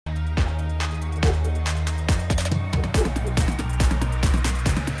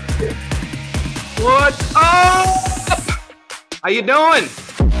What's up? How you doing?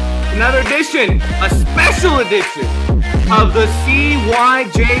 Another edition, a special edition of the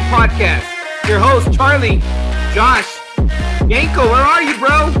CYJ podcast. Your host, Charlie, Josh, Yenko, where are you,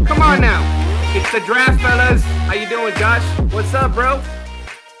 bro? Come on now. It's the draft, fellas. How you doing, Josh? What's up, bro?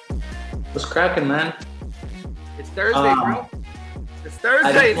 What's cracking, man? It's Thursday, bro. It's Thursday.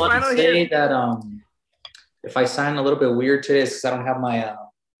 I just it's want to finally say here. that if I sound a little bit weird today, it's because I don't have my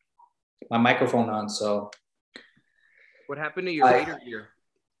my microphone on. So What happened to your Raider gear?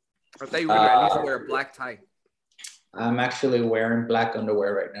 I thought you were going to at least wear a black tie. I'm actually wearing black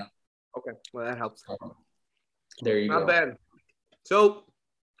underwear right now. Okay, well, that helps. There you go. Not bad. So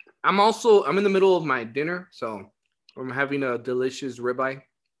I'm in the middle of my dinner, so I'm having a delicious ribeye.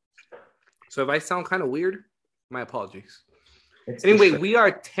 So if I sound kind of weird, my apologies. Anyway, we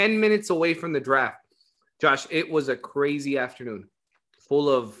are 10 minutes away from the draft. Josh, it was a crazy afternoon full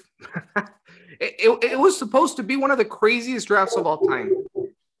of it was supposed to be one of the craziest drafts of all time.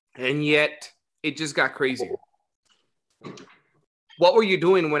 And yet it just got crazier. What were you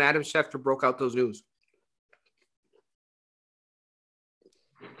doing when Adam Schefter broke out those news?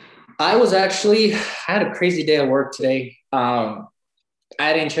 I had a crazy day at work today. I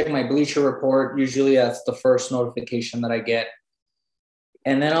didn't check my Bleacher Report. Usually that's the first notification that I get.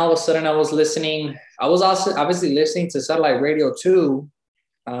 And then all of a sudden I was listening. I was also obviously listening to satellite radio too.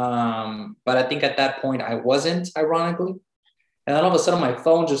 But I think at that point I wasn't, ironically. And then all of a sudden my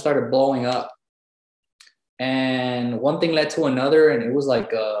phone just started blowing up. And one thing led to another. And it was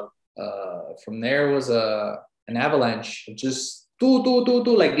like, from there was an avalanche. It just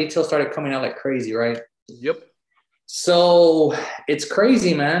like details started coming out like crazy, right? Yep. So it's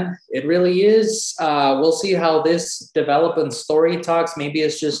crazy, man. It really is. We'll see how this developing story talks. Maybe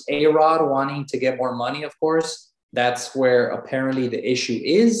it's just A-Rod wanting to get more money, of course. That's where apparently the issue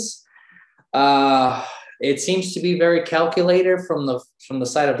is. It seems to be very calculated from the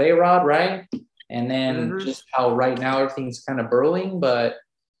side of A-Rod, right? And then just how right now everything's kind of brewing. But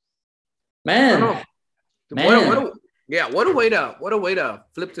man, what a way to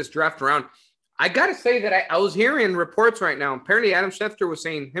flip this draft around. I got to say that I was hearing reports right now. Apparently, Adam Schefter was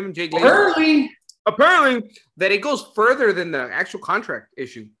saying him and Jake Glazer. Apparently, that it goes further than the actual contract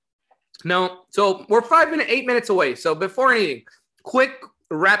issue. No, so we're 8 minutes away. So before anything, quick,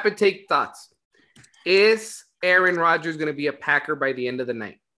 rapid take thoughts. Is Aaron Rodgers going to be a Packer by the end of the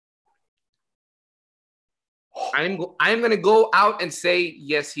night? I'm going to go out and say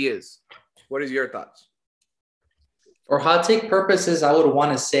yes, he is. What is your thoughts? For hot take purposes, I would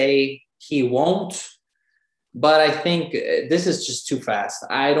want to say he won't, but I think this is just too fast.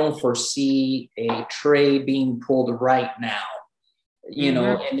 I don't foresee a trade being pulled right now. You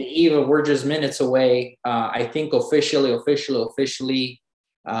know, and even we're just minutes away. I think officially,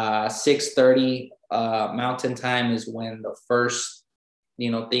 6:30 Mountain Time is when the first,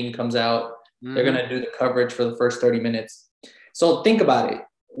 thing comes out. They're gonna do the coverage for the first 30 minutes. So think about it.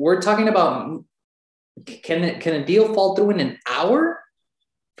 We're talking about can a deal fall through in an hour?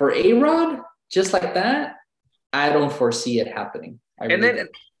 For A-Rod, just like that, I don't foresee it happening.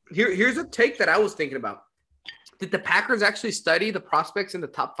 Here's a take that I was thinking about. Did the Packers actually study the prospects in the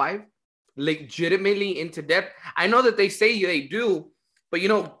top 5 legitimately into depth? I know that they say they do, but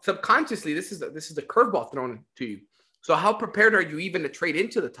subconsciously this is a curveball thrown to you. So how prepared are you even to trade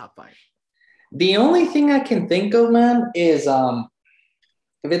into the top 5? The only thing I can think of, man, is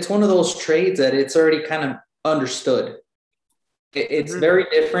if it's one of those trades that it's already kind of understood. It's very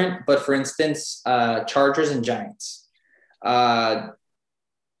different, but for instance, Chargers and Giants.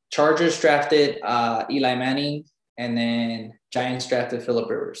 Chargers drafted Eli Manning, and then Giants drafted Phillip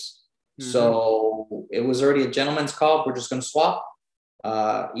Rivers. So it was already a gentleman's call. We're just going to swap.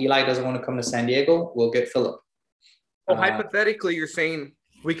 Eli doesn't want to come to San Diego. We'll get Phillip. Well, hypothetically, you're saying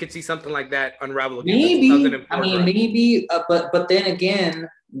we could see something like that unravel again. Maybe. But then again,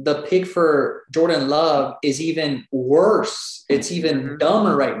 the pick for Jordan Love is even worse. It's even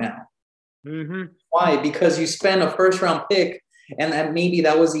dumber right now. Why? Because you spend a first-round pick, and maybe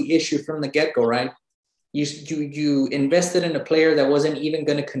that was the issue from the get-go, right? You invested in a player that wasn't even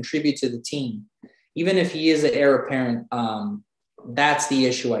going to contribute to the team. Even if he is the heir apparent, that's the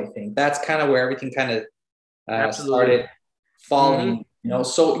issue, I think. That's kind of where everything kind of started falling.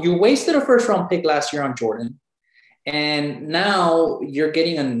 So you wasted a first-round pick last year on Jordan. And now you're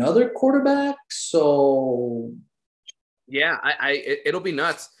getting another quarterback. So, yeah, it'll be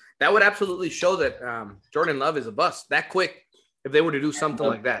nuts. That would absolutely show that Jordan Love is a bust that quick if they were to do something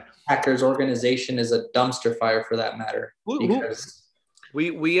like that. Packers organization is a dumpster fire for that matter. Because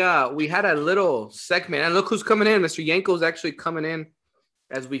we had a little segment, and look who's coming in. Mr. Yenko is actually coming in.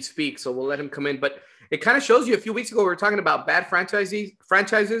 as we speak, so we'll let him come in. But it kind of shows you a few weeks ago we were talking about bad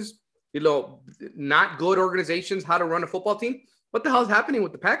franchises, not good organizations, how to run a football team. What the hell is happening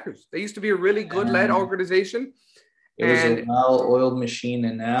with the Packers? They used to be a really good led organization. It was a well-oiled machine,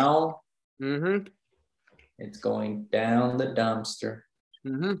 and now it's going down the dumpster.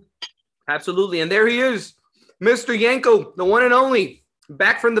 Absolutely. And there he is, Mr. Yenko, the one and only,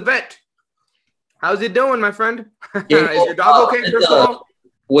 back from the vet. How's it doing, my friend? Is your dog okay, first of all?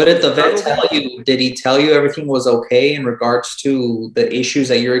 What did the vet tell you? Did he tell you everything was okay in regards to the issues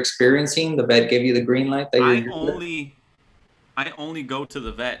that you're experiencing? The vet gave you the green light that I only go to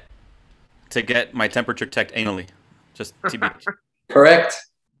the vet to get my temperature checked anally. Just TBH. Correct.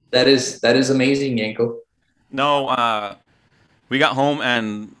 That is amazing, Yenko. No, we got home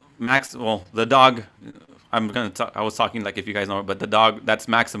and Max, well, the dog, I was talking like if you guys know, but the dog, that's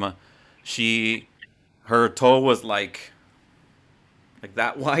Maxima. Her toe was like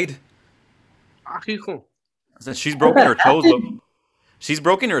that wide. Cool. So she's broken her toes. She's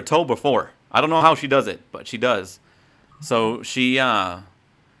broken her toe before. I don't know how she does it, but she does. So it's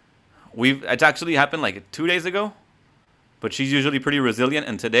actually happened like 2 days ago, but she's usually pretty resilient.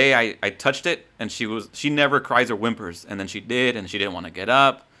 And today I touched it and she never cries or whimpers. And then she did, and she didn't want to get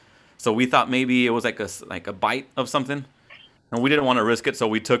up. So we thought maybe it was like a bite of something, and we didn't want to risk it. So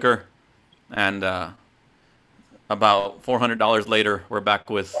we took her, and about $400 later, we're back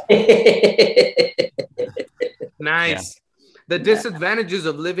with. Nice. Yeah. The disadvantages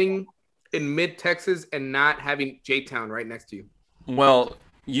of living in mid-Texas and not having J-Town right next to you. Well,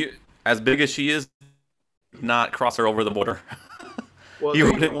 you, as big as she is, not cross her over the border. Well, you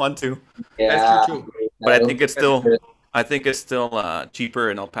wouldn't want to. Yeah, that's true. But I think it's still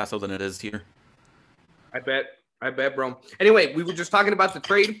cheaper in El Paso than it is here. I bet, bro. Anyway, we were just talking about the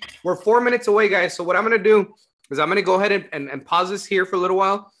trade. We're 4 minutes away, guys. So what I'm going to do is I'm going to go ahead and pause this here for a little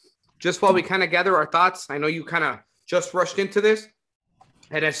while, just while we kind of gather our thoughts. I know you kind of just rushed into this.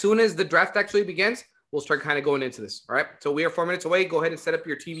 And as soon as the draft actually begins, we'll start kind of going into this. All right. So we are 4 minutes away. Go ahead and set up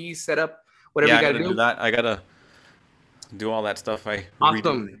your TVs, set up whatever you got to do. That. I got to do all that stuff.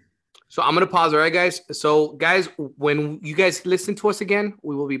 Awesome. So I'm going to pause. All right, guys. So, guys, when you guys listen to us again,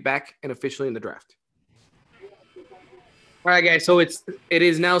 we will be back and officially in the draft. All right, guys. So it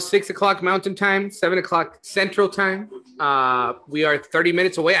is now 6 o'clock Mountain Time, 7 o'clock Central Time. We are 30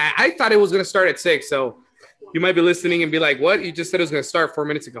 minutes away. I thought it was going to start at 6. So you might be listening and be like, what? You just said it was going to start 4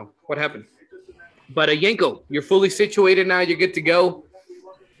 minutes ago. What happened? But Yenko, you're fully situated now. You're good to go.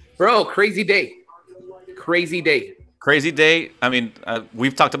 Bro, crazy day. Crazy day. Crazy day. I mean,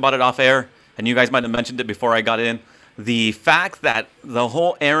 we've talked about it off air, and you guys might have mentioned it before I got in. The fact that the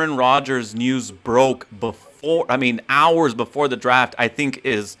whole Aaron Rodgers news broke hours before the draft, I think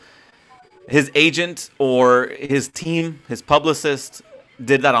is his agent or his team, his publicist,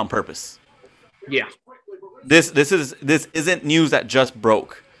 did that on purpose. Yeah. This isn't news that just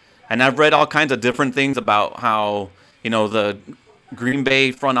broke. And I've read all kinds of different things about how, the Green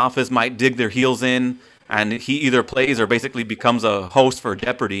Bay front office might dig their heels in, and he either plays or basically becomes a host for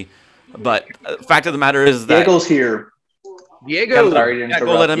Jeopardy. But the fact of the matter is that Diego's here. Diego.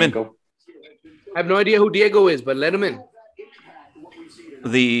 Go let him in. I have no idea who Diego is, but let him in.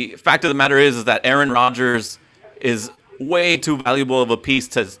 The fact of the matter is that Aaron Rodgers is way too valuable of a piece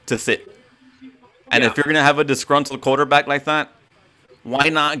to sit. And if you're going to have a disgruntled quarterback like that, why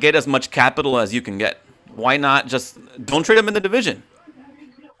not get as much capital as you can get? Why not just don't trade him in the division?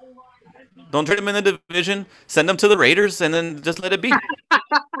 Don't trade him in the division. Send him to the Raiders and then just let it be.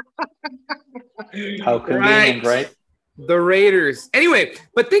 How convenient, right? The Raiders. Anyway,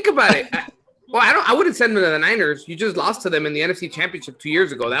 but think about it. I wouldn't send them to the Niners. You just lost to them in the NFC Championship 2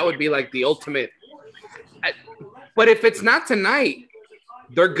 years ago. That would be like the ultimate. But if it's not tonight,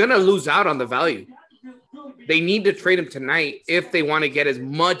 they're going to lose out on the value. They need to trade him tonight if they want to get as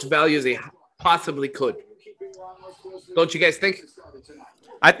much value as they possibly could. Don't you guys think?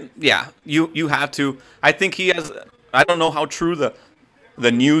 You have to. I think he has. I don't know how true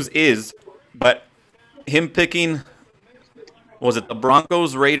the news is, but him picking, was it the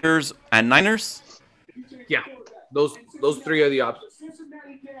Broncos, Raiders, and Niners? Yeah, those three are the options.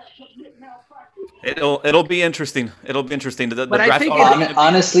 It'll be interesting. It'll be interesting. The but draft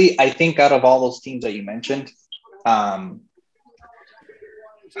honestly, I think out of all those teams that you mentioned, I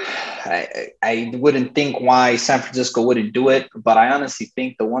wouldn't think why San Francisco wouldn't do it, but I honestly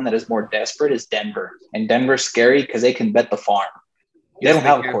think the one that is more desperate is Denver. And Denver's scary because they can bet the farm. They don't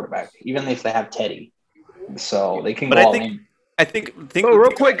have a quarterback, even if they have Teddy. So they can go all in. I think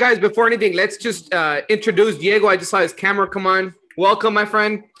real quick, guys, before anything, let's just introduce Diego. I just saw his camera come on. Welcome, my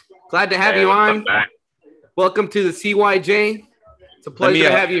friend. Glad to have you on. Welcome to the CYJ. It's a pleasure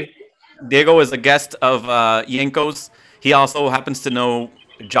to have you. Diego is a guest of Yenko's. He also happens to know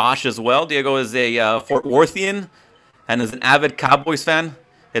Josh as well. Diego is a Fort Worthian and is an avid Cowboys fan.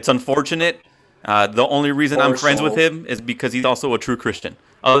 It's unfortunate. The only reason I'm friends with him is because he's also a true Christian.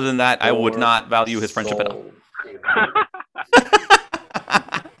 Other than that, I would not value his friendship at all.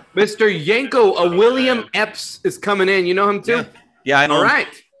 Mr. Yenko, a William Epps is coming in. You know him too? Yeah, I know. All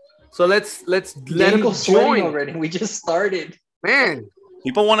right. So let's let him join already. We just started. Man.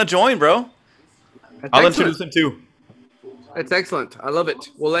 People want to join, bro. I'll introduce him too. That's excellent. I love it.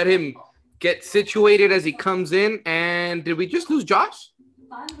 We'll let him get situated as he comes in. And did we just lose Josh?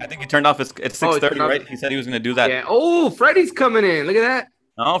 I think he turned off his. It's 6:30, right? He said he was going to do that. Yeah. Oh, Freddie's coming in. Look at that.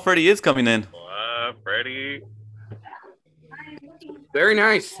 Oh, Freddie is coming in. Freddie. Very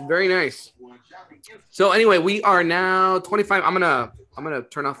nice. Very nice. So anyway, we are now 25. I'm gonna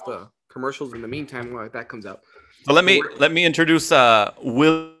turn off the commercials in the meantime while that comes out. So let me introduce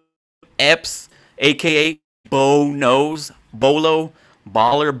Will Epps, aka Bolo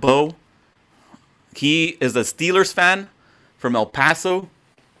Baller Bo. He is a Steelers fan from El Paso.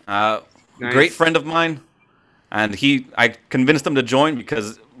 Nice. Great friend of mine, and I convinced him to join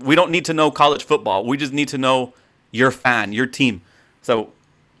because we don't need to know college football. We just need to know your fan, your team. So,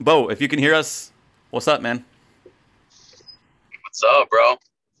 Bo, if you can hear us, what's up, man? What's up, bro?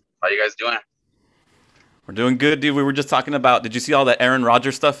 How you guys doing? We're doing good, dude. We were just talking about. Did you see all that Aaron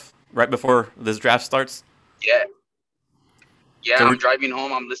Rodgers stuff right before this draft starts? Yeah. So I'm driving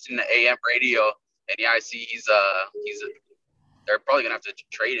home. I'm listening to AM radio, and I see they're probably gonna have to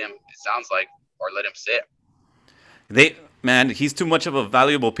trade him. It sounds like, or let him sit. He's too much of a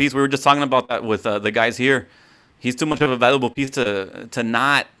valuable piece. We were just talking about that with the guys here. He's too much of a valuable piece to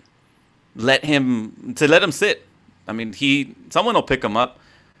not let him sit. I mean, someone will pick him up.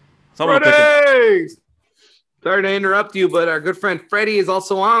 Sorry to interrupt you, but our good friend Freddie is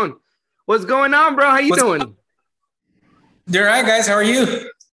also on. What's going on, bro? How you doing? Doing all right, guys. How are you?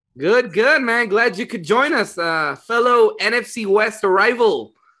 Good, man. Glad you could join us, fellow NFC West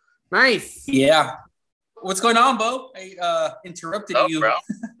arrival. Nice. Yeah. What's going on, Bo? I interrupted you. Bro.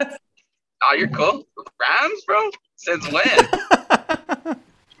 Oh, you're cool. Rams, bro? Since when?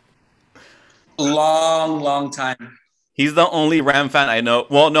 Long time. He's the only Ram fan I know.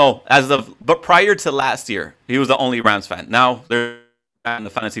 Well, no, but prior to last year, he was the only Rams fan. Now they're in the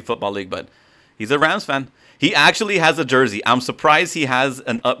fantasy football league, but he's a Rams fan. He actually has a jersey. I'm surprised he has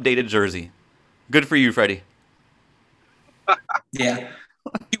an updated jersey. Good for you, Freddie. Yeah.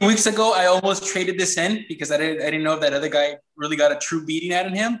 A few weeks ago, I almost traded this in because I didn't know if that other guy really got a true beating out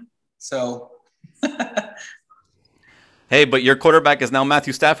of him. So. Hey, but your quarterback is now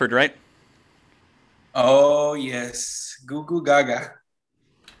Matthew Stafford, right? Oh yes, goo goo gaga.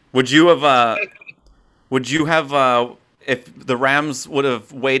 Would you have if the Rams would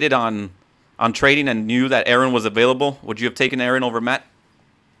have waited on trading and knew that Aaron was available? Would you have taken Aaron over Matt?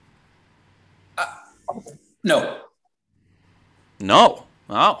 No. No.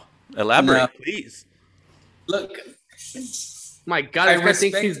 Oh, elaborate, please. Look, my God, I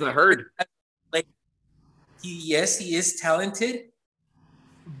think he's the herd. Like, he is talented,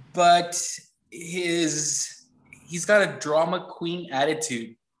 but he's got a drama queen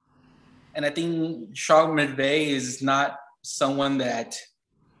attitude, and I think Sean McVay is not someone that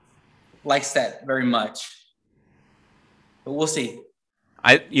likes that very much. But we'll see.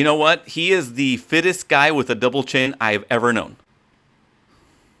 You know what? He is the fittest guy with a double chin I've ever known.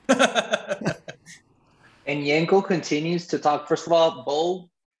 And Yenko continues to talk. First of all, Bo,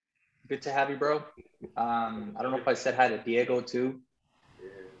 good to have you, bro. I don't know if I said hi to Diego too.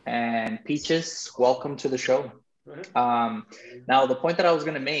 And Peaches, welcome to the show. Now, the point that I was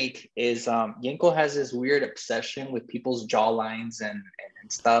going to make is Yenko has this weird obsession with people's jawlines and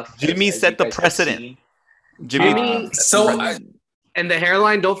stuff. Jimmy set the precedent. Jimmy, and the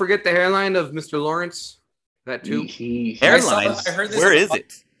hairline, don't forget the hairline of Mr. Lawrence. That too. Hairline? Where is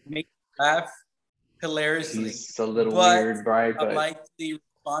it? Make me laugh hilariously. It's a little weird, right? I like the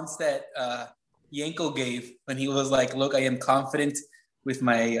response that Yenko gave when he was like, look, I am confident with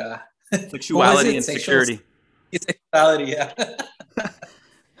my sexuality and security. Sexuality, yeah.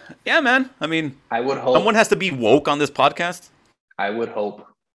 Yeah, man. I mean, I would hope someone has to be woke on this podcast. I would hope.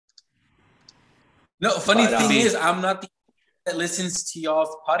 No, funny thing is, I'm not the one that listens to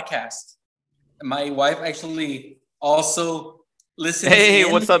y'all's podcast. My wife actually also listens. Hey,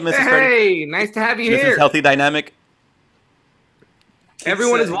 what's up, Mrs. Freddie? Hey, nice to have you Mrs. here. Healthy Dynamic.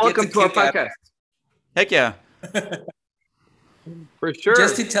 Everyone is welcome to our podcast. Heck yeah. For sure.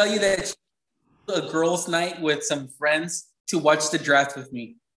 Just to tell you that a girls' night with some friends to watch the draft with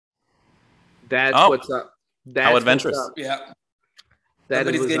me. That's what's up. How adventurous. Yeah.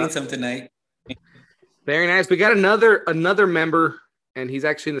 Somebody's getting some tonight. Very nice. We got another member, and he's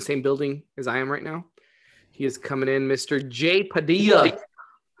actually in the same building as I am right now. He is coming in, Mr. J. Padilla.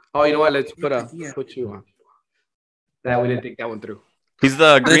 Oh, you know what? Let's put you on. That we didn't think that one through. He's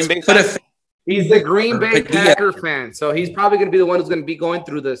the Green Bay fan. He's the Green Bay Packer fan, so he's probably going to be the one who's going to be going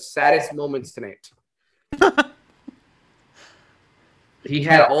through the saddest moments tonight. He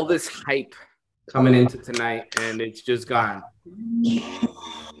had all this hype coming into tonight, and it's just gone.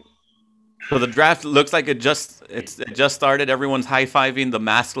 So the draft looks like it just started. Everyone's high-fiving the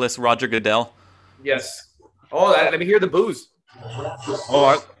maskless Roger Goodell. Yes. Oh, let me hear the booze.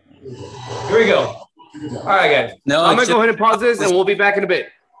 Oh, here we go. All right, guys. I'm going to go ahead and pause this, and we'll be back in a bit.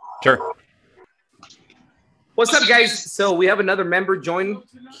 Sure. What's up, guys? So we have another member join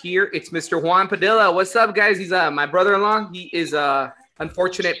here. It's Mr. Juan Padilla. What's up, guys? He's my brother-in-law. He is a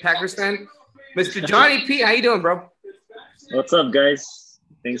unfortunate Packers fan. Mr. Johnny P, how you doing, bro? What's up, guys?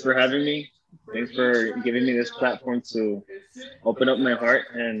 Thanks for having me. Thanks for giving me this platform to open up my heart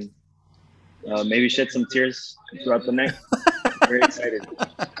and maybe shed some tears throughout the night. Very excited.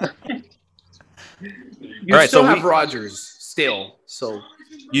 You still have Rodgers still, so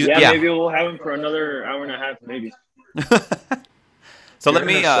maybe we'll have him for another hour and a half, maybe. So let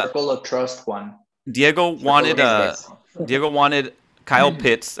me circle of trust one. Diego wanted Kyle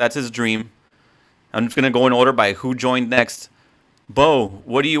Pitts. That's his dream. I'm just gonna go in order by who joined next. Bo,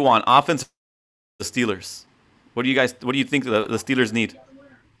 what do you want? Offense, the Steelers. What do you think the Steelers need?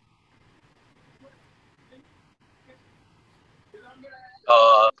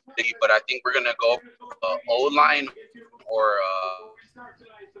 But I think we're gonna go O-line or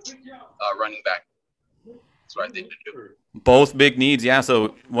running back. That's what I think to do. Both big needs, yeah.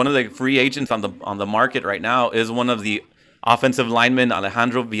 So one of the free agents on the market right now is one of the offensive linemen,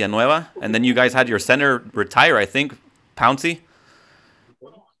 Alejandro Villanueva, and then you guys had your center retire, I think, Pouncey.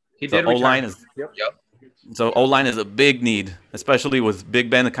 He did O-line is So O-line is a big need, especially with Big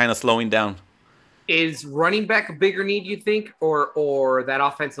Ben kind of slowing down. Is running back a bigger need, you think, or that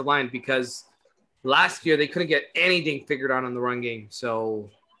offensive line? Because last year they couldn't get anything figured out on the run game. So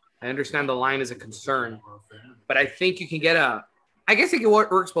I understand the line is a concern, but I think you can get I guess it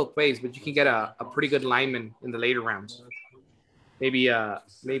works both ways, but you can get a pretty good lineman in the later rounds. Maybe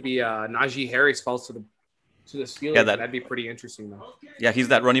Najee Harris falls to the Steelers. Yeah, that'd be pretty interesting, though. Yeah, he's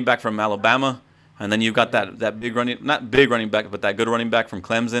that running back from Alabama, and then you've got that big not big running back, but that good running back from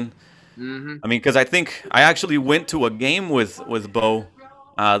Clemson. Mm-hmm. I mean, because I think I actually went to a game with Bo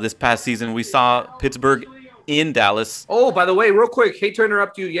this past season. We saw Pittsburgh in Dallas. Oh, by the way, real quick, hate to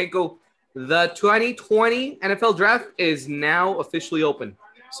interrupt you, Yenko. The 2020 NFL Draft is now officially open.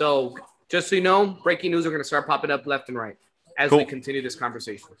 So just so you know, breaking news are going to start popping up left and right as we continue this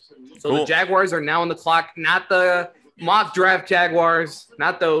conversation. So the Jaguars are now on the clock, not the mock draft Jaguars,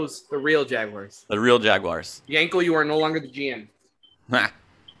 not those, the real Jaguars. The real Jaguars. Yenko, you are no longer the GM.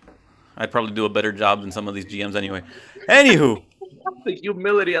 I'd probably do a better job than some of these GMs anyway. Anywho. The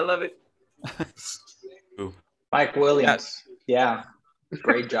humility, I love it. Mike Williams. Yeah.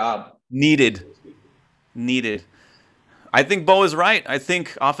 Great job. Needed. I think Bo is right. I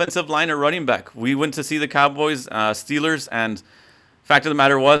think offensive line or running back. We went to see the Cowboys, Steelers, and fact of the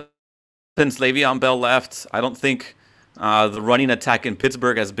matter was, since Le'Veon Bell left, I don't think the running attack in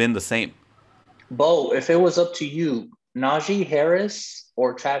Pittsburgh has been the same. Bo, if it was up to you, Najee Harris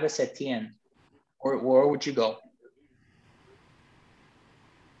or Travis Etienne, where would you go?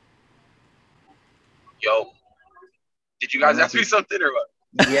 Yo, did you guys ask me something or what?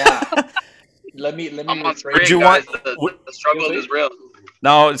 Yeah. let me. I'm on spring, guys. The struggle is real.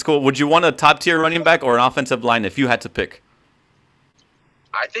 No, it's cool. Would you want a top-tier running back or an offensive line if you had to pick?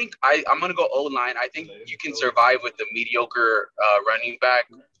 I think I'm going to go O-line. I think you can survive with the mediocre running back.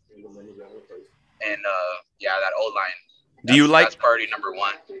 And, that O-line. That's priority number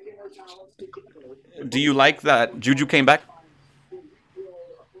one. Do you like that Juju came back?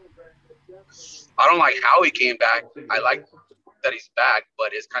 I don't like how he came back. I like that he's back, but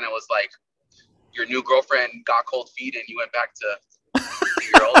it's kind of was like your new girlfriend got cold feet and you went back to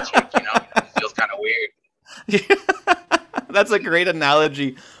your old chick, you know? It feels kind of weird. That's a great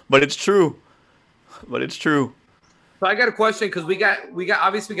analogy, but it's true. So I got a question because we got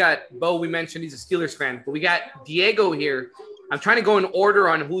obviously we got Bo. We mentioned he's a Steelers fan, but we got Diego here. I'm trying to go in order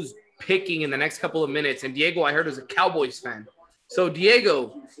on who's picking in the next couple of minutes. And Diego, I heard, is a Cowboys fan. So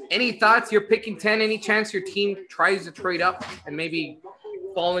Diego, any thoughts? You're picking 10. Any chance your team tries to trade up and maybe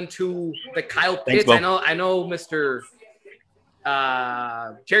fall into the Kyle Pitts? Thanks, I know Mr.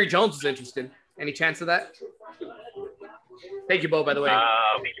 Jerry Jones is interested. Any chance of that? Thank you, Bo, by the way.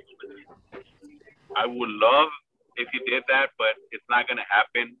 I would love if he did that, but it's not gonna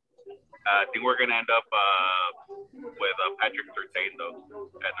happen. I think we're gonna end up with Patrick Surtain though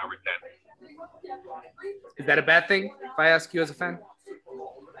at number 10. Is that a bad thing? If I ask you as a fan.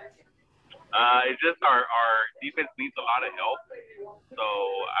 It's just our defense needs a lot of help. So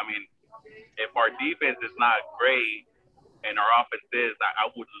I mean, if our defense is not great and our offense is, I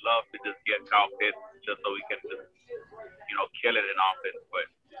would love to just get Kyle Pitts just so we can just kill it in offense. But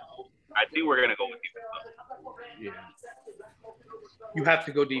I think we're gonna go with defense though. Yeah. You have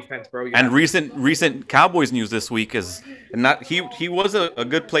to go defense, bro. And recent Cowboys news this week is not he was a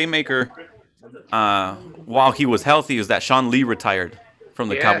good playmaker while he was healthy. Is that Sean Lee retired from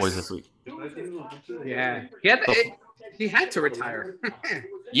the Cowboys this week? Yeah, he had to retire.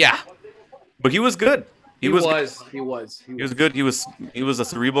 Yeah, but he was good. He was good. He was a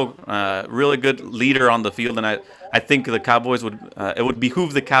cerebral, really good leader on the field, and I think the Cowboys it would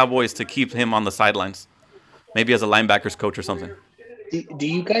behoove the Cowboys to keep him on the sidelines, maybe as a linebackers coach or something. Do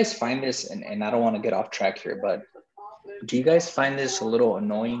you guys find this, and I don't want to get off track here, but do you guys find this a little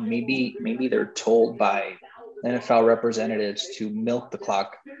annoying? Maybe they're told by NFL representatives to milk the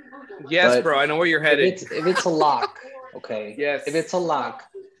clock. Yes, but bro, I know where you're headed. If it's a lock, okay. Yes. If it's a lock,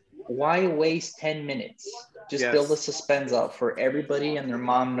 why waste 10 minutes? Just build a suspense up for everybody and their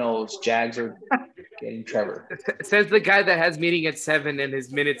mom knows Jags are getting Trevor. Says the guy that has meeting at 7 and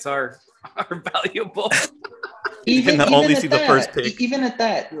his minutes are valuable. Even only at see that, the first pick. Even at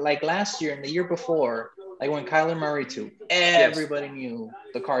that, like last year and the year before, like when Kyler Murray took, everybody knew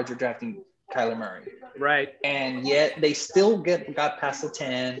the Cards were drafting Kyler Murray. Right. And yet they still got past the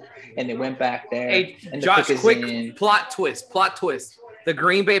 10 and they went back there. Hey, and Josh, the pick is quick in. plot twist. The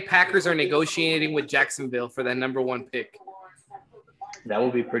Green Bay Packers are negotiating with Jacksonville for that number 1 pick. That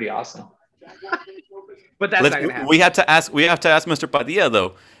would be pretty awesome. But that's not gonna happen. We have to ask Mr. Padilla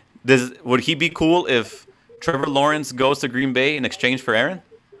though. Would he be cool if Trevor Lawrence goes to Green Bay in exchange for Aaron?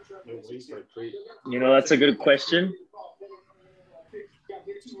 That's a good question.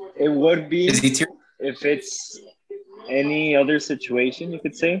 It would be if it's any other situation, you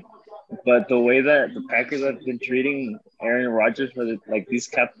could say. But the way that the Packers have been treating Aaron Rodgers for these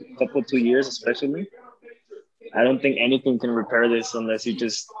couple 2 years, especially, I don't think anything can repair this unless you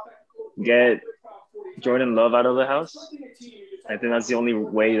just get Jordan Love out of the house. I think that's the only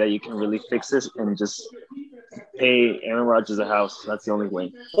way that you can really fix this, and just pay Aaron Rodgers a house. That's the only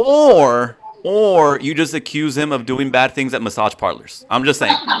way. Or you just accuse him of doing bad things at massage parlors. I'm just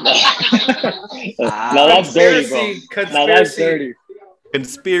saying. Now that's dirty, bro. Now that's dirty.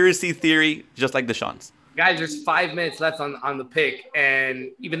 Conspiracy theory, just like Deshaun's. Guys, there's 5 minutes left on the pick,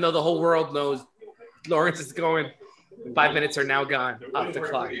 and even though the whole world knows Lawrence is going, 5 minutes are now gone off the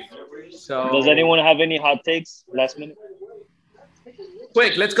clock. So, does anyone have any hot takes last minute?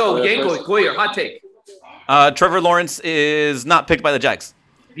 Quick, let's go. Yenko, go your hot take. Trevor Lawrence is not picked by the Jags.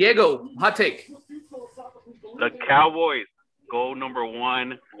 Diego, hot take. The Cowboys go number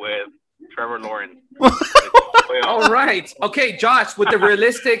 1 with Trevor Lawrence. All right. Okay, Josh, with the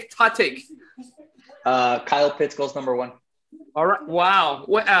realistic hot take. Kyle Pitts goes number 1. All right. Wow.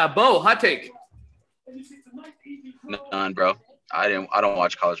 Bo, hot take. None, bro. I don't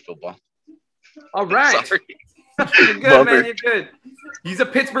watch college football. All right. Sorry. You're good, man. You're good. He's a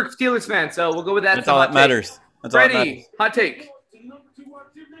Pittsburgh Steelers fan, so we'll go with that. That's all that matters. Freddie, hot take.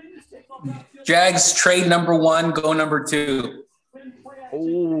 Jags trade number 1, go number 2.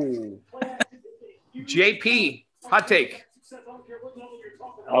 Oh. JP, hot take.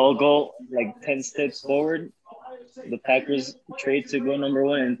 I will go 10 steps forward. The Packers trade to go number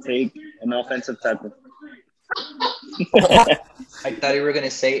 1 and take an offensive tackle. I thought you were going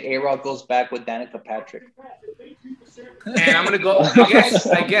to say A-Rod goes back with Danica Patrick. And I'm going to go,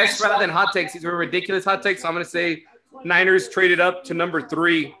 I guess rather than hot takes, these were ridiculous hot takes. So I'm going to say Niners traded up to number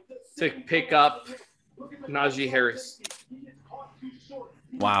 3 to pick up Najee Harris.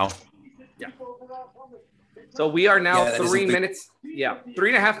 Wow. Yeah. So we are now 3 minutes. Yeah,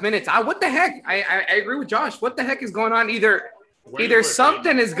 3.5 minutes. What the heck? I agree with Josh. What the heck is going on? Either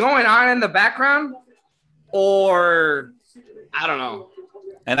something is going on in the background, or I don't know.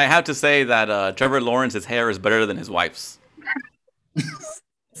 And I have to say that Trevor Lawrence's hair is better than his wife's.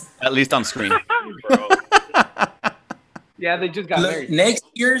 At least on screen. Yeah, they just got married. Next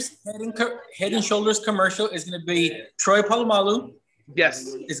year's Head and Shoulders commercial is going to be Troy Polamalu.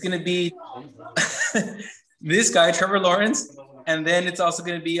 Yes. It's going to be this guy, Trevor Lawrence. And then it's also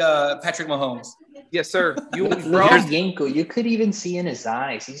going to be Patrick Mahomes. Yes, sir. Look at Yenko. You could even see in his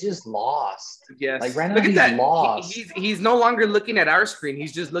eyes. He's just lost. Yes. Like right now, he's lost. He's no longer looking at our screen.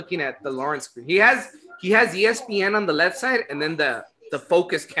 He's just looking at the Lawrence screen. He has ESPN on the left side, and then the the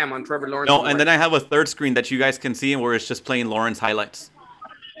focus cam on Trevor Lawrence. No, and then I have a third screen that you guys can see where it's just playing Lawrence highlights.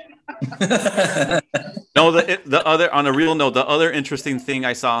 No, the other, on a real note, the other interesting thing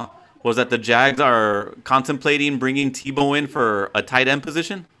I saw was that the Jags are contemplating bringing Tebow in for a tight end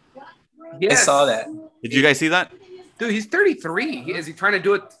position. Yes. I saw that. Did you guys see that? Dude, he's 33. Is he trying to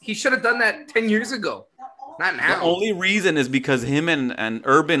do it? He should have done that 10 years ago. Not now. The only reason is because him and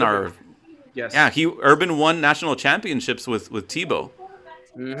Urban are. Yes. Yeah, Urban won national championships with Tebow.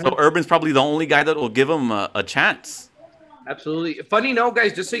 Mm-hmm. So Urban's probably the only guy that will give him a chance. Absolutely. Funny note,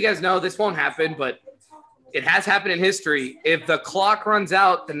 guys, just so you guys know, this won't happen, but it has happened in history. If the clock runs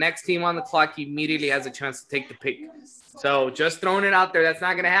out, the next team on the clock immediately has a chance to take the pick. So just throwing it out there, that's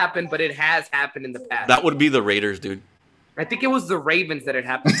not going to happen, but it has happened in the past. That would be the Raiders, dude. I think it was the Ravens that it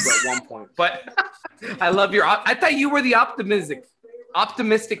happened to at one point. But I love I thought you were the optimistic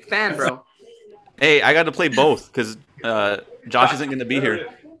fan, bro. Hey, I got to play both because Josh isn't going to be here.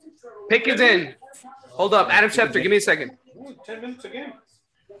 Pick is in. Hold up. Adam Schefter, give me a second. 10 minutes again.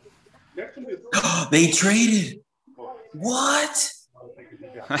 They traded. What?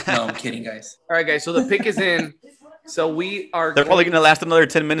 No, I'm kidding, guys. All right, guys. So the pick is in. So we are. They're probably going to last another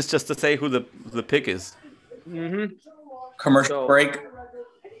 10 minutes just to say who the pick is. Mm-hmm. Commercial break.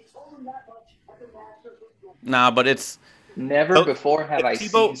 Nah, but it's. Never before have I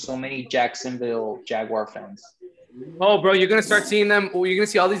Tebow, seen so many Jacksonville Jaguar fans. Oh, bro, you're going to start seeing them. You're going to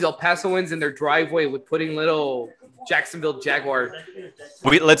see all these El Pasoans in their driveway with putting little Jacksonville Jaguar.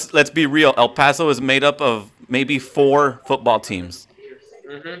 Let's be real. El Paso is made up of maybe 4 football teams.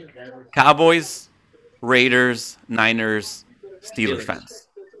 Mm-hmm. Cowboys, Raiders, Niners, Steelers fans.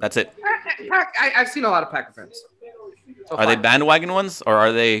 That's it. I've seen a lot of Packer fans. So are they bandwagon ones, or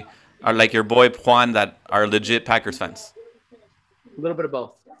are like your boy Juan that are legit Packers fans? A little bit of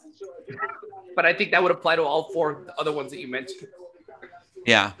both. But I think that would apply to all 4 other ones that you mentioned.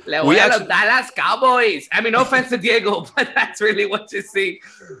 Yeah. We actually, Dallas Cowboys. I mean, no offense to Diego, but that's really what you see.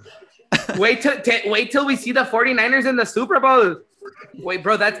 Wait till we see the 49ers in the Super Bowl. Wait,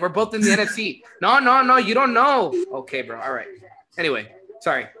 bro, we're both in the NFC. No, you don't know. Okay, bro. All right. Anyway,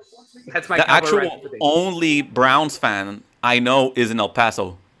 sorry. That's my actual only Browns fan I know is in El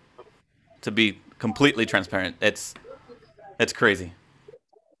Paso. To be completely transparent, it's crazy.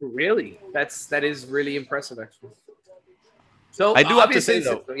 Really? That is really impressive, actually. So I do have to say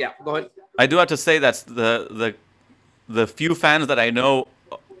though. Yeah, go ahead. I do have to say that's the few fans that I know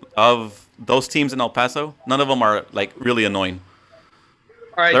of those teams in El Paso. None of them are like really annoying.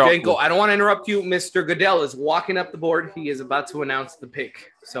 All right, Yenko, I don't want to interrupt you. Mr. Goodell is walking up the board. He is about to announce the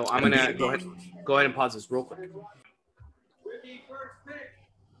pick. So I'm gonna go ahead and pause this real quick.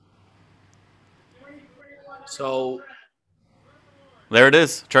 So there it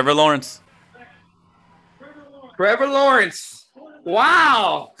is, Trevor Lawrence. Trevor Lawrence.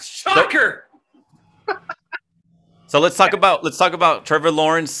 Wow, shocker. So let's talk about Trevor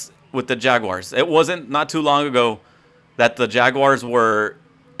Lawrence with the Jaguars. It wasn't not too long ago that the Jaguars were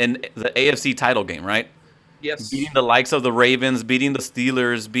in the AFC title game, right? Yes. Beating the likes of the Ravens, beating the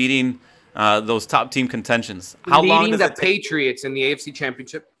Steelers, beating those top team contentions. How long beating does the Patriots in the AFC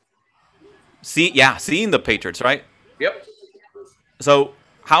Championship? Seeing the Patriots, right? Yep. So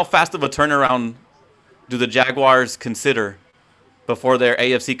how fast of a turnaround do the Jaguars consider before they're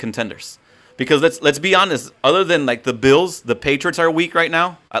AFC contenders? Because let's be honest, other than like the Bills, the Patriots are weak right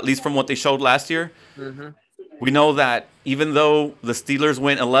now, at least from what they showed last year. Mm-hmm. We know that even though the Steelers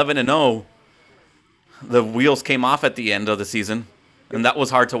went 11-0, the wheels came off at the end of the season, and that was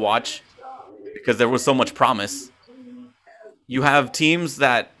hard to watch because there was so much promise. You have teams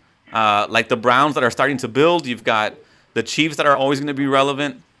that, like the Browns, that are starting to build. You've got the Chiefs that are always going to be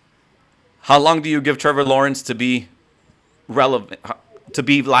relevant. How long do you give Trevor Lawrence to be relevant, to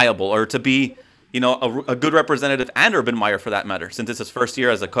be liable, or to be, a good representative, and Urban Meyer for that matter, since it's his first year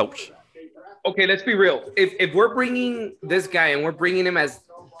as a coach? Okay, let's be real. If we're bringing this guy and we're bringing him as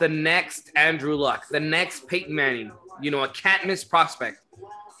the next Andrew Luck, the next Peyton Manning, a can't-miss prospect,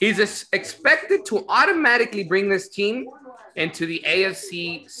 he's expected to automatically bring this team into the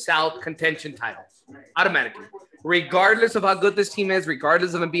AFC South contention title. Automatically. Regardless of how good this team is,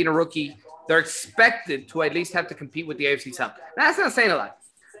 regardless of him being a rookie, they're expected to at least have to compete with the AFC South. That's not saying a lot.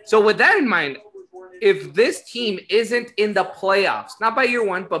 So with that in mind, if this team isn't in the playoffs, not by year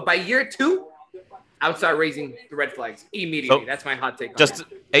 1, but by year 2, I would start raising the red flags immediately. So, that's my hot take. Just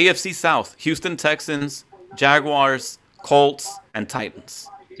AFC South, Houston Texans, Jaguars, Colts, and Titans.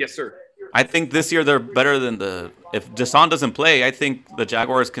 Yes, sir. I think this year they're better than if Deshaun doesn't play, I think the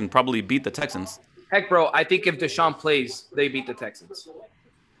Jaguars can probably beat the Texans. Heck, bro, I think if Deshaun plays, they beat the Texans.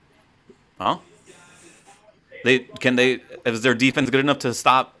 Huh? Is their defense good enough to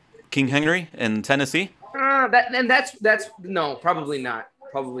stop King Henry in Tennessee? That's no, probably not.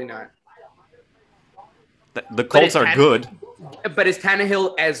 Probably not. The Colts are good. But is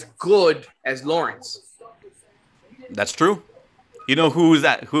Tannehill as good as Lawrence? That's true. You know who is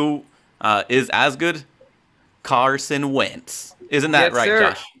as good? Carson Wentz. Isn't that right, sir.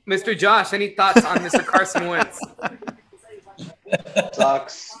 Josh? Mr. Josh, any thoughts on Mr. Carson Wentz?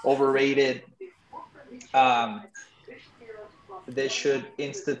 Sucks. Overrated. They should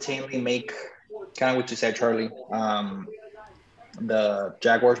instantly make kind of what you said, Charlie. The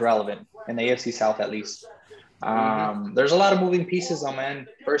Jaguars relevant in the AFC South at least. There's a lot of moving pieces, man.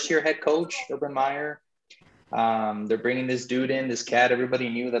 First-year head coach Urban Meyer. They're bringing this dude in, this cat. Everybody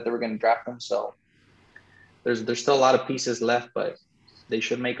knew that they were going to draft him, so there's still a lot of pieces left, but they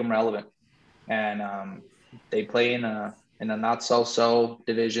should make them relevant. And they play in a not so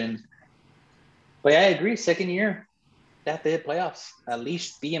division. But yeah, I agree. Second year, they have to hit playoffs. At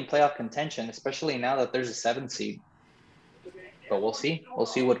least be in playoff contention, especially now that there's a 7th seed. But we'll see. We'll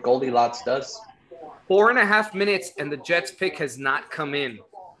see what Goldilocks does. 4.5 minutes, and the Jets pick has not come in.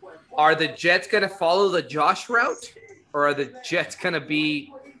 Are the Jets going to follow the Josh route, or are the Jets going to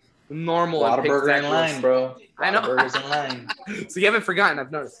be normal? Whataburger in line, bro. I know. Whataburger's in line. So you haven't forgotten.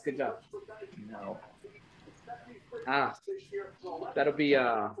 I've noticed. Good job. No. That'll be.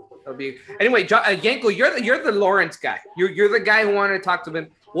 Anyway, Yenko, you're the Lawrence guy. You're the guy who wanted to talk to him.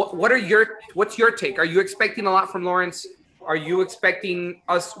 What's your take? Are you expecting a lot from Lawrence? Are you expecting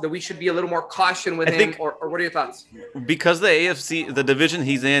us that we should be a little more caution with him, or what are your thoughts? Because the division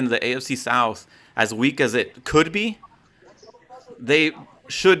he's in, the AFC South, as weak as it could be, they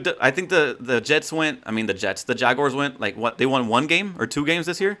should. I think the Jets went. I mean, the Jaguars went like what? They won 1 game or 2 games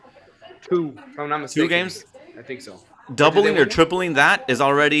this year. 2, if I'm not mistaken. 2 games. I think so. Doubling or tripling that is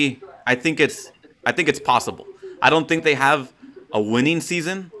already. I think it's possible. I don't think they have a winning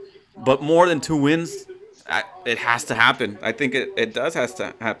season, but more than 2 wins. It has to happen. I think it does has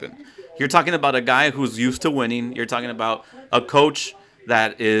to happen. You're talking about a guy who's used to winning. You're talking about a coach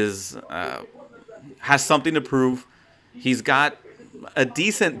that has something to prove. He's got a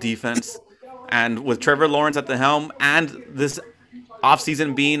decent defense, and with Trevor Lawrence at the helm, and this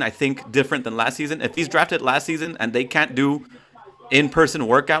offseason being, I think, different than last season. If he's drafted last season and they can't do in-person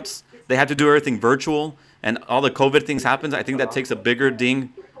workouts, they have to do everything virtual, and all the COVID things happens, I think that takes a bigger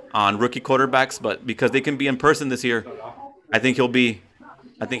ding on rookie quarterbacks, but because they can be in person this year, I think he'll be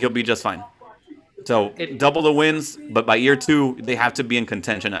just fine. So double the wins, but by year 2, they have to be in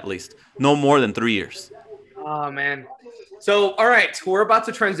contention at least. No more than 3 years. Oh man. So all right, we're about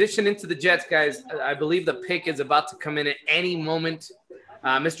to transition into the Jets, guys. I believe the pick is about to come in at any moment.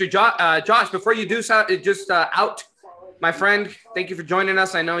 Mr. Josh, before you do so, out, my friend. Thank you for joining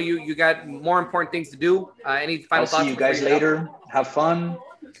us. I know you got more important things to do. Any final thoughts? I'll see you guys later. Have fun.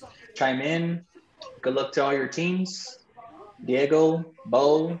 Chime in. Good luck to all your teams. Diego,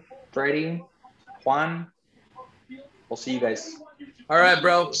 Bo, Freddie, Juan. We'll see you guys. All right,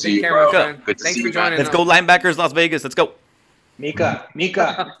 bro. See you, Take care, bro. my friend. Good to Thanks see for you, joining Let's us. go linebackers, Las Vegas. Let's go. Mika.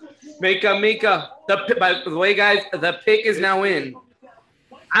 Mika. By the way, guys, the pick is now in.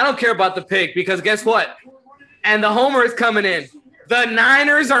 I don't care about the pick because guess what? And the homer is coming in. The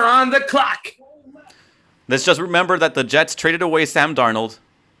Niners are on the clock. Let's just remember that the Jets traded away Sam Darnold.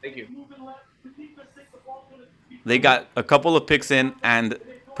 Thank you. They got a couple of picks in, and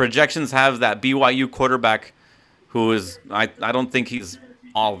projections have that BYU quarterback who is, I don't think he's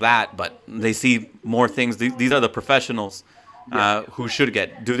all that, but they see more things. These are the professionals who should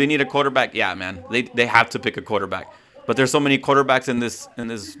get. Do they need a quarterback? Yeah, man. They have to pick a quarterback. But there's so many quarterbacks in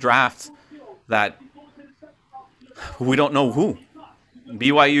this draft that we don't know who. The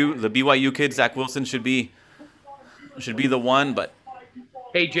BYU kid, Zach Wilson, should be the one, but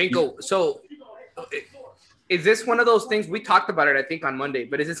Hey, Yenko, so is this one of those things, we talked about it, I think, on Monday,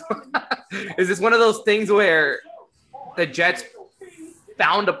 but is this one of those things where the Jets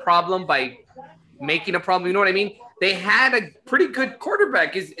found a problem by making a problem? You know what I mean? They had a pretty good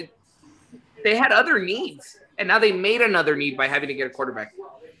quarterback. They had other needs, and now they made another need by having to get a quarterback.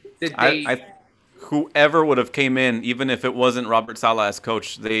 Whoever would have came in, even if it wasn't Robert Saleh as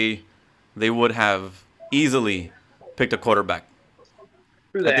coach, they would have easily picked a quarterback.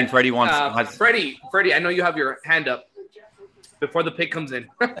 I think Freddie wants. Freddie, I know you have your hand up before the pick comes in,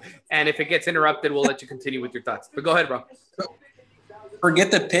 and if it gets interrupted, we'll let you continue with your thoughts. But go ahead, bro.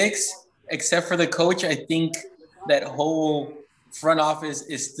 Forget the picks, except for the coach. I think that whole front office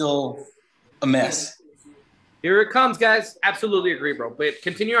is still a mess. Here it comes, guys. Absolutely agree, bro. But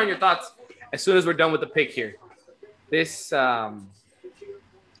continue on your thoughts as soon as we're done with the pick here. This will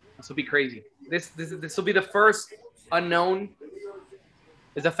be crazy. This will be the first unknown.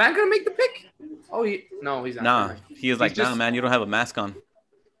 Is the fan gonna make the pick? Oh, no, he's not. Nah, he is like, nah, man, you don't have a mask on.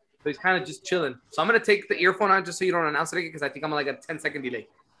 So he's kind of just chilling. So I'm gonna take the earphone out just so you don't announce it again because I think I'm like a 10-second delay.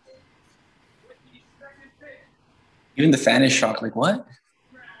 Even the fan is shocked. Like, what?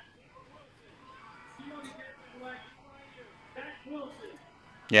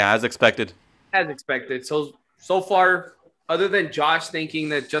 Yeah, as expected. As expected. So far, other than Josh thinking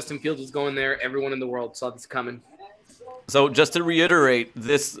that Justin Fields was going there, everyone in the world saw this coming. So just to reiterate,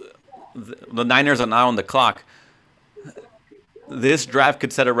 the Niners are now on the clock. This draft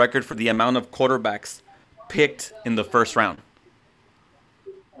could set a record for the amount of quarterbacks picked in the first round.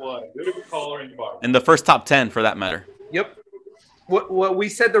 What? Good caller in the bar. In the first top 10, for that matter. Yep. What we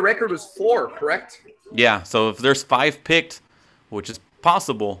said the record was 4, correct? Yeah, so if there's 5 picked, which is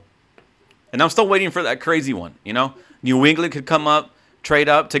possible, and I'm still waiting for that crazy one, you know? New England could come up, trade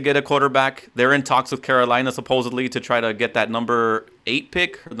up to get a quarterback. They're in talks with Carolina, supposedly, to try to get that number 8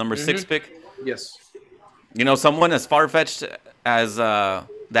 pick or number 6 pick. Yes. You know, someone as far-fetched as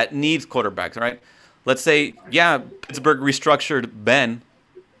that needs quarterbacks, right? Let's say, yeah, Pittsburgh restructured Ben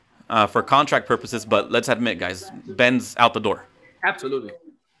for contract purposes, but let's admit, guys, Ben's out the door. Absolutely.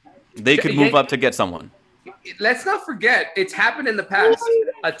 They could move up to get someone. Let's not forget, it's happened in the past.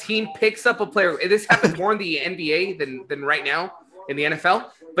 A team picks up a player. This happens more in the NBA than right now in the NFL,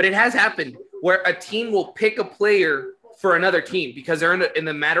 but it has happened where a team will pick a player for another team because they're in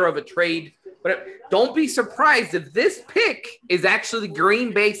the matter of a trade. But don't be surprised if this pick is actually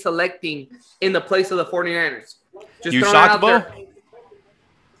Green Bay selecting in the place of the 49ers. Just you shocked, Bo?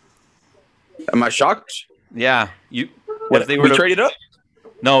 Am I shocked? Yeah. What, if they were traded up?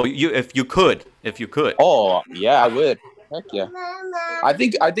 No, if you could. Oh, yeah, I would. Heck yeah. I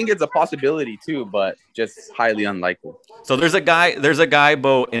think it's a possibility too, but just highly unlikely. So there's a guy,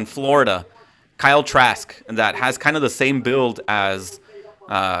 Bo, in Florida, Kyle Trask, that has kind of the same build as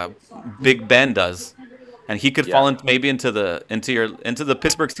Big Ben does, and he could fall into the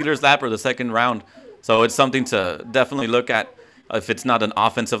Pittsburgh Steelers lap or the second round. So it's something to definitely look at if it's not an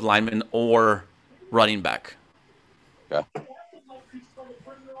offensive lineman or running back. Yeah.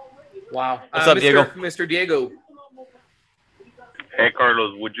 Wow. What's up, Diego? Mr. Diego. Hey,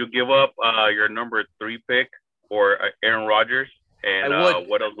 Carlos, would you give up your number 3 pick for Aaron Rodgers? And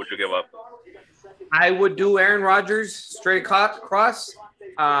what else would you give up? I would do Aaron Rodgers straight across.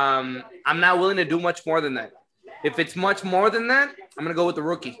 I'm not willing to do much more than that. If it's much more than that, I'm going to go with the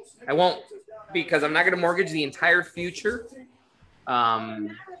rookie. I won't, because I'm not going to mortgage the entire future. I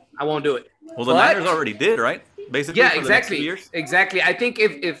won't do it. Well, the Niners already did, right? Basically, yeah, for exactly. The next 2 years? Exactly. I think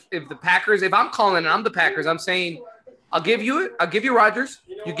if the Packers, if I'm calling and I'm the Packers, I'm saying I'll give you Rodgers.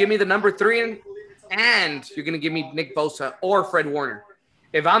 You give me the number 3 and you're going to give me Nick Bosa or Fred Warner.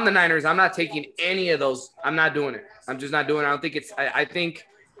 If I'm the Niners, I'm not taking any of those. I'm not doing it. I'm just not doing it. I don't think it's – I think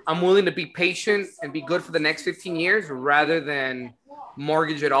I'm willing to be patient and be good for the next 15 years rather than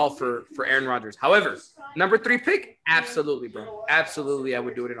mortgage it all for Aaron Rodgers. However, number 3 pick, absolutely, bro. Absolutely, I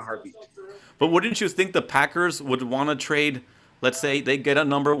would do it in a heartbeat. But wouldn't you think the Packers would want to trade, let's say they get a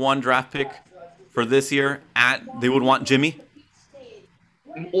number 1 draft pick for this year, they would want Jimmy?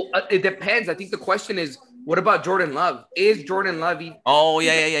 Well, it depends. I think the question is, what about Jordan Love? Is Jordan Love? Oh,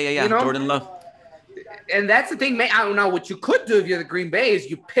 yeah. You know? Jordan Love. And that's the thing, man. I don't know. What you could do if you're the Green Bay is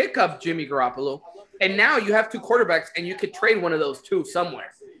you pick up Jimmy Garoppolo, and now you have 2 quarterbacks, and you could trade one of those 2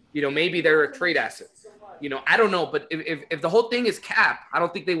 somewhere. You know, maybe they're a trade asset. You know, I don't know. But if the whole thing is cap, I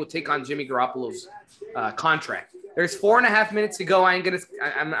don't think they would take on Jimmy Garoppolo's contract. There's 4.5 minutes to go. I'm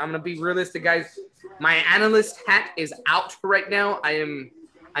gonna be realistic, guys. My analyst hat is out right now. I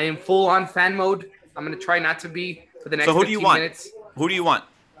am full on fan mode. I'm going to try not to be for the next 15 minutes. Who do you want?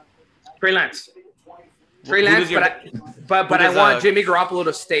 Trey Lance. But I want Jimmy Garoppolo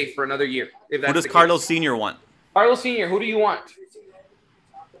to stay for another year. If that's who does Carlos Sr. want? Carlos Sr., who do you want?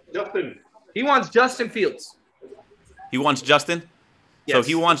 Justin. He wants Justin Fields. He wants Justin? Yes. So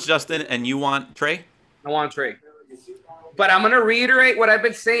he wants Justin and you want Trey? I want Trey. But I'm going to reiterate what I've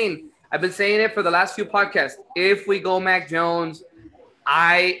been saying. I've been saying it for the last few podcasts. If we go Mac Jones,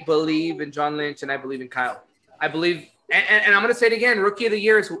 I believe in John Lynch and I believe in Kyle. I believe, and I'm going to say it again, Rookie of the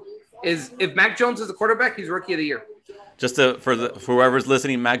Year is if Mac Jones is the quarterback, he's Rookie of the Year. Just for whoever's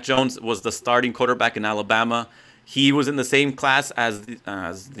listening, Mac Jones was the starting quarterback in Alabama. He was in the same class as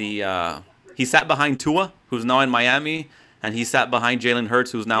he sat behind Tua, who's now in Miami, and he sat behind Jalen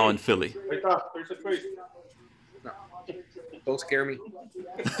Hurts, who's now in Philly. No, don't scare me.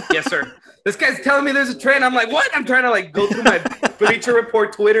 Yes, sir. This guy's telling me there's a trend. I'm like, what? I'm trying to go through my Bleacher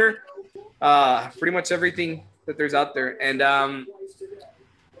Report, Twitter, pretty much everything that there's out there. And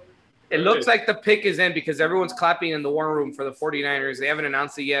It looks like the pick is in because everyone's clapping in the war room for the 49ers. They haven't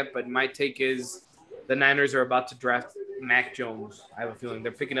announced it yet, but my take is the Niners are about to draft Mac Jones. I have a feeling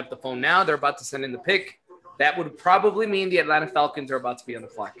they're picking up the phone now. They're about to send in the pick. That would probably mean the Atlanta Falcons are about to be on the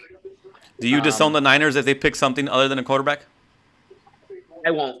clock. Do you disown the Niners if they pick something other than a quarterback?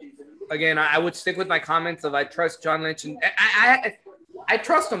 I won't. Again, I would stick with my comments of I trust John Lynch. And I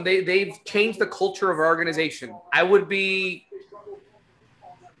trust them. They've changed the culture of our organization. I would be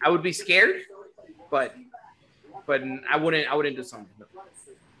scared, but I wouldn't disown them.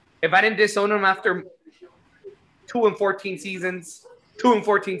 If I didn't disown them after 2-14 seasons,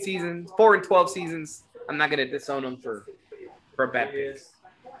 2-14 seasons, 4-12 seasons, I'm not gonna disown them for a bad pick.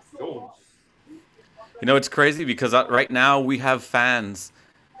 You know, it's crazy because right now we have fans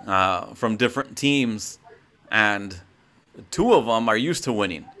from different teams, and two of them are used to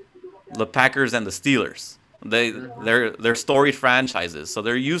winning, the Packers and the Steelers. They're storied franchises, so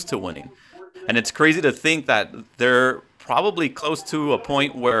they're used to winning. And it's crazy to think that they're probably close to a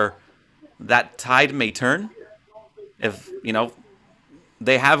point where that tide may turn. If, you know,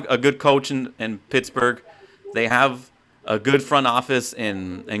 they have a good coach in Pittsburgh. They have a good front office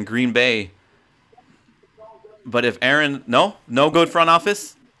in Green Bay. But if Aaron, no good front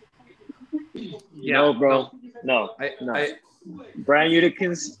office? Yeah, no, bro. No. Brian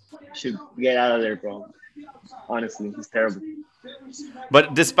Udikins should get out of there, bro. Honestly, he's terrible.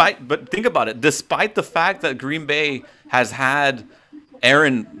 But think about it. Despite the fact that Green Bay has had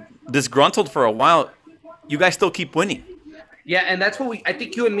Aaron disgruntled for a while, you guys still keep winning. Yeah, and that's what I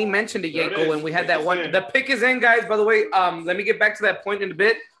think you and me mentioned it, Yenko, when we had that one. The pick is in, guys, by the way. Let me get back to that point in a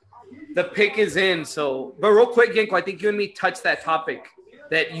bit. The pick is in. So, but real quick, Yenko, I think you and me touched that topic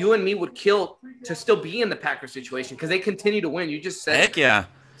that you and me would kill to still be in the Packers situation because they continue to win. You just said heck yeah.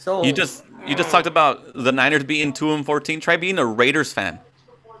 So you just talked about the Niners being 2-14. Try being a Raiders fan.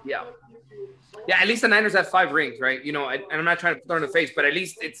 Yeah. Yeah, at least the Niners have 5 rings, right? You know, and I'm not trying to throw in the face, but at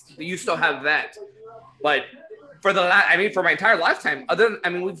least you still have that. But for for my entire lifetime,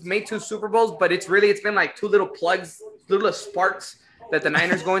 we've made 2 Super Bowls, but it's been like 2 little plugs, little sparks that the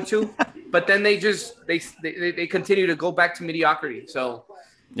Niners go into, but then they continue to go back to mediocrity. So,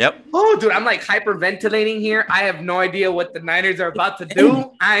 yep. Oh, dude, I'm like hyperventilating here. I have no idea what the Niners are about to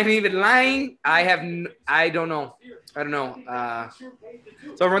do. I'm even lying. I don't know.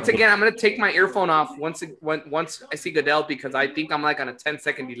 So once again, I'm gonna take my earphone off once I see Goodell because I think I'm like on a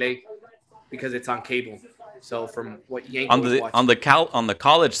 10-second delay because it's on cable. So from what Yenko is watching. on the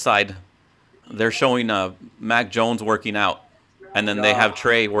college side, they're showing Mac Jones working out, and then they have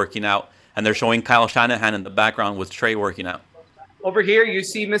Trey working out, and they're showing Kyle Shanahan in the background with Trey working out. Over here, you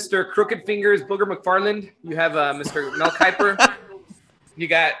see Mr. Crooked Fingers Booger McFarland. You have Mr. Mel Kiper. You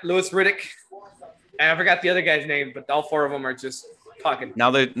got Louis Riddick. And I forgot the other guy's name, but all 4 of them are just talking. Now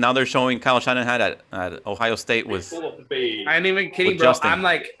they're showing Kyle Shanahan at Ohio State with. I ain't even kidding, bro. Justin.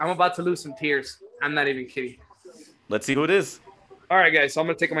 I'm about to lose some tears. I'm not even kidding. Let's see who it is. All right, guys. So I'm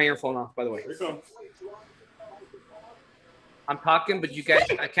gonna take my earphone off. By the way, I'm talking, but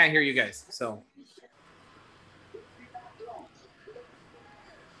I can't hear you guys. So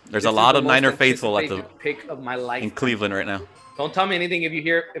there's a lot of Niner faithful at the pick of my life in Cleveland right now. Don't tell me anything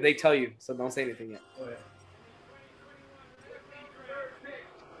if they tell you. So don't say anything yet. Go ahead.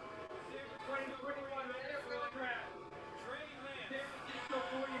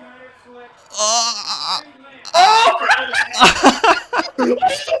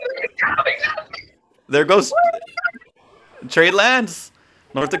 There goes Trey Lance,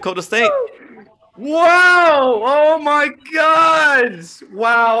 North Dakota State. Wow! Oh my God!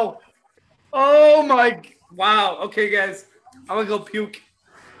 Wow! Oh my! Wow! Okay, guys, I'm gonna go puke.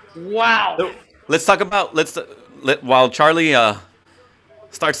 Wow! Let's talk about while Charlie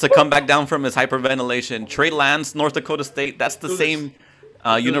starts to come back down from his hyperventilation. Trey Lance, North Dakota State. That's the same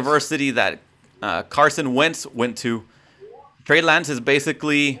university that Carson Wentz went to. Trey Lance is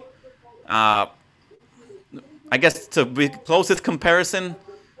basically, I guess, to be closest comparison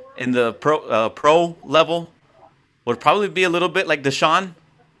in the pro level would probably be a little bit like Deshaun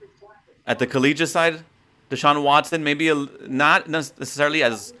at the collegiate side. Deshaun Watson, maybe not necessarily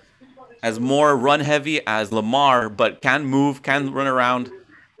as more run heavy as Lamar, but can move, can run around.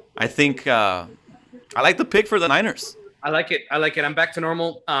 I think I like the pick for the Niners. I like it. I'm back to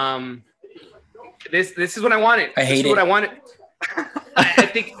normal. This is what I wanted. I hate it. This is what I wanted. I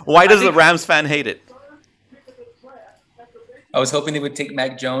think. Why does the Rams fan hate it? I was hoping they would take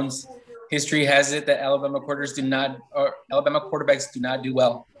Mac Jones. History has it that Alabama quarterbacks do not do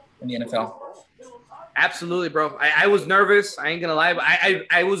well in the NFL. Absolutely, bro. I was nervous. I ain't gonna lie, but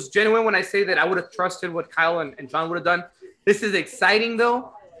I was genuine when I say that I would have trusted what Kyle and John would have done. This is exciting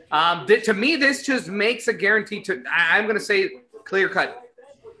though, To me, this just makes a guarantee I'm going to say clear cut.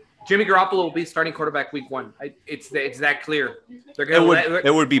 Jimmy Garoppolo will be starting quarterback week 1. It's that clear. They're going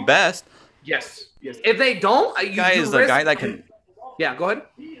it would be best. Yes. If they don't, guy is a guy that can. Yeah, go ahead.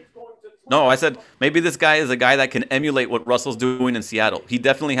 No, I said maybe this guy is a guy that can emulate what Russell's doing in Seattle. He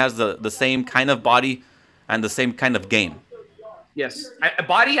definitely has the same kind of body and the same kind of game. Yes.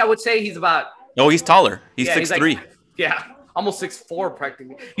 Body, I would say he's about... No, he's taller. He's 6'3". Yeah, almost 6'4",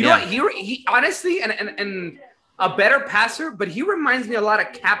 practically. You know what? He honestly, and a better passer, but he reminds me a lot of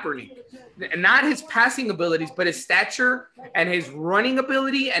Kaepernick. Not his passing abilities, but his stature and his running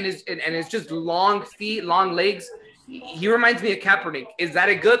ability and his just long feet, long legs. He reminds me of Kaepernick. Is that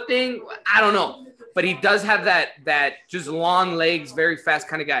a good thing? I don't know. But he does have that just long legs, very fast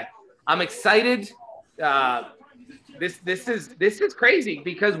kind of guy. I'm excited. This is crazy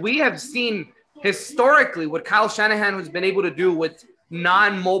because we have seen historically what Kyle Shanahan has been able to do with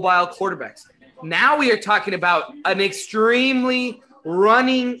non-mobile quarterbacks. Now we are talking about an extremely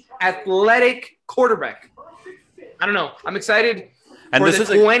running, athletic quarterback. I don't know. I'm excited. And this is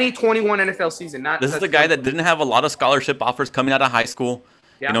the 2021 NFL season. This is the guy that didn't have a lot of scholarship offers coming out of high school.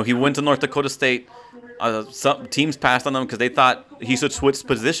 Yeah. You know, he went to North Dakota State. Some teams passed on him because they thought he should switch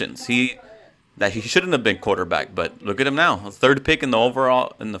positions. That he shouldn't have been quarterback. But look at him now, a 3rd pick in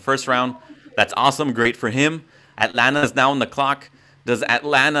the first round. That's awesome, great for him. Atlanta is now on the clock. Does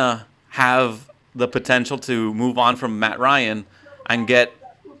Atlanta have the potential to move on from Matt Ryan and get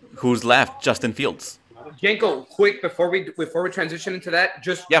who's left, Justin Fields? Yenko, quick before we transition into that,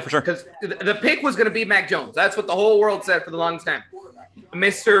 for sure, because the pick was going to be Mac Jones. That's what the whole world said for the longest time.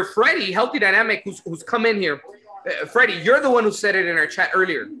 Mr. Freddie, Healthy Dynamic, who's come in here. Freddie, you're the one who said it in our chat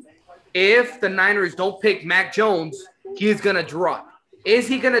earlier. If the Niners don't pick Mac Jones, he's going to drop. Is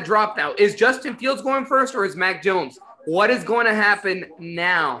he going to drop now? Is Justin Fields going first or is Mac Jones? What is going to happen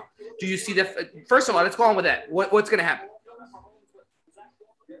now? Do you see first of all, let's go on with that. What's going to happen?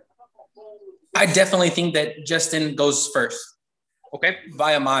 I definitely think that Justin goes first. Okay.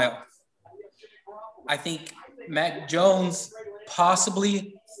 By a mile. I think Mac Jones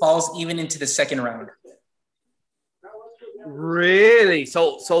possibly falls even into the 2nd round. Really?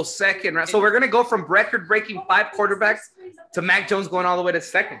 So second round. So we're going to go from record-breaking 5 quarterbacks to Mac Jones going all the way to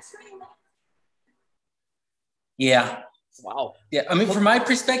 2nd. Yeah. Wow. Yeah. I mean, from my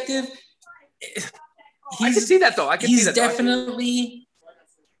perspective, I can see that though. He's definitely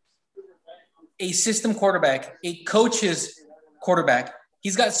a system quarterback, a coach's quarterback.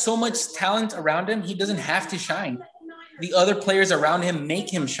 He's got so much talent around him. He doesn't have to shine. The other players around him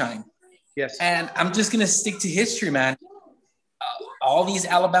make him shine. Yes. And I'm just going to stick to history, man. All these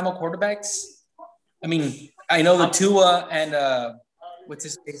Alabama quarterbacks. I mean, I know the Tua and what's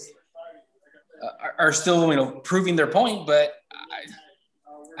his face are still, proving their point, but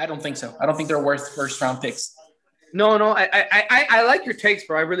I don't think so. I don't think they're worth 1st round picks. No, I like your takes,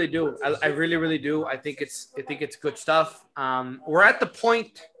 bro. I really do. I really, really do. I think it's good stuff. We're at the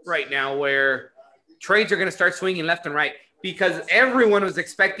point right now where trades are going to start swinging left and right because everyone was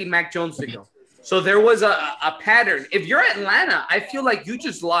expecting Mac Jones to go. So there was a pattern. If you're Atlanta, I feel like you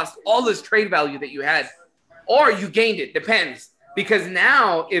just lost all this trade value that you had, or you gained it. Depends. Because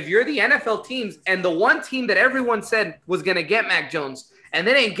now, if you're the NFL teams and the one team that everyone said was going to get Mac Jones, and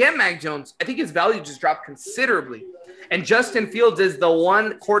they didn't get Mac Jones, I think his value just dropped considerably. And Justin Fields is the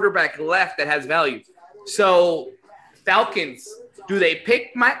one quarterback left that has value. So, Falcons, do they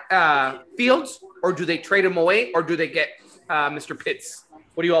pick Fields, or do they trade him away, or do they get Mr. Pitts?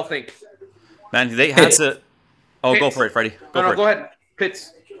 What do you all think? Man, they had to. Oh, Pitts. Go for it, Freddie. Go ahead.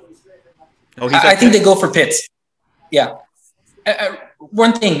 Pitts. Oh, I think they go for Pitts. Yeah.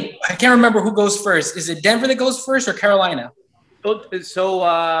 One thing, I can't remember who goes first. Is it Denver that goes first or Carolina?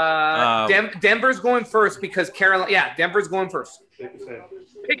 So Denver's going first because Carolina. Yeah, Denver's going first.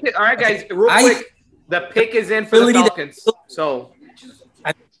 Pick it. All right, guys. Real quick, the pick is in for the Falcons. So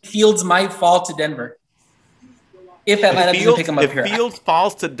I think Fields might fall to Denver if Atlanta doesn't pick him up here. If Fields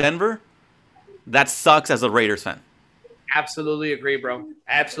falls to Denver, that sucks as a Raiders fan. Absolutely agree, bro.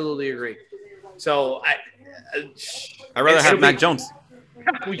 Absolutely agree. So I'd rather have Mac Jones.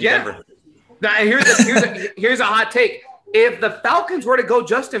 Yeah. Now here's a hot take. If the Falcons were to go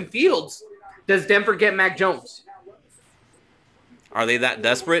Justin Fields, does Denver get Mac Jones? Are they that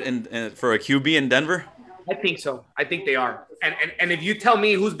desperate for a QB in Denver? I think so. I think they are. And if you tell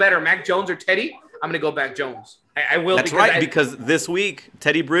me who's better, Mac Jones or Teddy, I'm going to go Mac Jones. I will. That's right, because this week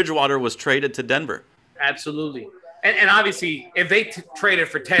Teddy Bridgewater was traded to Denver. Absolutely. And obviously, if they traded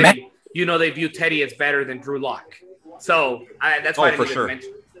for Teddy, they view Teddy as better than Drew Lock. So that's why I didn't even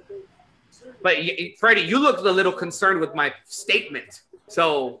mention. But Freddie, you looked a little concerned with my statement.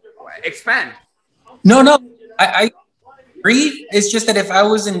 So expand. No, I agree. It's just that if I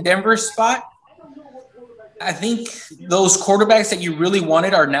was in Denver's spot, I think those quarterbacks that you really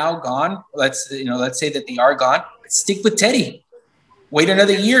wanted are now gone. Let's say that they are gone. Stick with Teddy. Wait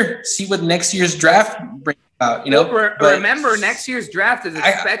another year. See what next year's draft brings out. But remember, next year's draft is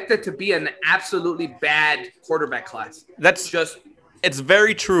expected to be an absolutely bad quarterback class. It's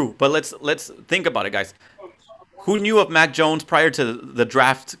very true. But let's think about it, guys. Who knew of Mac Jones prior to the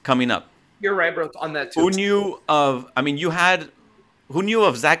draft coming up? You're right, bro, on that too. Who knew of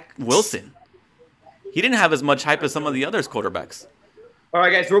Zach Wilson? He didn't have as much hype as some of the others quarterbacks. All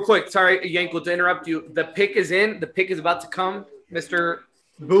right, guys, real quick. Sorry, Yenko, to interrupt you. The pick is in. The pick is about to come. Mr.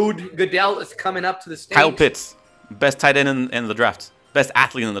 Bood Goodell is coming up to the stage. Kyle Pitts, best tight end in the draft. Best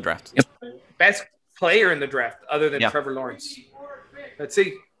athlete in the draft. Yep. Best player in the draft other than Trevor Lawrence. Let's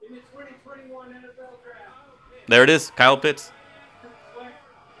see. There it is, Kyle Pitts.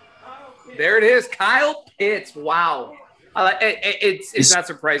 There it is, Kyle Pitts. Wow. It's not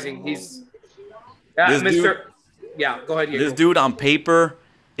surprising. He's Mr. Yeah, go ahead. This dude on paper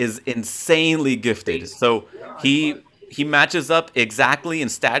is insanely gifted. So he matches up exactly in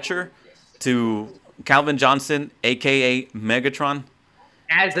stature to Calvin Johnson, a.k.a. Megatron.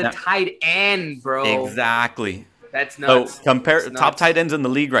 As a tight end, bro. Exactly. That's nuts. So compare top tight ends in the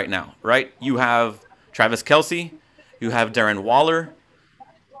league right now, right? You have Travis Kelce, you have Darren Waller,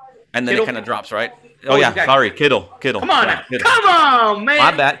 and then Kittle. It kind of drops, right? Oh, yeah. Sorry, Kittle. Come on, Come on, man.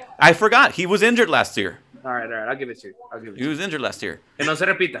 My bad. I forgot. He was injured last year. All right. I'll give it to you. He was injured last year. Que no se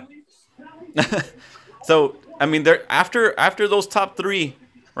repita. So, I mean, after those top three,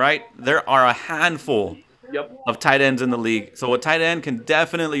 right, there are a handful of tight ends in the league. So a tight end can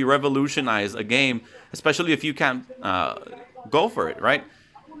definitely revolutionize a game, especially if you can't go for it, right?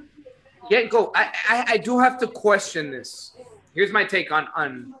 Yeah, go. I do have to question this. Here's my take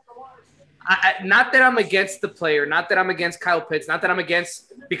on not that I'm against the player, not that I'm against Kyle Pitts, not that I'm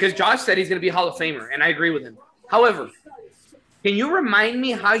against – because Josh said he's going to be a Hall of Famer, and I agree with him. However, can you remind me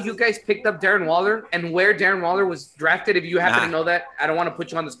how you guys picked up Darren Waller and where Darren Waller was drafted, if you happen to know that? I don't want to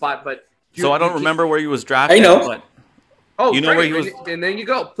put you on the spot, but – So I don't remember where he was drafted. I know. But you know where he was – and then you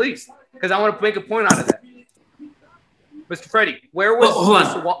go, please, because I want to make a point out of that. Mr. Freddie, where was hold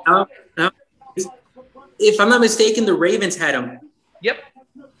on. If I'm not mistaken, the Ravens had him. Yep.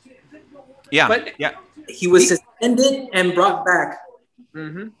 Yeah. But he was suspended and brought back.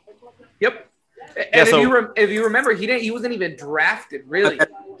 Mm-hmm. Yep. And if you remember, he wasn't even drafted, really.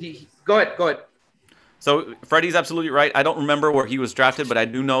 Go ahead. So Freddie's absolutely right. I don't remember where he was drafted, but I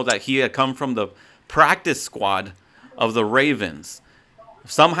do know that he had come from the practice squad of the Ravens.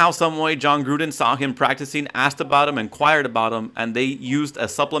 Somehow, some way, John Gruden saw him practicing, asked about him, inquired about him, and they used a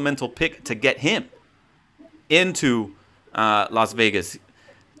supplemental pick to get him into Las Vegas.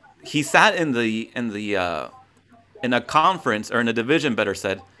 He sat in a conference, or in a division, better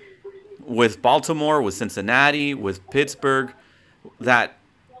said, with Baltimore, with Cincinnati, with Pittsburgh, that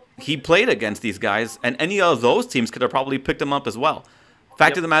he played against these guys, and any of those teams could have probably picked him up as well.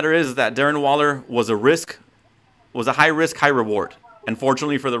 Fact of the matter is that Darren Waller was a high risk, high reward. And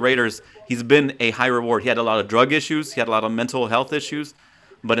fortunately for the Raiders, he's been a high reward. He had a lot of drug issues. He had a lot of mental health issues.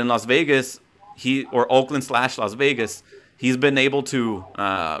 But in Las Vegas, Oakland/Las Vegas, he's been able to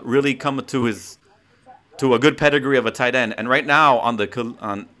really come to a good pedigree of a tight end. And right now on the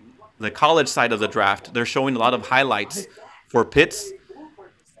college side of the draft, they're showing a lot of highlights for Pitts.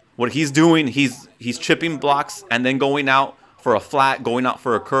 What he's doing, he's chipping blocks and then going out for a flat, going out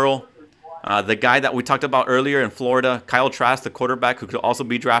for a curl. The guy that we talked about earlier in Florida, Kyle Trask, the quarterback who could also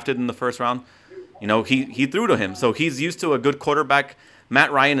be drafted in the first round, he threw to him. So he's used to a good quarterback.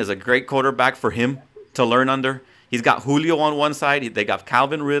 Matt Ryan is a great quarterback for him to learn under. He's got Julio on one side. They got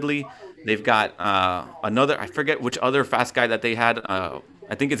Calvin Ridley. They've got another, I forget which other fast guy that they had.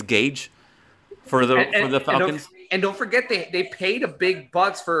 I think it's Gage for the Falcons. And don't forget, they paid a big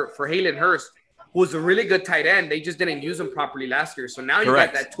bucks for Hayden Hurst, who was a really good tight end. They just didn't use him properly last year. So now you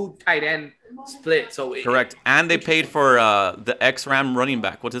got that 2 tight end split. So correct. And they paid for the ex-Ram running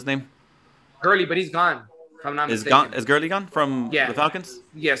back. What's his name? Gurley, but he's gone. If I'm not mistaken. Is Gurley gone from the Falcons?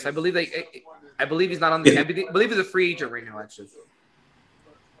 Yes, I believe he's not on the. I believe he's a free agent right now, actually.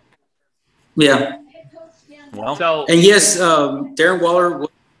 Yeah. Well. And yes, Darren Waller was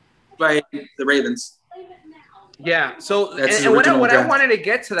by the Ravens. Yeah. So and what I wanted to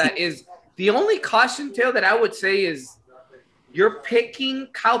get to that is the only caution tale that I would say is you're picking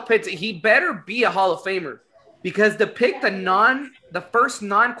Kyle Pitts. He better be a Hall of Famer, because to pick the first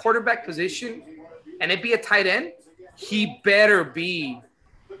non-quarterback position and it be a tight end, he better be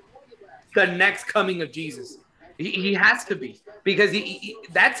the next coming of Jesus. He has to be. because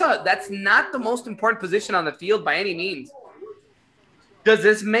that's not the most important position on the field by any means. Does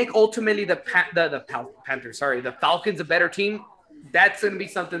this make ultimately the Panthers, the Falcons a better team? That's going to be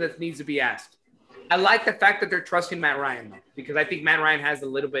something that needs to be asked. I like the fact that they're trusting Matt Ryan, though, because I think Matt Ryan has a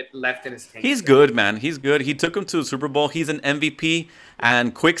little bit left in his tank. He's good, man. He's good. He took him to the Super Bowl. He's an MVP.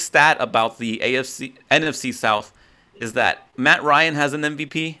 And quick stat about the NFC South is that Matt Ryan has an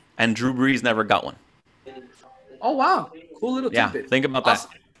MVP and Drew Brees never got one. Oh, wow. Cool little tidbit. Yeah, think about that.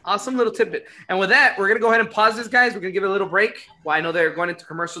 Awesome little tidbit. And with that, we're going to go ahead and pause this, guys. We're going to give it a little break. Well, I know they're going into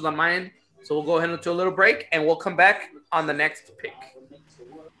commercials on my end. So we'll go ahead into a little break, and we'll come back on the next pick.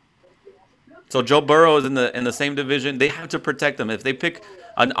 So Joe Burrow is in the same division. They have to protect him. If they pick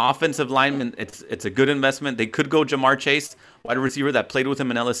an offensive lineman, it's a good investment. They could go Jamar Chase, wide receiver that played with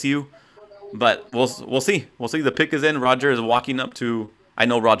him in LSU. But we'll see. We'll see. The pick is in. Roger is walking up to. I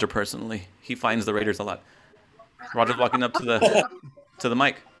know Roger personally. He finds the Raiders a lot. Roger's walking up to the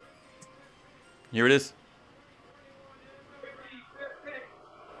mic. Here it is.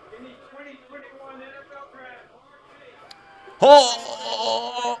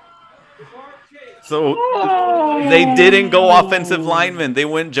 Oh! So they didn't go offensive lineman. They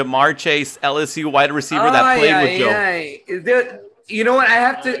went Jamar Chase, LSU wide receiver that played with Joe. You know what? I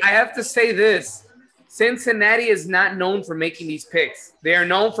have to say this. Cincinnati is not known for making these picks. They are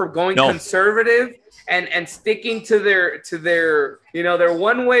known for going conservative and sticking to their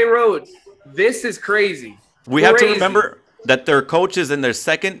one-way road. This is crazy. We have to remember that their coach is in their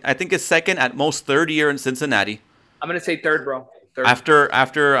second at most third year in Cincinnati. I'm gonna say third, bro. Third.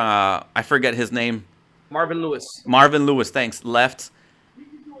 After I forget his name. Marvin Lewis, thanks. Left.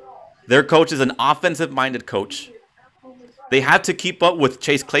 Their coach is an offensive-minded coach. They had to keep up with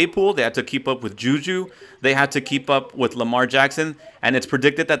Chase Claypool. They had to keep up with Juju. They had to keep up with Lamar Jackson. And it's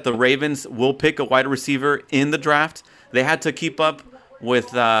predicted that the Ravens will pick a wide receiver in the draft. They had to keep up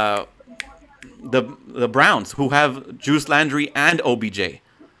with the Browns, who have Juice Landry and OBJ.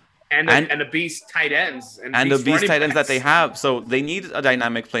 And the beast tight ends. And the beast tight ends that they have. So they need a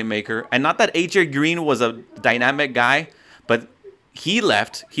dynamic playmaker. And not that AJ Green was a dynamic guy, but he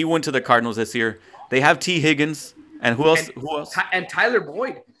left. He went to the Cardinals this year. They have T. Higgins. And who else? And Tyler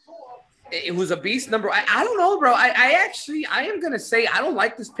Boyd, who's a beast number. I don't know, bro. I am going to say I don't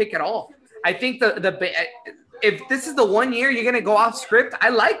like this pick at all. I think if this is the 1 year you're going to go off script, I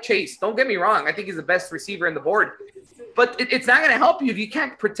like Chase. Don't get me wrong. I think he's the best receiver in the board. But it's not going to help you if you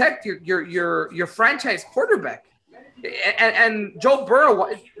can't protect your franchise quarterback. And Joe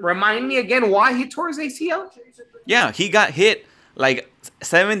Burrow, remind me again why he tore his ACL? Yeah, he got hit like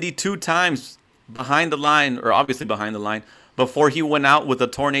 72 times behind the line, or obviously behind the line, before he went out with a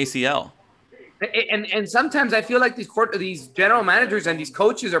torn ACL. And sometimes I feel like these general managers and these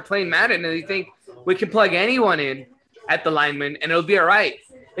coaches are playing Madden and they think we can plug anyone in at the lineman and it'll be all right.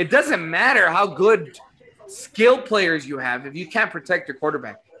 It doesn't matter how good skilled players you have if you can't protect your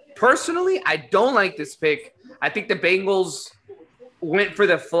quarterback. Personally, I don't like this pick. I think the Bengals went for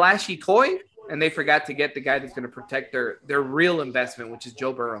the flashy toy and they forgot to get the guy that's going to protect their real investment, which is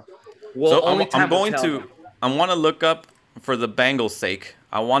Joe Burrow. Well, so I want to look up, for the Bengals' sake,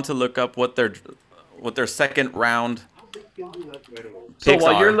 I want to look up what their second round picks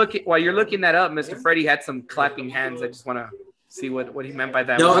while are. you're looking that up, Mr. Freddie had some clapping hands. I just want to see what he meant by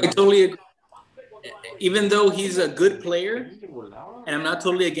that. No, I totally agree. Even though he's a good player, and I'm not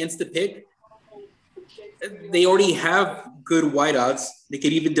totally against the pick, they already have good wideouts. They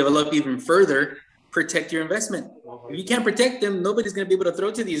could even develop even further. Protect your investment. If you can't protect them, nobody's going to be able to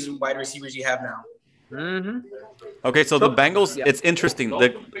throw to these wide receivers you have now. Mm-hmm. Okay, so the Bengals, it's interesting.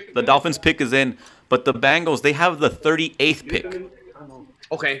 The Dolphins pick is in, but the Bengals, they have the 38th pick.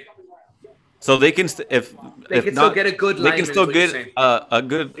 Okay. So they can, still get a good lineman. They can still get a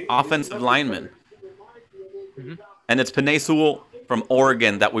good offensive lineman. Mm-hmm. And it's Penei Sewell from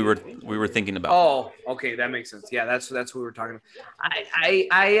Oregon that we were thinking about. Oh, okay, that makes sense. Yeah, that's what we were talking about.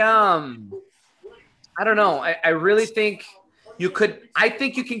 I don't know. I really think you could. I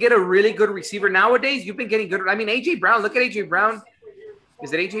think you can get a really good receiver nowadays. You've been getting good. I mean, AJ Brown. Look at AJ Brown.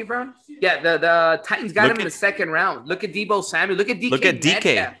 Is it AJ Brown? Yeah, the Titans got him in the second round. Look at Deebo Samuel. Look at DK. Look at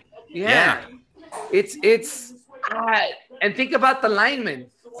DK. Metcalf. Yeah. It's and think about the linemen.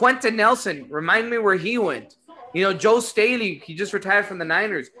 Quentin Nelson. Remind me where he went. You know, Joe Staley, he just retired from the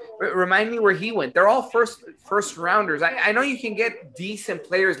Niners. Remind me where he went. They're all first rounders. I know you can get decent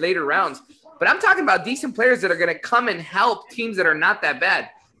players later rounds, but I'm talking about decent players that are going to come and help teams that are not that bad.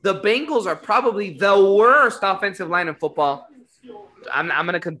 The Bengals are probably the worst offensive line in football. I'm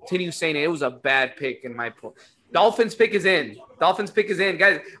going to continue saying it was a bad pick in my pool. Dolphins pick is in.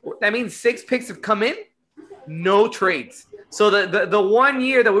 Guys, that means 6 picks have come in. No trades. So the 1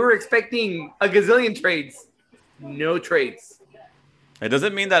 year that we were expecting a gazillion trades, no trades. It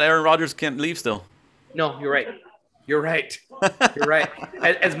doesn't mean that Aaron Rodgers can't leave still. No, you're right. You're right. You're right.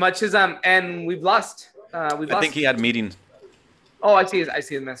 As much as and we've lost. I think he had meetings. Oh, I see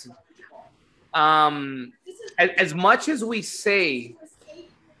his message. As much as we say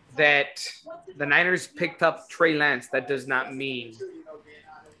that the Niners picked up Trey Lance, that does not mean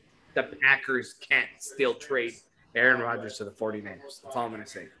the Packers can't still trade Aaron Rodgers to the 49ers. That's all I'm going to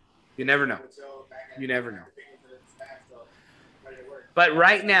say. You never know. You never know. But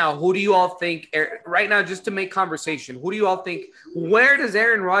right now, who do you all think? Right now, just to make conversation, who do you all think? Where does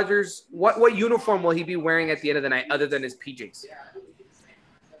Aaron Rodgers? What uniform will he be wearing at the end of the night, other than his PJs?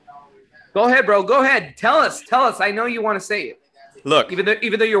 Go ahead, bro. Go ahead. Tell us. I know you want to say it. Look, even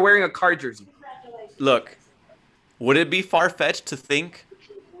though you're wearing a Card jersey. Look, would it be far-fetched to think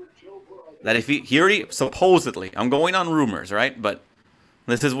that if he already supposedly, I'm going on rumors, right? But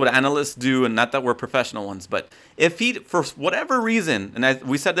this is what analysts do, and not that we're professional ones. But if he, for whatever reason, and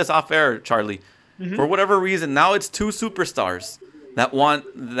we said this off air, Charlie, for whatever reason, now it's two superstars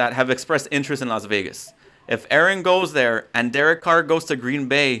that have expressed interest in Las Vegas. If Aaron goes there and Derek Carr goes to Green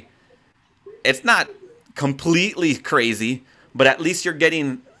Bay, it's not completely crazy, but at least you're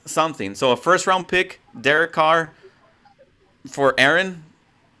getting something. So a first-round pick, Derek Carr, for Aaron.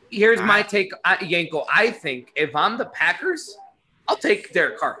 Here's my take, Yenko. I think if I'm the Packers, I'll take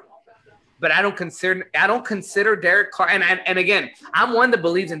Derek Carr, but I don't consider Derek Carr. And again, I'm one that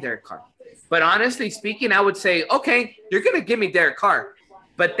believes in Derek Carr. But honestly speaking, I would say, okay, you're gonna give me Derek Carr,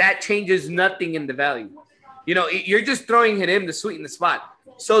 but that changes nothing in the value. You know, you're just throwing him to sweeten the spot.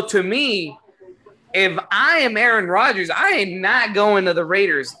 So to me, if I am Aaron Rodgers, I am not going to the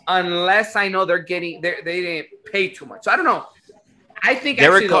Raiders unless I know they didn't pay too much. So I don't know. I think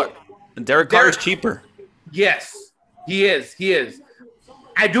Derek Carr is cheaper. Yes, he is.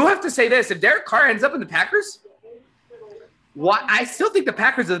 I do have to say this: if Derek Carr ends up in the Packers, I still think the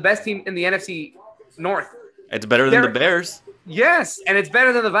Packers are the best team in the NFC North. It's better than the Bears. Yes, and it's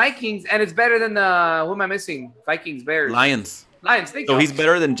better than the Vikings, and it's better than the who am I missing? Vikings, Bears, Lions. So he's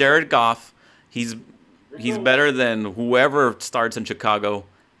better than Jared Goff. He's better than whoever starts in Chicago,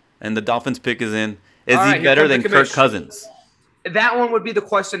 and the Dolphins pick is in. Is he better than Kirk Cousins? That one would be the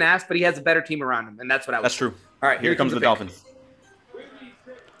question asked, but he has a better team around him, and that's what I would That's say. true. All right, here comes the Dolphins.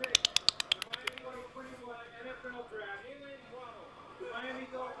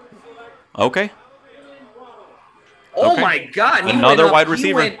 Okay. Oh my God! Another wide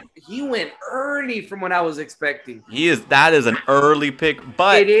receiver. He went early from what I was expecting. That is an early pick,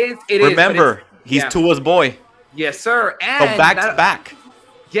 but it is. Remember, he's Tua's boy. Yes, sir. And so back to back.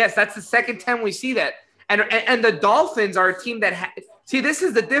 Yes, that's the second time we see that. And the Dolphins are a team that see, this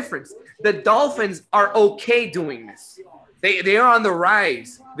is the difference. The Dolphins are okay doing this. They are on the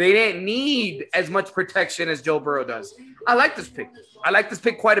rise. They didn't need as much protection as Joe Burrow does. I like this pick. I like this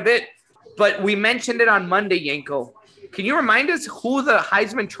pick quite a bit. But we mentioned it on Monday, Yenko. Can you remind us who the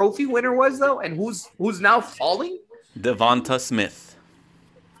Heisman Trophy winner was, though, and who's now falling? Devonta Smith.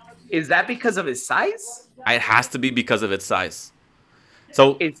 Is that because of his size? It has to be because of its size.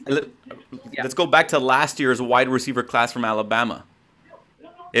 So let's go back to last year's wide receiver class from Alabama.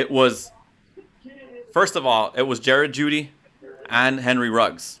 It was, first of all, it was Jared Jeudy and Henry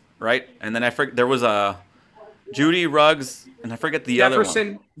Ruggs, right? And then I forget, there was a Jeudy, Ruggs, and I forget the other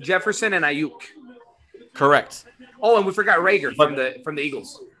one. Jefferson and Ayuk. Correct. Oh, and we forgot Rager from the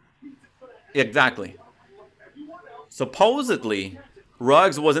Eagles. Exactly. Supposedly,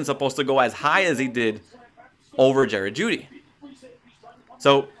 Ruggs wasn't supposed to go as high as he did over Jared Jeudy.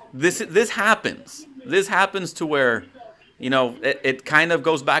 So this happens. This happens to where, it kind of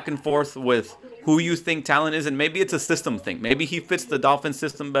goes back and forth with who you think talent is, and maybe it's a system thing. Maybe he fits the Dolphins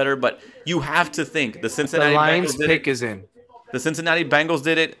system better, but you have to think the Cincinnati Lions Bengals pick is in. The Cincinnati Bengals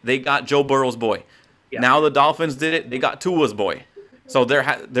did it. They got Joe Burrow's boy. Yeah. Now the Dolphins did it. They got Tua's boy. So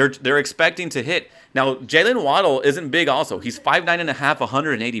they're expecting to hit. Now Jalen Waddle isn't big. Also, he's 5'9.5",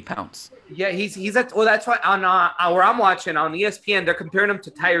 180 pounds. Yeah, he's at. Well, that's why on where I'm watching on ESPN, they're comparing him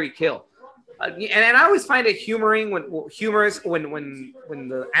to Tyreek Hill. And I always find it humorous when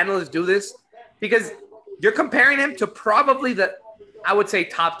the analysts do this, because you're comparing him to probably I would say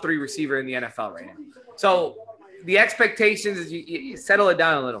top 3 receiver in the NFL right now. So the expectations is you settle it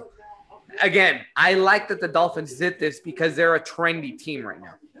down a little. Again, I like that the Dolphins did this because they're a trendy team right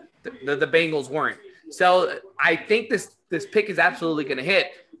now. The Bengals weren't. So I think this pick is absolutely going to hit.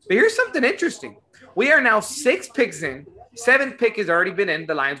 But here's something interesting. We are now 6 picks in. 7th pick has already been in,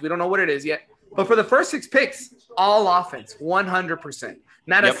 the Lions. We don't know what it is yet. But for the first 6 picks, all offense, 100%.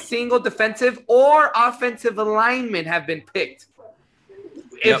 Not a single defensive or offensive lineman have been picked.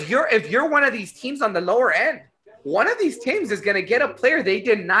 If you're one of these teams on the lower end, one of these teams is going to get a player they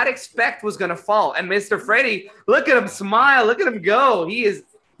did not expect was going to fall. And Mr. Freddie, look at him smile. Look at him go. He is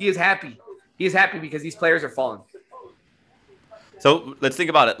happy. He is happy because these players are falling. So let's think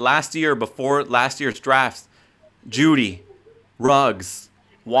about it. Last year, before last year's drafts, Judy, Ruggs,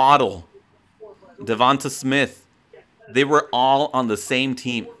 Waddle, Devonta Smith, they were all on the same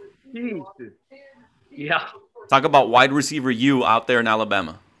team. Yeah. Talk about wide receiver U out there in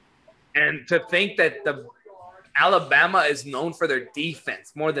Alabama. And to think that the Alabama is known for their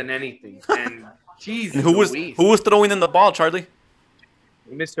defense more than anything. And Jesus, who was throwing in the ball, Charlie?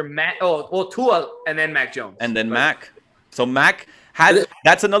 Mr. Mac. Oh, well, Tua and then Mac Jones. And then Mac. So Mac had,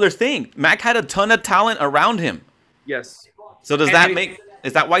 that's another thing. Mac had a ton of talent around him. Yes. So is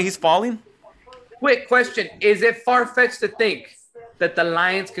that why he's falling? Quick question. Is it far-fetched to think that the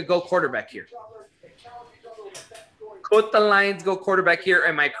Lions could go quarterback here? Could the Lions go quarterback here?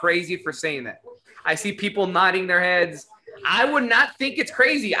 Am I crazy for saying that? I see people nodding their heads. I would not think it's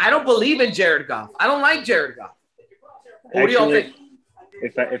crazy. I don't believe in Jared Goff. I don't like Jared Goff. What do y'all think?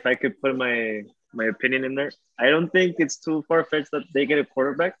 If I could put my opinion in there, I don't think it's too far-fetched that they get a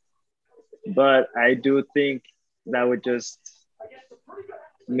quarterback, but I do think that would just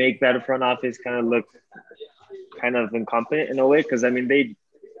make that front office kind of look kind of incompetent in a way, because I mean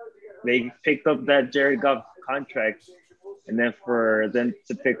they picked up that Jared Goff contract, and then for them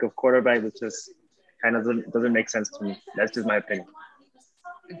to pick a quarterback, which just kind of doesn't make sense to me. That's just my opinion.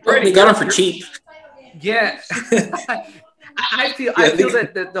 They got him for cheap. Yeah. I feel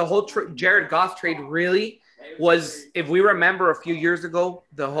that the whole Jared Goff trade really was, if we remember a few years ago,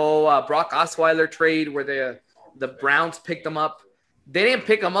 the whole Brock Osweiler trade where the Browns picked him up. They didn't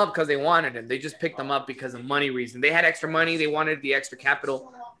pick him up because they wanted him. They just picked him up because of money reason. They had extra money. They wanted the extra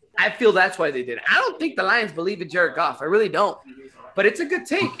capital. I feel that's why they did it. I don't think the Lions believe in Jared Goff. I really don't. But it's a good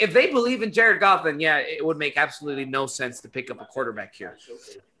take. If they believe in Jared Goff, then yeah, it would make absolutely no sense to pick up a quarterback here.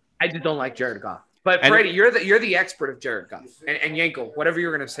 I just don't like Jared Goff. But Freddie, you're the expert of Jared Goff. And Yenko, whatever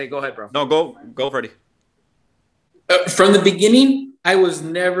you're going to say, go ahead, bro. No, go Freddie. From the beginning, I was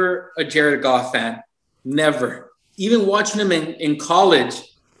never a Jared Goff fan. Never. Even watching him in college,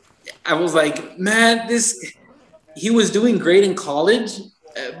 I was like, man, he was doing great in college,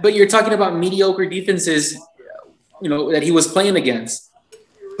 but you're talking about mediocre defenses, that he was playing against.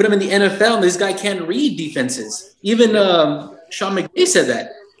 Put him in the NFL, and this guy can't read defenses. Even Sean McVay said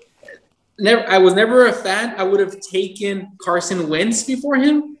that. I was never a fan. I would have taken Carson Wentz before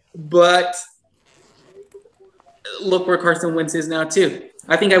him, but look where Carson Wentz is now too.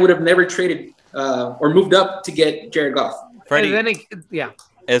 I think I would have never traded or moved up to get Jared Goff. Freddie,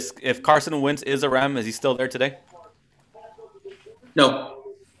 If Carson Wentz is a Ram, is he still there today?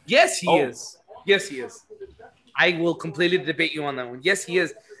 No. Yes, he is. Yes, he is. I will completely debate you on that one. Yes, he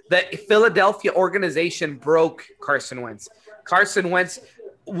is. The Philadelphia organization broke Carson Wentz. Carson Wentz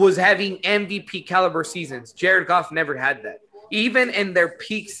was having MVP caliber seasons. Jared Goff never had that. Even in their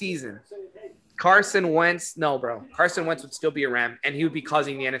peak season, Carson Wentz would still be a Ram, and he would be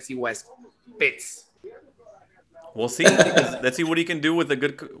causing the NFC West fits. We'll see. Let's see what he can do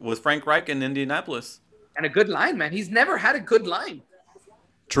with Frank Reich in Indianapolis. And a good line, man. He's never had a good line.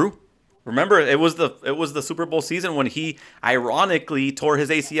 True. Remember, it was the Super Bowl season when he ironically tore his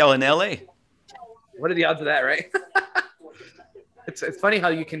ACL in LA. What are the odds of that, right? It's funny how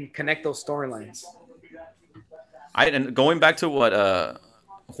you can connect those storylines. And going back to what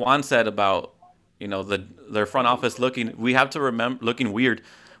Juan said about their front office looking weird.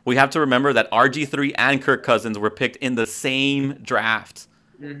 We have to remember that RG3 and Kirk Cousins were picked in the same draft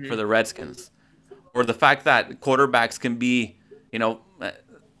for the Redskins, or the fact that quarterbacks can be,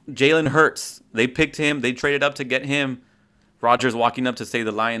 Jalen Hurts. They picked him. They traded up to get him. Rodgers walking up to say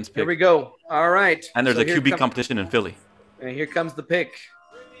the Lions pick. Here we go. All right. And there's a QB competition in Philly. And here comes the pick.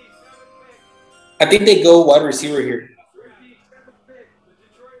 I think they go wide receiver here.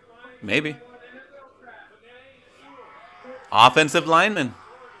 Maybe. Offensive lineman.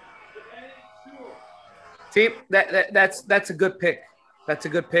 See, that's a good pick. That's a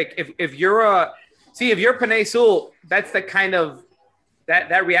good pick. If you're Penei Sewell, that's the kind of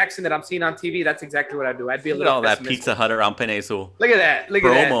that reaction that I'm seeing on TV. That's exactly what I'd do. I'd be a little. Look at all that Pizza Hut around Penei Sewell. Look at that. Look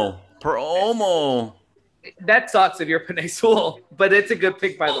at that. Promo. That sucks if you're Penei Sewell, but it's a good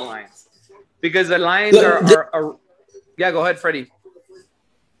pick by the Lions because the Lions are. Yeah, go ahead, Freddie.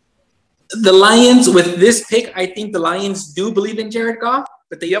 The Lions, with this pick, I think the Lions do believe in Jared Goff,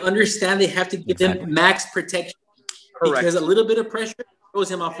 but they understand they have to give him max protection. Correct. Because a little bit of pressure throws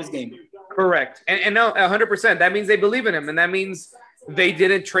him off his game. Correct. And no, 100%. That means they believe in him, and that means they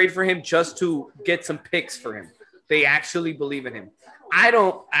didn't trade for him just to get some picks for him. They actually believe in him.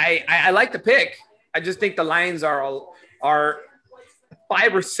 I like the pick. I just think the Lions are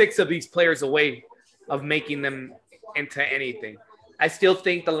 5 or 6 of these players away of making them into anything. I still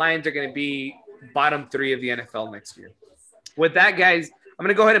think the Lions are going to be bottom 3 of the NFL next year. With that, guys, I'm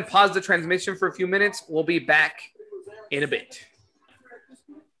going to go ahead and pause the transmission for a few minutes. We'll be back in a bit.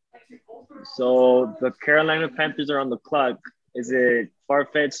 So the Carolina Panthers are on the clock. Is it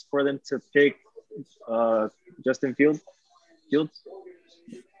far-fetched for them to pick Justin Fields?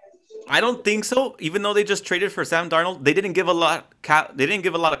 I don't think so. Even though they just traded for Sam Darnold, they didn't give a lot. They didn't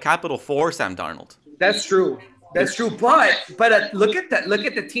give a lot of capital for Sam Darnold. That's true. That's true. But look at that. Look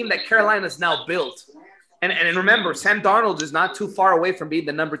at the team that Carolina's now built. And remember, Sam Darnold is not too far away from being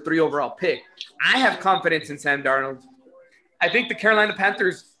the number 3 overall pick. I have confidence in Sam Darnold. I think the Carolina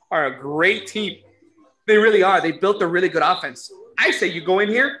Panthers are a great team. They really are. They built a really good offense. I say you go in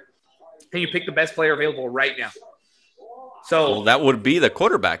here and you pick the best player available right now. So well, that would be the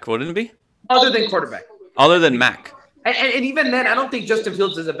quarterback, wouldn't it be? Other than quarterback. Other than Mac. And even then, I don't think Justin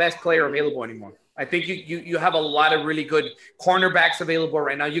Fields is the best player available anymore. I think you have a lot of really good cornerbacks available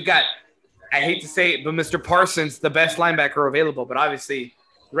right now. You got, I hate to say it, but Mr. Parsons, the best linebacker available. But obviously,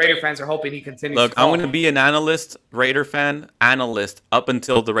 Raider fans are hoping he continues. Look, I'm going to be an analyst, Raider fan, analyst, up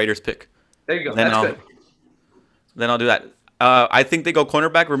until the Raiders pick. There you go. That's good. Then I'll do that. I think they go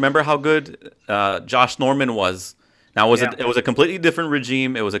cornerback. Remember how good Josh Norman was. Now, it was a completely different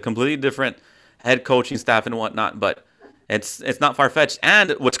regime. It was a completely different head coaching staff and whatnot. But it's not far-fetched.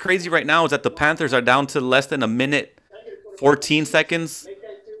 And what's crazy right now is that the Panthers are down to less than a minute, 14 seconds,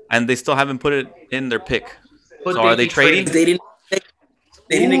 and they still haven't put it in their pick. But so are they trading?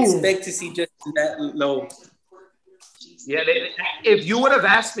 They didn't expect to see just that low. Yeah, if you would have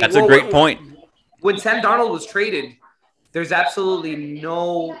asked me. That's a great point. When Sam Darnold was traded, there's absolutely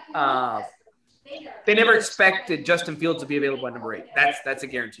no they never expected Justin Fields to be available at number 8. That's a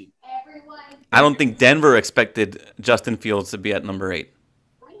guarantee. I don't think Denver expected Justin Fields to be at number 8.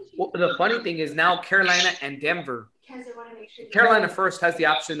 Well, the funny thing is now Carolina and Denver. Carolina first has the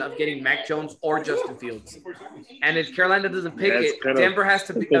option of getting Mac Jones or Justin Fields. And if Carolina doesn't pick Denver has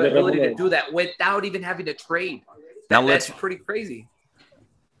the ability to do that without even having to trade. Now that's pretty crazy.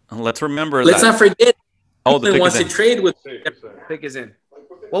 Let's remember Let's not forget. Oh, the pick wants is in. to trade with. Pick is in.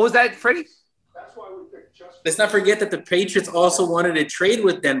 What was that, Freddie? Let's not forget that the Patriots also wanted to trade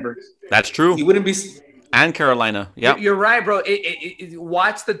with Denver. That's true. You wouldn't be. And Carolina. Yeah. You're right, bro.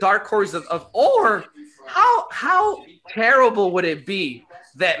 Watch the dark horse or how terrible would it be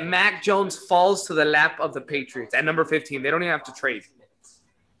that Mac Jones falls to the lap of the Patriots at number 15? They don't even have to trade.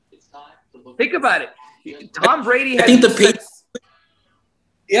 Think about it. Tom Brady has. I think the Patriots.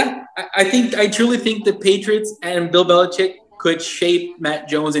 Yeah, I truly think the Patriots and Bill Belichick could shape Matt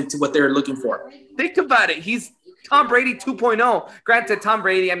Jones into what they're looking for. Think about it. He's Tom Brady 2.0. Granted, Tom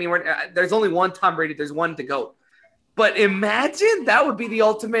Brady, I mean, there's only one Tom Brady. There's one to go. But imagine that would be the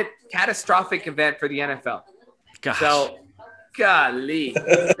ultimate catastrophic event for the NFL. Gosh. So, golly,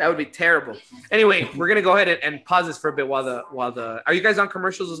 that would be terrible. Anyway, we're going to go ahead and pause this for a bit while the – are you guys on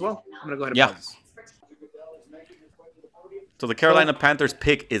commercials as well? I'm going to go ahead and pause this. So the Carolina Panthers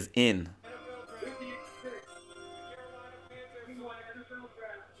pick is in.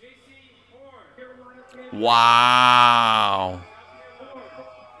 Wow.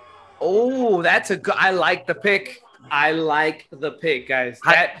 Oh, that's a good. I like the pick. I like the pick, guys.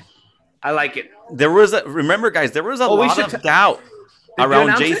 I like it. Remember, guys, there was a lot of doubt around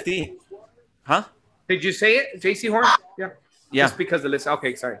JC. Huh? Did you say it? JC Horn? Yeah. Yeah. Just because of this.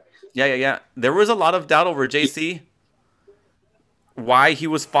 Okay, sorry. Yeah. There was a lot of doubt over JC. Why he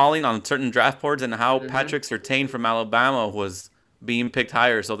was falling on certain draft boards and how Patrick Surtain from Alabama was being picked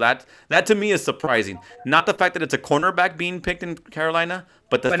higher. So that to me is surprising. Not the fact that it's a cornerback being picked in Carolina,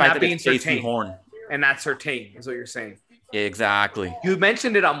 but the fact that it's JC Horn. And not Surtain is what you're saying. Yeah, exactly. You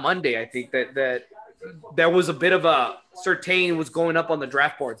mentioned it on Monday, I think, that there was a bit of a Surtain was going up on the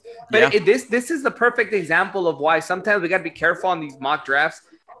draft boards. But this is the perfect example of why sometimes we got to be careful on these mock drafts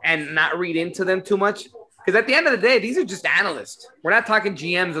and not read into them too much. Because at the end of the day, these are just analysts. We're not talking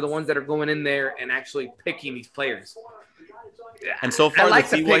GMs are the ones that are going in there and actually picking these players. And so far, the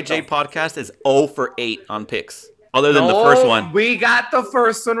CYJ podcast is 0 for 8 on picks, other than the first one. We got the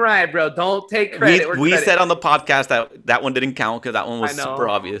first one right, bro. Don't take credit. We said on the podcast that one didn't count because that one was super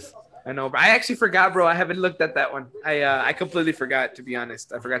obvious. I know, bro. I actually forgot, bro. I haven't looked at that one. I completely forgot, to be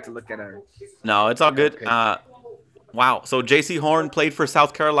honest. I forgot to look at it. No, it's all good. Okay. Wow. So JC Horn played for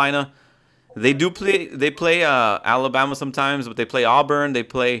South Carolina. They play Alabama sometimes, but they play Auburn. They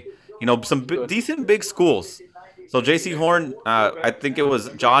play, some decent big schools. So J.C. Horn, I think it was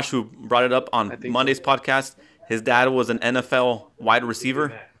Josh who brought it up on Monday's podcast. His dad was an NFL wide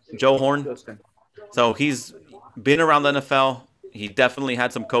receiver, Joe Horn. So he's been around the NFL. He definitely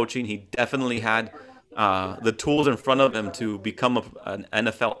had some coaching. He definitely had the tools in front of him to become an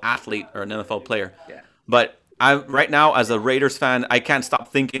NFL athlete or an NFL player. Yeah. But right now, as a Raiders fan, I can't stop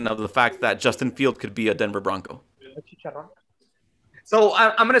thinking of the fact that Justin Fields could be a Denver Bronco. So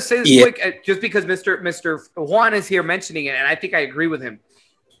I'm going to say this quick, just because Mr. Juan is here mentioning it, and I think I agree with him.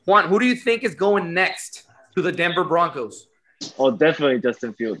 Juan, who do you think is going next to the Denver Broncos? Oh, definitely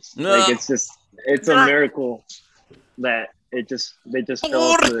Justin Fields. Like it's a miracle that they just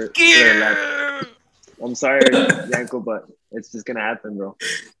fell to their lap. I'm sorry, Yenko, but it's just gonna happen, bro.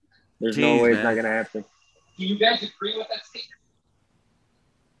 There's no way it's not gonna happen. Do you guys agree with that statement?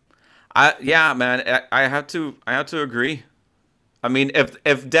 Yeah, man. I have to agree. I mean,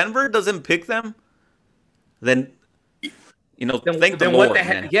 if Denver doesn't pick them, then thank the Lord. What the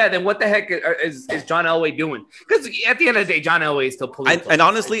heck? Yeah, then what the heck is John Elway doing? Because at the end of the day, John Elway is still pulling. And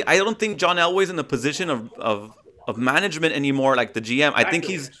honestly, I don't think John Elway's in the position of management anymore, like the GM.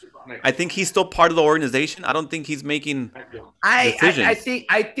 I think he's still part of the organization. I don't think he's making decisions.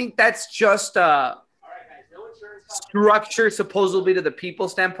 I think that's just structure, supposedly to the people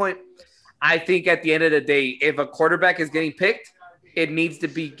standpoint. I think at the end of the day, if a quarterback is getting picked, it needs to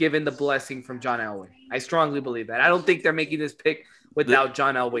be given the blessing from John Elway. I strongly believe that. I don't think they're making this pick without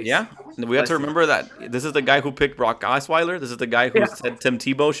John Elway. Yeah, we have to remember that this is the guy who picked Brock Osweiler. This is the guy who said Tim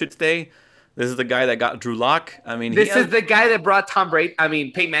Tebow should stay. This is the guy that got Drew Lock. I mean, this is the guy that brought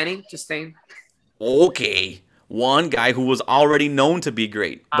Peyton Manning. Just saying. Okay, one guy who was already known to be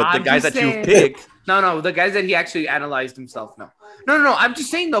great, but the guys that you picked. No, the guys that he actually analyzed himself. No. I'm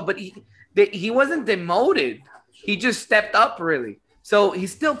just saying though, but he wasn't demoted. He just stepped up, really. So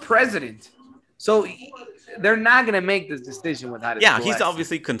he's still president. So they're not going to make this decision without his blessing. He's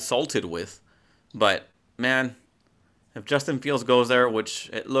obviously consulted with. But, man, if Justin Fields goes there, which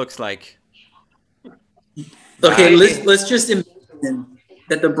it looks like. Okay, let's just imagine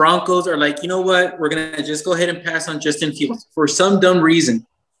that the Broncos are like, you know what? We're going to just go ahead and pass on Justin Fields for some dumb reason,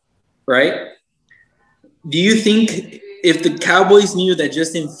 right? Do you think if the Cowboys knew that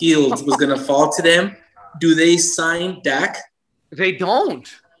Justin Fields was going to fall to them, do they sign Dak? They don't.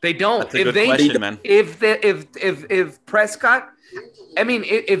 That's a good question, man. If Prescott, I mean,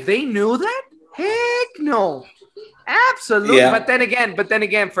 if they knew that, heck no, absolutely. Yeah. But then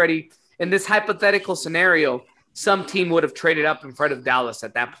again, Freddie, in this hypothetical scenario, some team would have traded up in front of Dallas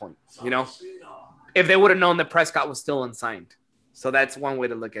at that point. If they would have known that Prescott was still unsigned. So that's one way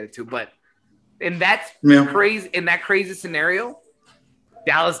to look at it too. But in that crazy scenario,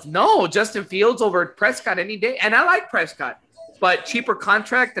 Dallas, Justin Fields over Prescott any day. And I like Prescott, but cheaper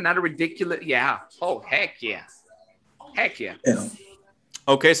contract and not a ridiculous. Yeah. Oh, heck yeah.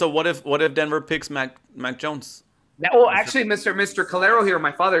 Okay, so what if Denver picks Mac Jones? Actually, Mr. Calero here,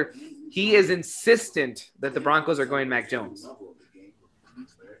 my father, he is insistent that the Broncos are going Mac Jones.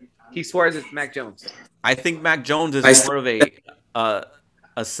 He swears it's Mac Jones. I think Mac Jones is more of a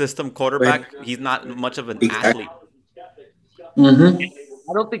system quarterback. He's not much of an athlete. Mm-hmm.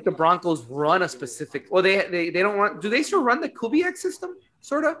 I don't think the Broncos run a specific. Well, they don't run. Do they still run the Kubiak system?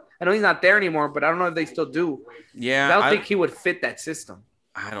 Sort of. I know he's not there anymore, but I don't know if they still do. Yeah, I don't think he would fit that system.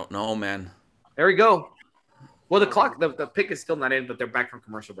 I don't know, man. There we go. Well, the pick is still not in, but they're back from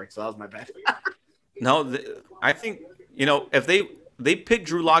commercial break, so that was my bad. No, I think if they picked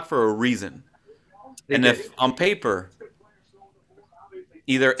Drew Lock for a reason, if on paper,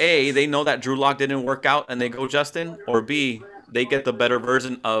 either A, they know that Drew Lock didn't work out and they go Justin, or B, they get the better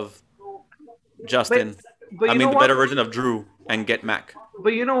version of Justin. The better version of Drew and get Mac.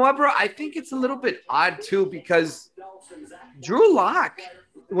 But you know what, bro? I think it's a little bit odd, too, because Drew Lock,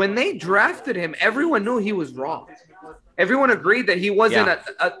 when they drafted him, everyone knew he was wrong. Everyone agreed that he wasn't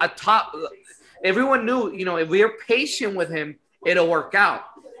a top. Everyone knew, if we are patient with him, it'll work out.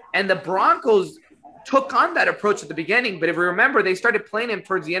 And the Broncos took on that approach at the beginning. But if you remember, they started playing him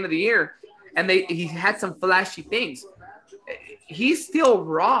towards the end of the year, and he had some flashy things. He's still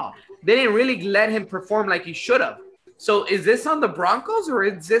raw. They didn't really let him perform like he should have. So is this on the Broncos or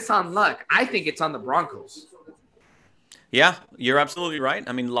is this on Luck? I think it's on the Broncos. Yeah, you're absolutely right.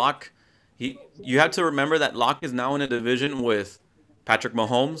 I mean, Locke, you have to remember that Locke is now in a division with Patrick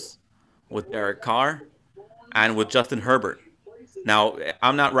Mahomes, with Derek Carr, and with Justin Herbert. Now,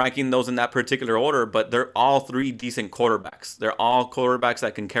 I'm not ranking those in that particular order, but they're all three decent quarterbacks. They're all quarterbacks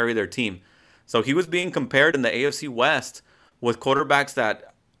that can carry their team. So he was being compared in the AFC West with quarterbacks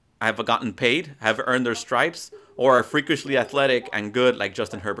that have gotten paid, have earned their stripes, or are freakishly athletic and good like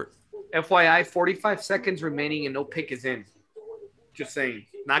Justin Herbert. FYI, 45 seconds remaining and no pick is in. Just saying.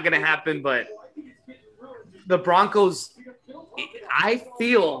 Not going to happen, but the Broncos, I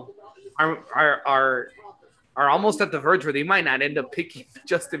feel, are almost at the verge where they might not end up picking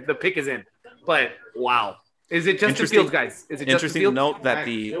just if the pick is in. But, wow. Is it Justin Fields, guys? Is it interesting Justin to Fields? note that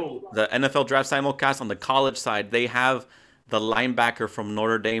the NFL draft simulcast on the college side, they have the linebacker from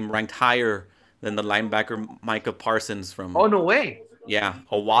Notre Dame ranked higher than the linebacker Micah Parsons from. Oh, no way. Yeah,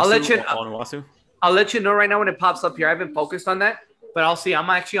 Owasu. I'll let you know right now when it pops up here. I haven't focused on that, but I'll see. I'm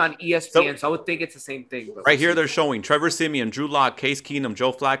actually on ESPN, so I would think it's the same thing. Right here, they're showing Trevor Siemian, Drew Lock, Case Keenum,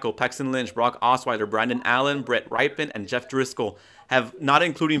 Joe Flacco, Paxton Lynch, Brock Osweiler, Brandon Allen, Brett Ripon, and Jeff Driscoll have, not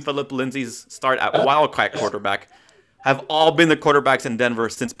including Philip Lindsay's start at Wildcat quarterback, have all been the quarterbacks in Denver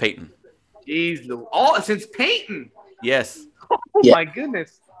since Peyton. Jeez, since Peyton? Yes. Oh, my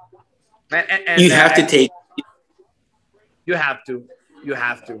goodness. And you have to take. You have to. You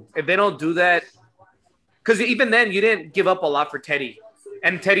have to. If they don't do that, because even then, you didn't give up a lot for Teddy,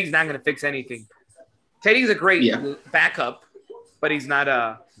 and Teddy's not going to fix anything. Teddy's a great backup, but he's not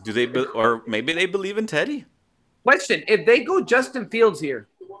a. Do they, or maybe they believe in Teddy? Question: if they go Justin Fields here,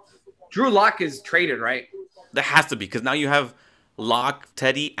 Drew Lock is traded, right? There has to be, because now you have Lock,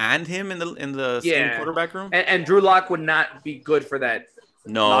 Teddy, and him in the same quarterback room. And Drew Lock would not be good for that.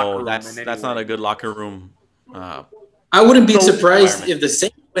 No, that's not a good locker room. I wouldn't be surprised if the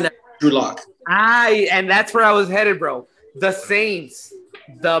Saints went after Drew Lock. And that's where I was headed, bro. The Saints,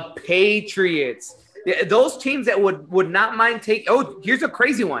 the Patriots, those teams that would not mind take. Oh, here's a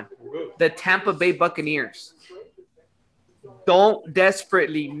crazy one: the Tampa Bay Buccaneers don't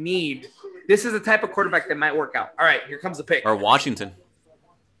desperately need. This is the type of quarterback that might work out. All right, here comes the pick. Or Washington.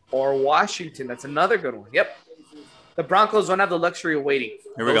 That's another good one. Yep. The Broncos don't have the luxury of waiting.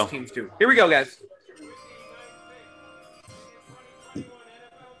 Here we go. Teams do. Here we go, guys.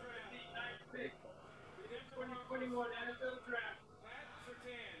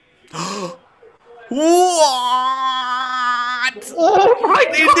 What? Oh my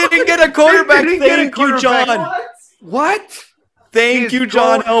God! They didn't get a quarterback. Thank you, John. What? Thank you,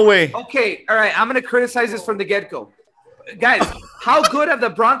 John Elway. Okay, all right. I'm going to criticize this from the get-go. Guys, how good have the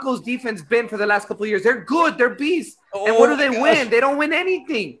Broncos defense been for the last couple of years? They're good. They're beasts. And what do they win? They don't win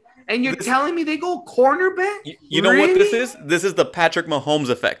anything. And you're telling me they go cornerback? You know what this is? This is the Patrick Mahomes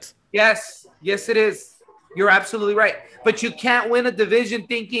effect. Yes. Yes, it is. You're absolutely right. But you can't win a division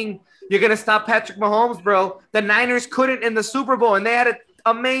thinking you're going to stop Patrick Mahomes, bro. The Niners couldn't in the Super Bowl, and they had an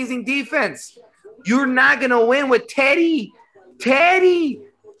amazing defense. You're not going to win with Teddy.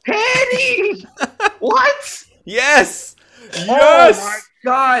 What? Yes. Oh, my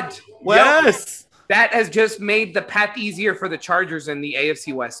God. Well, yes. That has just made the path easier for the Chargers in the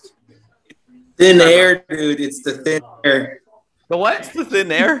AFC West. Thin air, dude. It's the thin air. The what? It's the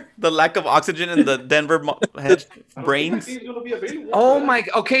thin air. The lack of oxygen in the Denver brains. Oh my.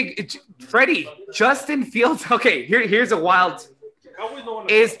 Okay, Freddie. Justin Fields. Okay, here's a wild.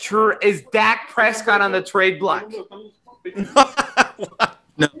 Is Dak Prescott on the trade block?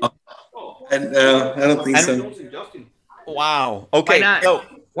 No. I don't think so. Wow. Okay.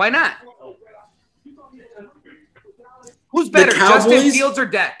 Why not? Who's better, Justin Fields or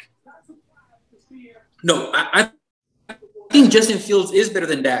Dak? No, I think Justin Fields is better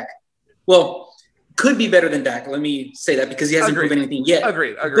than Dak. Well, could be better than Dak. Let me say that because he hasn't proven anything yet.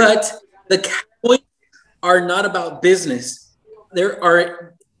 Agreed. But the Cowboys are not about business.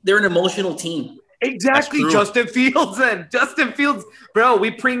 They're an emotional team. Exactly, Justin Fields and Justin Fields, bro.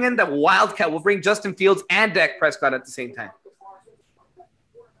 We bring in the Wildcat. We'll bring Justin Fields and Dak Prescott at the same time.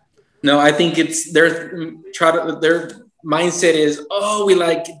 No, I think it's their mindset is, oh, we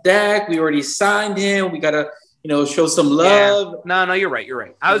like Dak. We already signed him. We gotta, show some love. Yeah. No, you're right.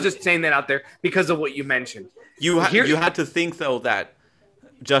 I was just saying that out there because of what you mentioned. You had to think though that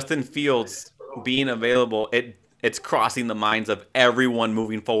Justin Fields being available, it's crossing the minds of everyone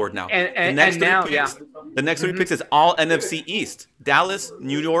moving forward now. The next three picks is all NFC East: Dallas,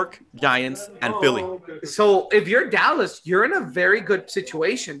 New York, Giants, and Philly. So if you're Dallas, you're in a very good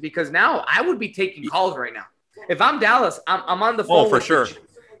situation because now I would be taking calls right now. If I'm Dallas, I'm on the phone. Oh, for sure.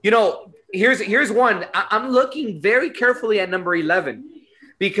 Here's one. I'm looking very carefully at number 11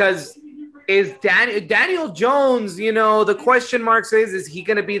 because is Daniel Jones, the question mark is he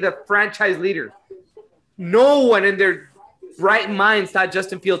going to be the franchise leader? No one in their right mind thought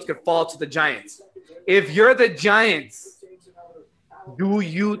Justin Fields could fall to the Giants. If you're the Giants, do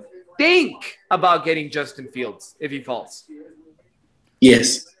you think about getting Justin Fields if he falls?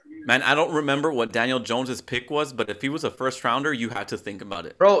 Yes. Man, I don't remember what Daniel Jones's pick was, but if he was a first rounder, you had to think about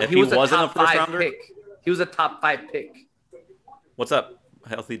it. Bro, if he wasn't a top 5 pick. He was a top 5 pick. What's up?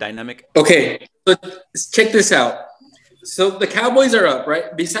 healthy dynamic. Okay, so check this out. So the Cowboys are up,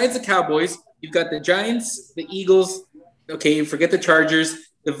 right? Besides the Cowboys, you've got the Giants, the Eagles. Okay, forget the Chargers,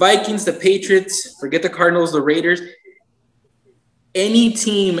 the Vikings, the Patriots. Forget the Cardinals, the Raiders. Any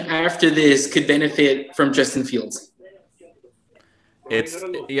team after this could benefit from Justin Fields.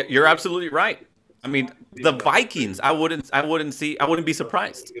 You're absolutely right. I mean, the Vikings, I wouldn't be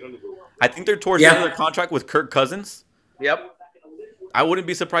surprised. I think they're towards the end of their contract with Kirk Cousins. Yep. I wouldn't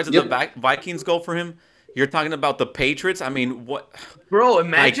be surprised if the Vikings go for him. You're talking about the Patriots. I mean, what? Bro,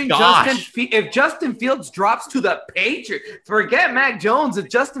 imagine if Justin Fields drops to the Patriots. Forget Mac Jones. If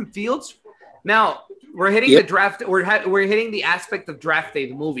Justin Fields. Now, we're hitting the draft. We're hitting the aspect of draft day,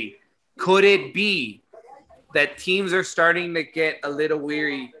 the movie. Could it be that teams are starting to get a little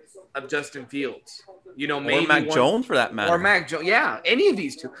weary of Justin Fields? You know, maybe or Mac Jones for that matter. Or Mac Jones. Yeah, any of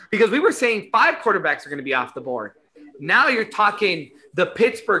these two. Because we were saying 5 quarterbacks are going to be off the board. Now you're talking the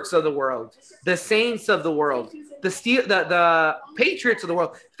Pittsburghs of the world, the Saints of the world, the Patriots of the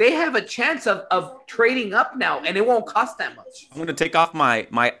world. They have a chance of trading up now, and it won't cost that much. I'm going to take off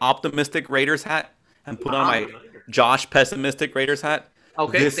my optimistic Raiders hat and put on my Josh pessimistic Raiders hat.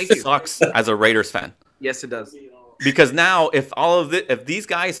 Okay, this sucks as a Raiders fan. Yes, it does. Because now, if these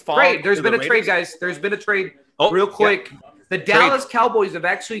guys fall, there's been a trade, guys. There's been a trade. Real quick, the Dallas Cowboys have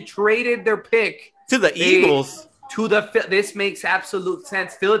actually traded their pick to the Eagles. This makes absolute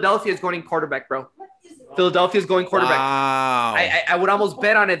sense. Philadelphia is going quarterback, bro. Philadelphia is going quarterback. Wow. I would almost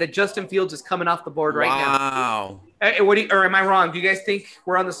bet on it that Justin Fields is coming off the board right now. Wow. Or am I wrong? Do you guys think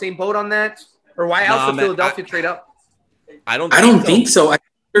we're on the same boat on that? Or why else would Philadelphia trade up? I don't think so.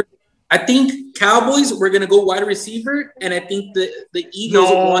 I think Cowboys were going to go wide receiver, and I think the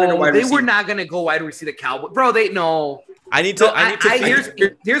Eagles wanted a wide receiver. They were not going to go wide receiver. The Cowboys, bro.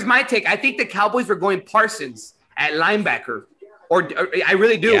 Here's my take. I think the Cowboys were going Parsons at linebacker, or I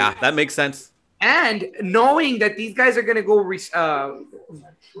really do. Yeah, that makes sense. And knowing that these guys are going to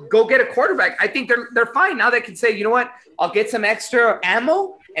go get a quarterback, I think they're fine now. They can say, you know what, I'll get some extra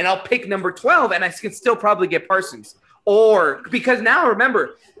ammo and I'll pick number 12, and I can still probably get Parsons. Or because now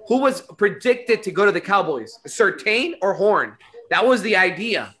remember, who was predicted to go to the Cowboys? Surtain or Horn? That was the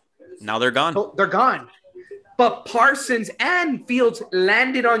idea. Now they're gone. So they're gone. But Parsons and Fields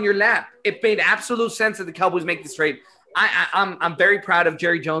landed on your lap. It made absolute sense that the Cowboys make this trade. I'm very proud of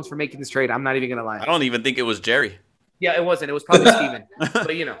Jerry Jones for making this trade. I'm not even going to lie. I don't even think it was Jerry. Yeah, it wasn't. It was probably Steven.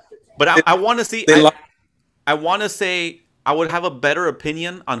 But, you know. But I want to see – I want to say I would have a better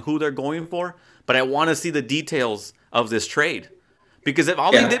opinion on who they're going for, but I want to see the details of this trade. Because if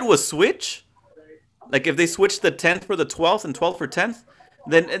all they did was switch, like if they switched the 10th for the 12th and 12th for 10th,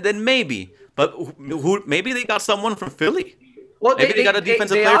 then maybe. But maybe they got someone from Philly. Well, maybe they got a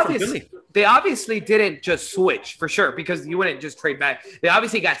defensive player from Philly. They obviously didn't just switch for sure, because you wouldn't just trade back. They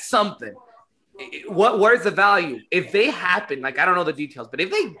obviously got something. Where's the value? If they happen, like I don't know the details, but if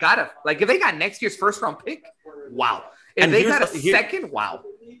they got next year's first round pick, wow. If they got a second, wow.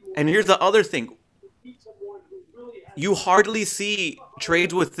 And here's the other thing. You hardly see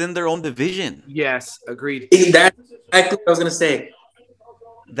trades within their own division. Yes, agreed. That's exactly what I was going to say.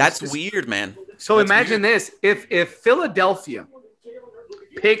 That's weird, man. So imagine this. If Philadelphia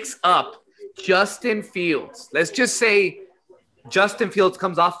picks up Justin Fields, let's just say Justin Fields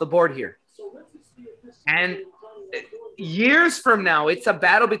comes off the board here. And years from now, it's a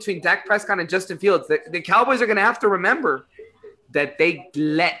battle between Dak Prescott and Justin Fields. The Cowboys are going to have to remember that they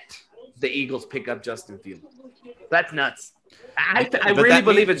let the Eagles pick up Justin Fields. That's nuts. I really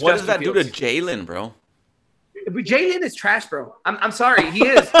believe it's Justin Fields. What does that do to Jalen, bro? Jalen is trash, bro. I'm sorry. He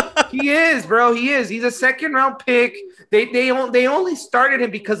is. He is, bro. He is. He's a second-round pick. They only started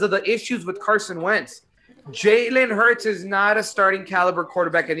him because of the issues with Carson Wentz. Jalen Hurts is not a starting caliber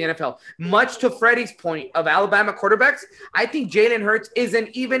quarterback in the NFL. Much to Freddie's point of Alabama quarterbacks, I think Jalen Hurts is an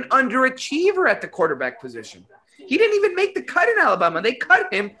even underachiever at the quarterback position. He didn't even make the cut in Alabama. They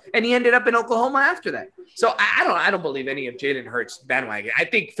cut him, and he ended up in Oklahoma after that. So I don't believe any of Jalen Hurts' bandwagon. I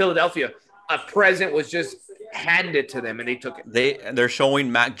think Philadelphia, a present was just handed to them, and they took it. They're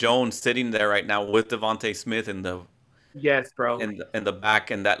showing Mac Jones sitting there right now with Devontae Smith in the in the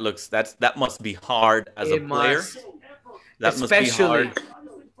back, and that must be hard as a player. That especially must be hard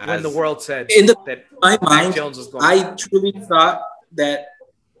when the world said that my mind, Mac Jones was going. I truly thought that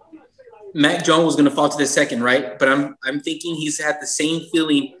Mac Jones was going to fall to the second, right? But I'm thinking he's had the same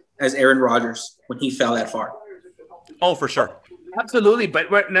feeling as Aaron Rodgers when he fell that far. Oh, for sure, absolutely.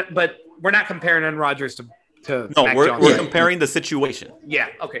 But we're not comparing Aaron Rodgers to no, Mac we're Jones. comparing the situation. Yeah.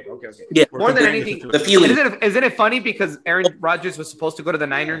 Okay. Yeah. More than anything, the feeling. Isn't it funny because Aaron Rodgers was supposed to go to the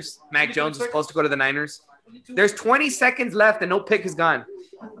Niners? Mac Jones was supposed to go to the Niners. There's 20 seconds left and no pick is gone.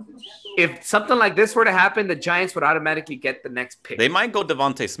 If something like this were to happen, the Giants would automatically get the next pick. They might go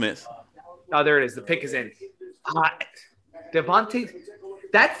Devontae Smith. Oh, there it is. The pick is in. Devontae,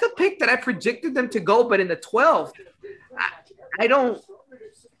 that's the pick that I predicted them to go, but in the 12th,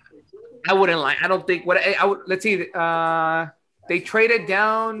 I wouldn't like. I don't think what I would. Let's see. They traded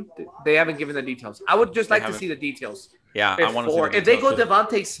down. They haven't given the details. I would just like to see the details. Yeah, I want to see the details. If they go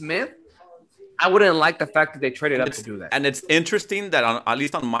Devontae Smith, I wouldn't like the fact that they traded up to do that. And it's interesting that at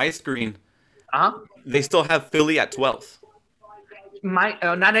least on my screen, Uh-huh. They still have Philly at 12th.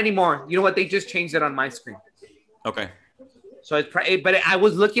 Not anymore. You know what? They just changed it on my screen. Okay. So it's but I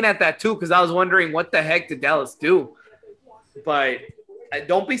was looking at that too because I was wondering what the heck did Dallas do. But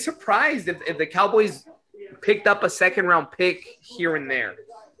don't be surprised if the Cowboys picked up a second round pick here and there.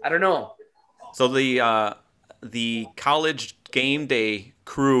 I don't know. So the college game day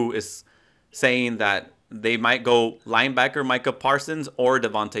crew is saying that they might go linebacker Micah Parsons or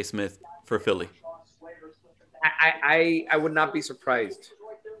Devontae Smith for Philly. I would not be surprised.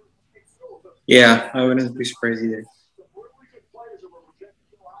 Yeah, I wouldn't be surprised either.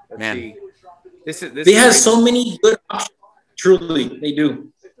 Man, they have so many good options. Truly, they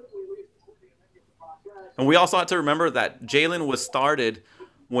do. And we also have to remember that Jalen was started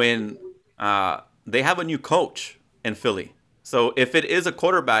when they have a new coach in Philly. So if it is a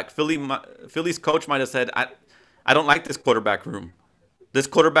quarterback, Philly's coach might have said, I don't like this quarterback room. This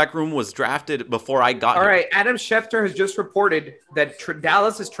quarterback room was drafted before I got here. All right, Adam Schefter has just reported that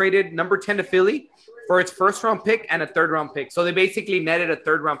Dallas has traded number 10 to Philly for its first-round pick and a third-round pick. So they basically netted a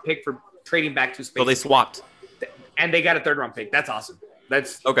third-round pick for trading back to space. So they swapped. And they got a third-round pick. That's awesome.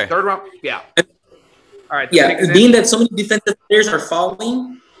 That's okay. Third round, yeah. All right. Yeah, being that so many defensive players are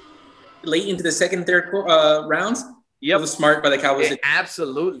falling late into the second, third rounds, it was smart by the Cowboys. Yeah,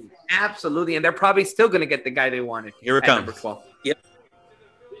 absolutely. And they're probably still going to get the guy they wanted. Here it comes. Number 12. Yep.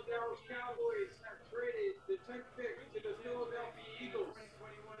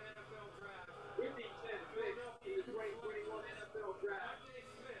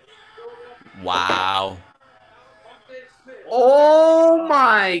 Wow. Oh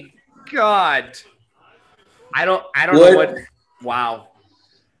my God. I don't know what. Wow.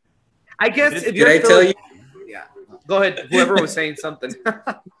 I guess if did I tell you? Yeah. Go ahead. Whoever was saying something.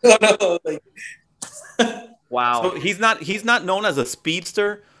 Wow. So he's not known as a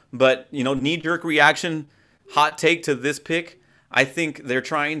speedster, but knee-jerk reaction, hot take to this pick. I think they're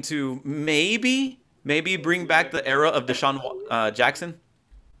trying to maybe bring back the era of Deshaun Jackson.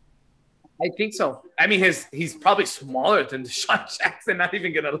 I think so. I mean, he's probably smaller than Deshaun Jackson. Not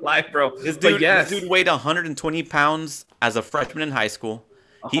even gonna lie, bro. This dude weighed 120 pounds as a freshman in high school.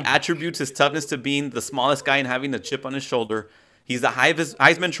 He attributes his toughness to being the smallest guy and having a chip on his shoulder. He's the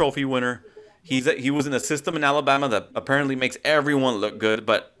Heisman Trophy winner. He was in a system in Alabama that apparently makes everyone look good,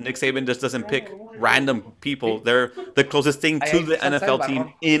 but Nick Saban just doesn't pick random people. They're the closest thing to the NFL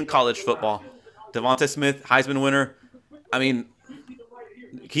team in college football. Devontae Smith, Heisman winner. I mean,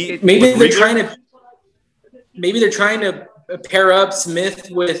 maybe they're trying to pair up Smith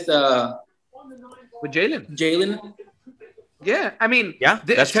with Jalen. Yeah, I mean,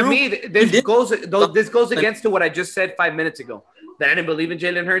 that's to true. me, this goes against to what I just said 5 minutes ago. That I didn't believe in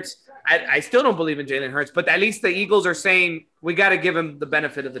Jalen Hurts. I still don't believe in Jalen Hurts, but at least the Eagles are saying we got to give him the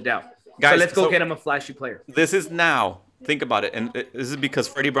benefit of the doubt. Guys, so let's go get him a flashy player. This is now, think about it, and this is because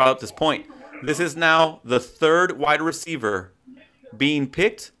Freddie brought up this point. This is now the third wide receiver being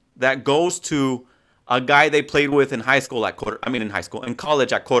picked that goes to a guy they played with in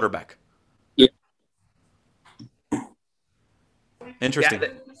college at quarterback. Yeah. Interesting.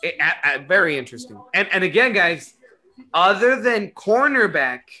 Yeah, very interesting. And again, guys, other than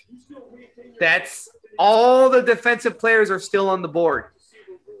cornerback, that's all the defensive players are still on the board.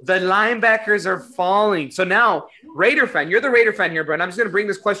 The linebackers are falling. So now, Raider fan, you're the Raider fan here, Brent. I'm just going to bring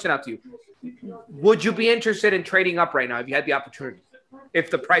this question out to you. Would you be interested in trading up right now if you had the opportunity,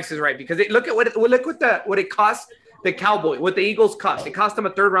 if the price is right? Because look at what it cost the Cowboy, what the Eagles cost. It cost them a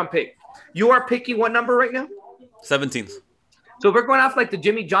third-round pick. You are picking what number right now? 17th. So if we're going off like the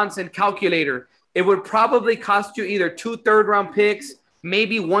Jimmy Johnson calculator, it would probably cost you either 2 third-round picks,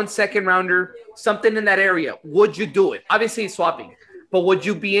 maybe 1 second-rounder, something in that area. Would you do it? Obviously, swapping. But would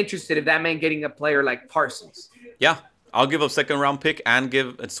you be interested if that man getting a player like Parsons? Yeah, I'll give a second-round pick and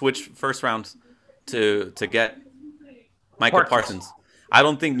switch first rounds to get Michael Parsons. I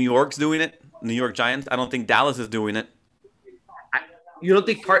don't think New York's doing it. New York Giants. I don't think Dallas is doing it. You don't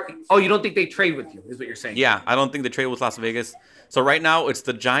think you don't think they trade with you, is what you're saying? Yeah, I don't think they trade with Las Vegas. So right now it's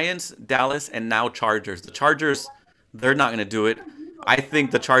the Giants, Dallas, and now Chargers. The Chargers, they're not going to do it. I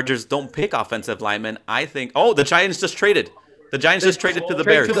think the Chargers don't pick offensive linemen. I think. Oh, the Giants just traded. The Giants just traded to the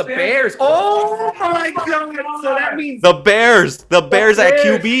Bears. To the Bears. Oh my God! So that means The Bears. The Bears at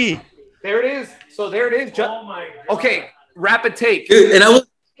QB. There it is. So there it is. Okay, rapid take. Dude, and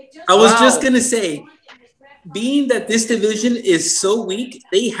I was just gonna say, being that this division is so weak,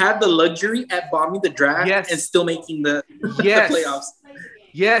 they have the luxury at bombing the draft and still making the playoffs.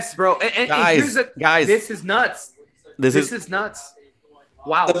 Yes, bro. And guys, this is nuts. This is nuts.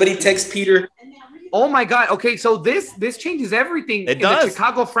 Wow. Somebody text Peter. Oh my God. Okay, so this changes everything in the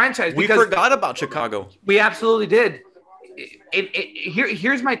Chicago franchise. We forgot about Chicago. We absolutely did.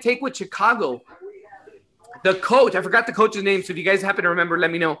 Here's my take with Chicago. The coach, I forgot the coach's name, so if you guys happen to remember,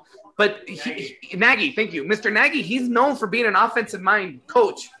 let me know. But Nagy, thank you. Mr. Nagy, he's known for being an offensive mind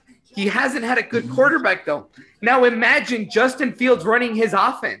coach. He hasn't had a good quarterback, though. Now imagine Justin Fields running his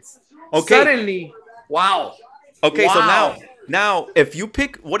offense. Okay. Suddenly, wow. Okay, so now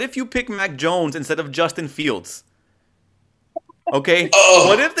what if you pick Mac Jones instead of Justin Fields? Okay.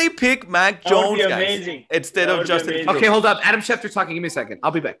 What if they pick Mac Jones instead of Justin Fields? Okay, hold up. Adam Schefter's talking. Give me a second.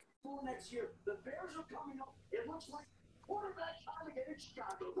 I'll be back.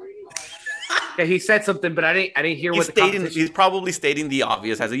 Yeah, he said something, but I didn't hear what the conversation. He's probably stating the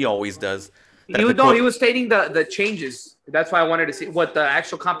obvious, as he always does. He was stating the changes. That's why I wanted to see what the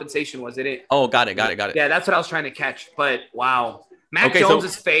actual compensation was. Oh, got it. Yeah, that's what I was trying to catch. But wow, Mac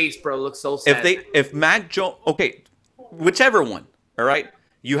Jones' face, bro, looks so sad. If Mac Jones, okay, whichever one, all right.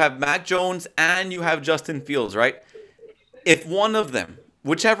 You have Mac Jones and you have Justin Fields, right? If one of them,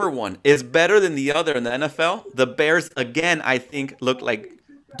 whichever one, is better than the other in the NFL, the Bears again, I think, look like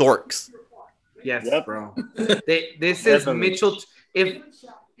dorks. Yes, bro. This is Mitchell.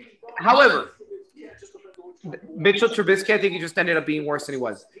 However, Mitchell Trubisky, I think he just ended up being worse than he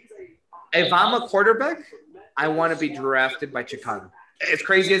was. If I'm a quarterback, I want to be drafted by Chicago. As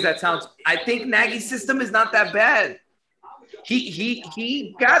crazy as that sounds, I think Nagy's system is not that bad.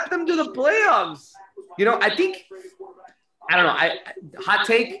 He got them to the playoffs. You know, I don't know. Hot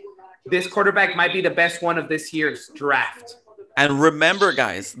take, this quarterback might be the best one of this year's draft. And remember,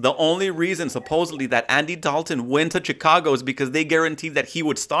 guys, the only reason supposedly that Andy Dalton went to Chicago is because they guaranteed that he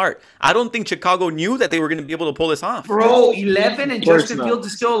would start. I don't think Chicago knew that they were going to be able to pull this off. Bro, 11 and Justin Fields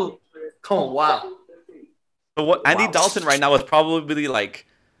is still – oh, wow. So what Andy Dalton right now is probably like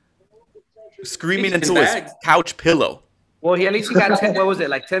screaming into his couch pillow. Well, at least he got 10, what was it,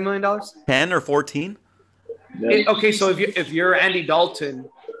 like $10 million? 10 or 14? Okay, so if you're Andy Dalton,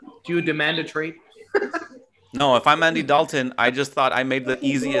 do you demand a trade? No, if I'm Andy Dalton, I just thought I made the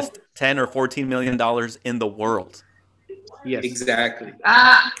easiest $10 or $14 million in the world. Yes, exactly.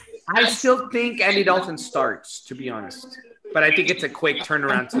 I still think Andy Dalton starts, to be honest. But I think it's a quick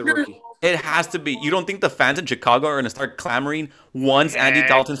turnaround to the rookie. It has to be. You don't think the fans in Chicago are going to start clamoring once Andy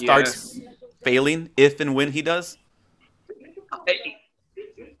Dalton starts failing, if and when he does?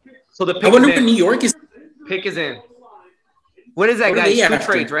 So the pick I wonder if New York is. Pick is in. What is that, guys? 2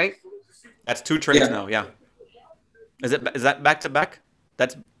 trades, right? That's 2 trades now. Yeah. Is that back to back?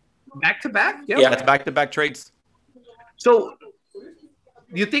 That's back to back. Yeah. That's back to back trades. So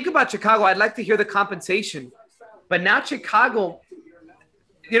you think about Chicago. I'd like to hear the compensation, but now Chicago.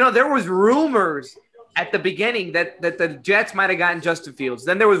 You know, there was rumors at the beginning that the Jets might have gotten Justin Fields.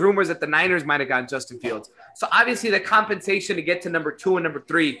 Then there was rumors that the Niners might have gotten Justin Fields. So obviously the compensation to get to number 2 and number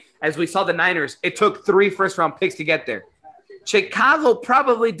 3, as we saw the Niners, it took 3 first-round picks to get there. Chicago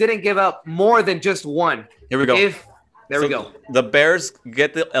probably didn't give up more than just 1. Here we go. There we go. The Bears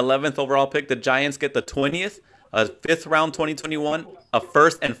get the 11th overall pick. The Giants get the 20th, a 5th round 2021, a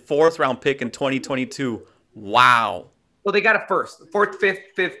 1st and 4th round pick in 2022. Wow. Well, they got a 1st, 4th,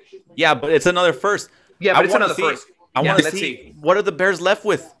 5th. Yeah, but it's another 1st. Yeah, but it's another 1st. I want to see what are the Bears left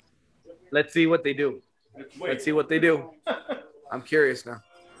with. Let's see what they do. Let's see what they do. I'm curious now.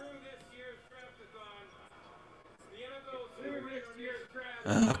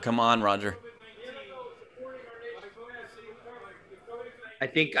 Oh, come on, Roger. I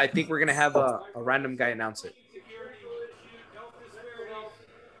think we're gonna have a random guy announce it.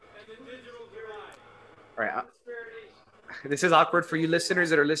 All right. This is awkward for you listeners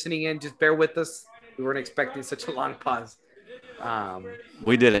that are listening in. Just bear with us. We weren't expecting such a long pause.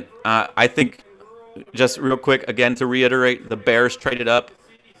 We didn't. I think, just real quick, again, to reiterate, the Bears traded up,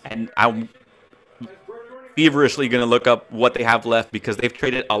 and I'm feverishly going to look up what they have left because they've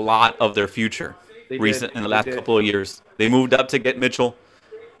traded a lot of their future in the last couple of years. They moved up to get Mitchell,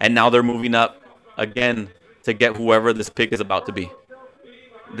 and now they're moving up again to get whoever this pick is about to be.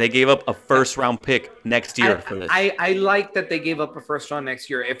 They gave up a 1st-round pick next year for this. I like that they gave up a 1st round next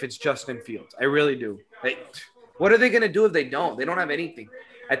year if it's Justin Fields. I really do. What are they gonna do if they don't? They don't have anything.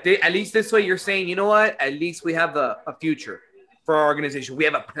 At least this way, you're saying, you know what? At least we have a future for our organization. We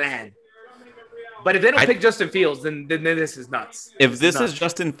have a plan. But if they don't pick Justin Fields, then this is nuts. If this is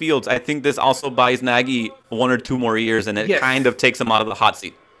Justin Fields, I think this also buys Nagy 1 or 2 more years, and it kind of takes him out of the hot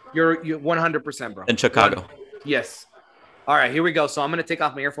seat. You're 100%, bro. In Chicago. Yes. All right, here we go. So I'm gonna take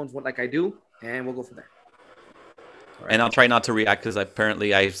off my earphones like I do, and we'll go from there. Right. And I'll try not to react because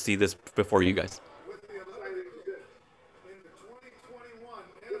apparently I see this before you guys.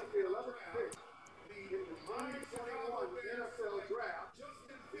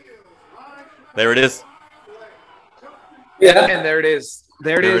 There it is. Yeah, and there it is.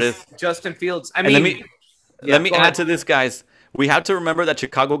 There it is. Justin Fields. I mean, let me add to this, guys. We have to remember that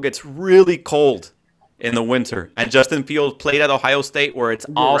Chicago gets really cold in the winter, and Justin Fields played at Ohio State, where it's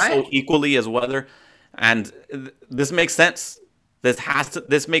also equally as weather, and this makes sense.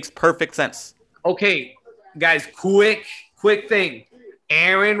 This makes perfect sense. Okay, guys, quick thing.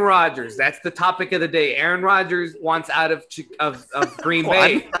 Aaron Rodgers. That's the topic of the day. Aaron Rodgers wants out of Green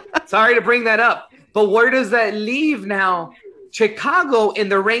Bay. Sorry to bring that up, but where does that leave now? Chicago in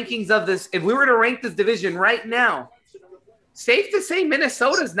the rankings of this. If we were to rank this division right now, safe to say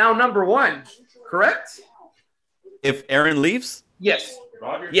Minnesota's now number 1. Correct? If Aaron leaves? Yes.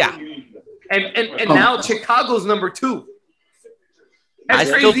 Yeah. And now Chicago's number 2. As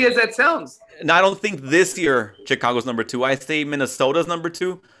crazy as that sounds. And I don't think this year Chicago's number 2. I say Minnesota's number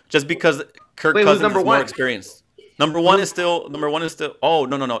 2, just because Kirk Cousins is more experienced. Number one is still. Oh,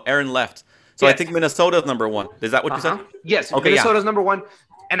 no. Aaron left. So I think Minnesota's number 1. Is that what you said? Yes. Okay, Minnesota's number 1,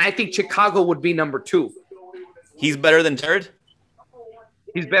 and I think Chicago would be number 2. He's better than Jared?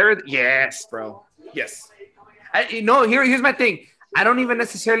 He's better. Yes, bro. Yes. Here's my thing. I don't even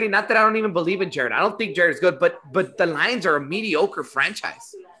necessarily, not that I don't even believe in Jared. I don't think Jared's good, but the Lions are a mediocre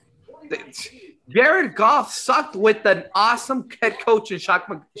franchise. Jared Goff sucked with an awesome head coach in Sean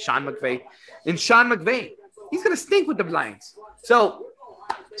McVay. He's going to stink with the Lions. So,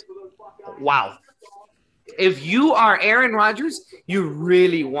 wow. If you are Aaron Rodgers, you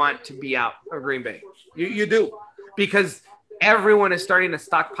really want to be out of Green Bay. You do. Because everyone is starting to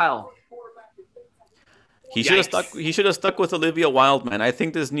stockpile. He should have stuck with Olivia Wilde, man. I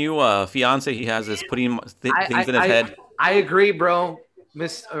think this new fiance he has is putting things in his head. I agree, bro. I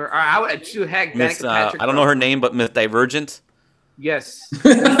don't know her name, but Miss Divergent. Yes,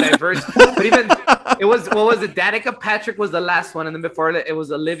 Divergent. But even it was, what was it? Danica Patrick was the last one, and then before that, it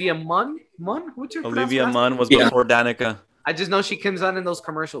was Olivia Munn. What's your Olivia Munn was before Danica. I just know she comes on in those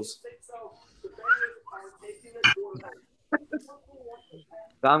commercials. That's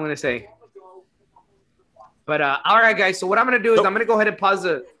all I'm gonna say. But all right, guys. So what I'm gonna do is I'm gonna go ahead and pause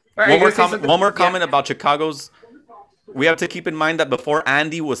it. One more comment about Chicago's. We have to keep in mind that before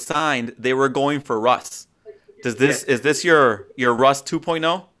Andy was signed, they were going for Russ. Is this your Russ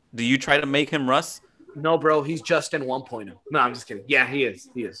 2.0? Do you try to make him Russ? No, bro. He's Justin 1.0. No, I'm just kidding. Yeah, he is.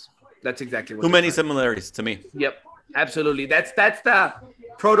 That's exactly what. Too many similarities to me. Yep, absolutely. That's the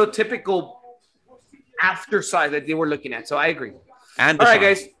prototypical after side that they were looking at. So I agree. And all right,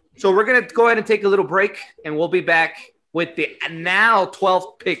 guys. So we're gonna go ahead and take a little break, and we'll be back with the now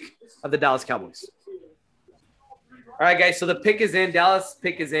 12th pick of the Dallas Cowboys. All right, guys. So the pick is in. Dallas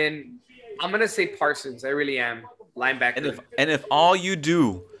pick is in. I'm gonna say Parsons. I really am. Linebacker. And if all you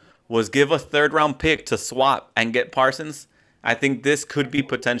do was give a 3rd-round pick to swap and get Parsons, I think this could be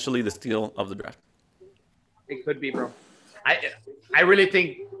potentially the steal of the draft. It could be, bro. I really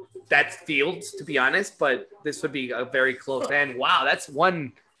think that's Fields, to be honest, but this would be a very close end. Wow, that's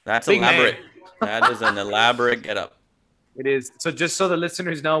one. That's elaborate. That is an elaborate getup. It is. So just so the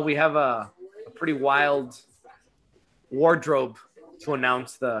listeners know, we have a pretty wild wardrobe to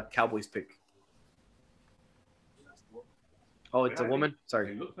announce the Cowboys pick. Oh, it's a woman?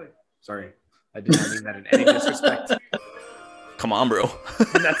 Sorry. I did not mean that in any disrespect. Come on, bro.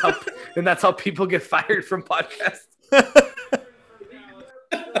 and that's how people get fired from podcasts.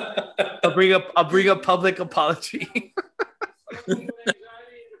 I'll bring up public apology.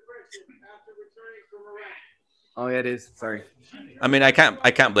 Oh yeah, it is. Sorry. I mean, I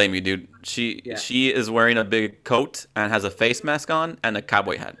can't blame you, dude. She is wearing a big coat and has a face mask on and a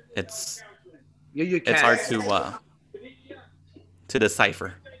cowboy hat. It's hard to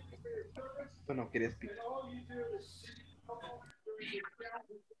decipher.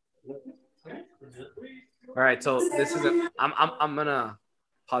 All right, so this is I'm gonna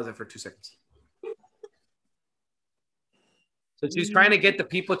pause it for 2 seconds. So she's trying to get the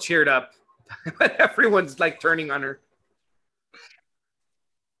people cheered up, but everyone's like turning on her.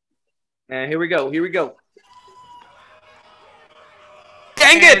 And here we go.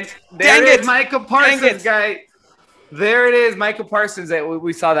 Dang it! There is Michael Parsons, guy. There it is, Michael Parsons.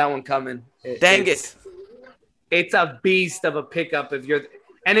 We saw that one coming. Dang it. It's a beast of a pickup if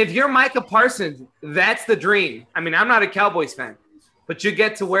you're Micah Parsons, that's the dream. I mean, I'm not a Cowboys fan, but you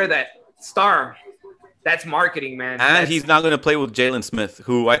get to wear that star. That's marketing, man. And he's not going to play with Jalen Smith,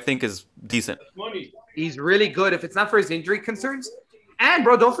 who I think is decent. He's really good if it's not for his injury concerns. And,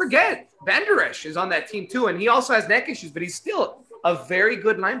 bro, don't forget, Van Der Esch is on that team too, and he also has neck issues, but he's still a very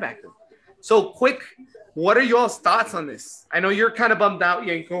good linebacker. So, quick, what are y'all's thoughts on this? I know you're kind of bummed out,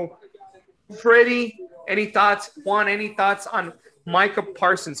 Yenko. Freddie, any thoughts? Juan, any thoughts on Micah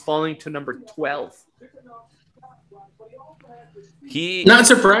Parsons falling to number 12? Not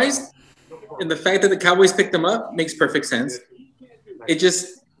surprised. And the fact that the Cowboys picked him up makes perfect sense. It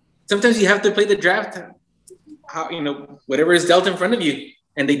just sometimes you have to play the draft, whatever is dealt in front of you,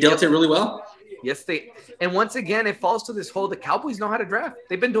 and they dealt it really well. Yes, and once again, it falls to this whole the Cowboys know how to draft.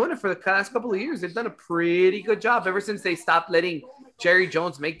 They've been doing it for the last couple of years. They've done a pretty good job ever since they stopped letting Jerry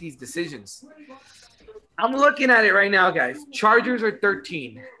Jones make these decisions. I'm looking at it right now, guys. Chargers are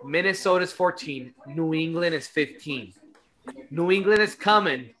 13. Minnesota's 14. New England is 15. New England is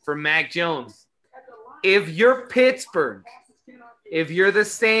coming for Mac Jones. If you're Pittsburgh, if you're the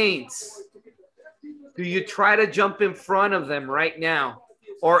Saints, do you try to jump in front of them right now?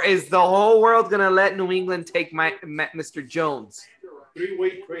 Or is the whole world going to let New England take Mr. Jones?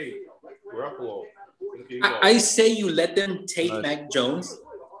 Three-way trade. Garoppolo. I say you let them take Mac Jones.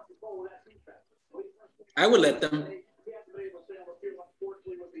 I would let them.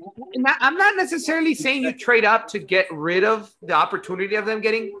 I'm not necessarily saying you trade up to get rid of the opportunity of them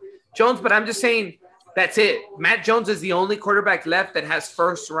getting Jones, but I'm just saying that's it. Matt Jones is the only quarterback left that has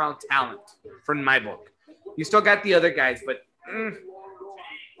first-round talent, from my book. You still got the other guys, but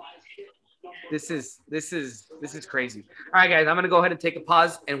this is crazy. All right, guys, I'm gonna go ahead and take a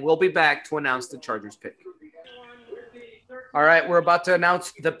pause, and we'll be back to announce the Chargers pick. All right, we're about to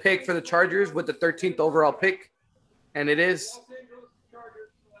announce the pick for the Chargers with the 13th overall pick, and it is.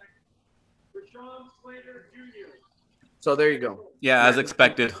 So there you go. Yeah, as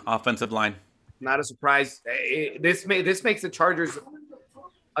expected, offensive line. Not a surprise. This makes the Chargers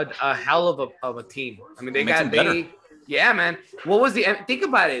a hell of a team. I mean, yeah, man. What was think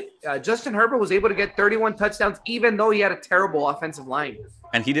about it. Justin Herbert was able to get 31 touchdowns, even though he had a terrible offensive line.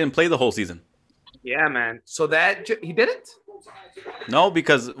 And he didn't play the whole season. Yeah, man. So he didn't? No,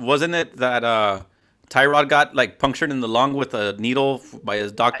 because wasn't it that Tyrod got punctured in the lung with a needle by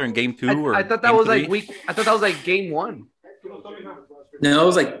his doctor in game 2 I thought that was game 1. No, it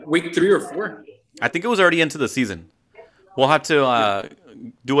was week 3 or 4. I think it was already into the season. We'll have to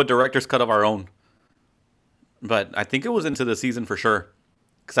do a director's cut of our own. But I think it was into the season for sure.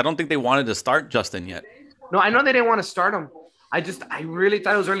 Because I don't think they wanted to start Justin yet. No, I know they didn't want to start him. I really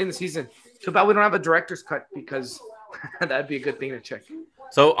thought it was early in the season. Too bad we don't have a director's cut because that'd be a good thing to check.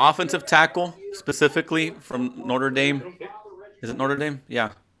 So offensive tackle specifically from Notre Dame. Is it Notre Dame?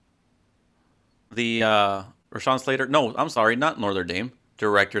 Yeah. The Rashawn Slater. No, I'm sorry, not Notre Dame.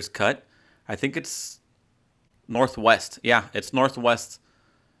 Director's cut. I think it's Northwest. Yeah, it's Northwestern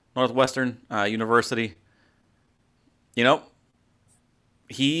University.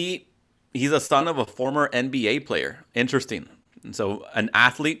 He's a son of a former NBA player. Interesting. And so an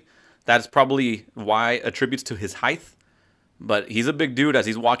athlete, that's probably why attributes to his height. But he's a big dude as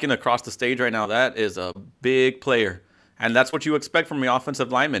he's walking across the stage right now. That is a big player. And that's what you expect from the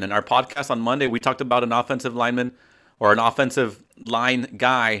offensive lineman. In our podcast on Monday, we talked about an offensive lineman or an offensive line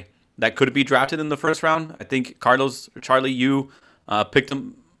guy that could be drafted in the first round. I think Charlie, you picked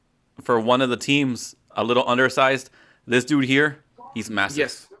him for one of the teams, a little undersized. This dude here, he's massive.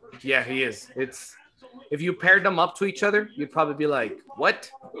 Yes. Yeah, he is. If you paired them up to each other, you'd probably be like, what?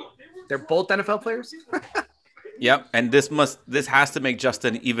 They're both NFL players? Yep, and this has to make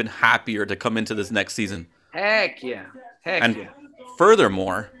Justin even happier to come into this next season. Heck yeah. And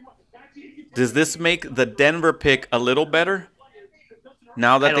furthermore, does this make the Denver pick a little better?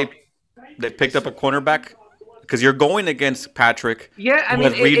 Now that they picked up a cornerback? Because you're going against Patrick, who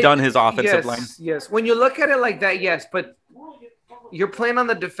has redone his offensive line. Yes, when you look at it like that, yes, but you're playing on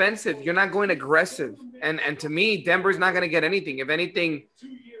the defensive. You're not going aggressive. And to me, Denver's not going to get anything. If anything,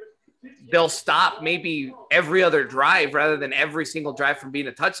 they'll stop maybe every other drive rather than every single drive from being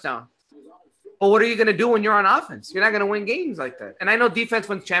a touchdown. But what are you going to do when you're on offense? You're not going to win games like that. And I know defense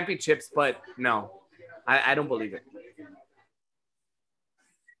wins championships, but no, I don't believe it.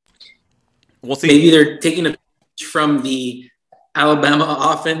 We'll see. Maybe they're taking a page from the Alabama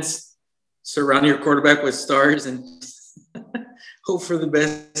offense, surround your quarterback with stars and hope for the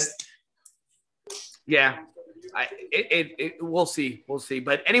best. Yeah. We'll see. We'll see.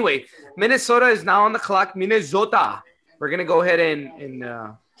 But anyway, Minnesota is now on the clock. Minnesota. We're going to go ahead and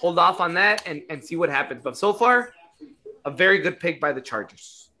hold off on that and see what happens. But so far, a very good pick by the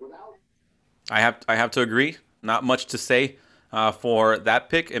Chargers. I have to agree. Not much to say for that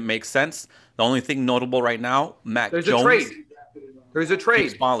pick. It makes sense. The only thing notable right now, Mac Jones. There's a trade.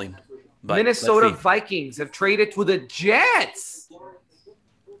 Keeps falling. But Minnesota Vikings have traded to the Jets.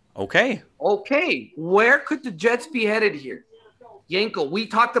 Okay. Where could the Jets be headed here? Yenko, we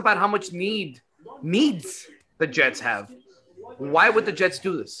talked about how much needs the Jets have. Why would the Jets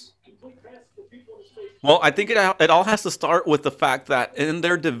do this? Well, I think it all has to start with the fact that in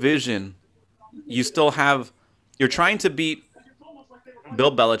their division, you're trying to beat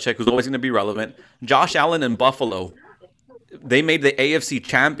Bill Belichick, who's always going to be relevant. Josh Allen in Buffalo, they made the AFC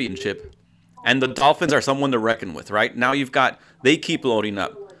Championship, and the Dolphins are someone to reckon with, right? Now they keep loading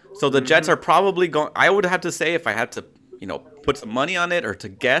up. So the Jets are probably going, I would have to say, if I had to, put some money on it or to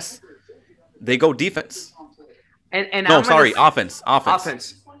guess, they go defense. Offense.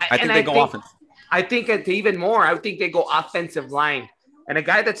 I think they go offense. I think even more, I think they go offensive line. And a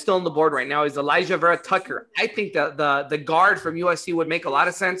guy that's still on the board right now is Elijah Vera Tucker. I think the guard from USC would make a lot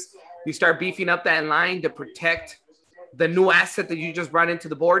of sense. You start beefing up that line to protect the new asset that you just brought into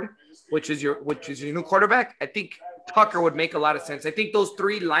the board, which is your new quarterback. I think Tucker would make a lot of sense. I think those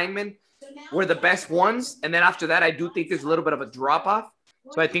three linemen were the best ones. And then after that, I do think there's a little bit of a drop-off.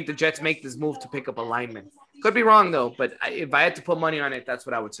 So I think the Jets make this move to pick up a lineman. Could be wrong, though. But if I had to put money on it, that's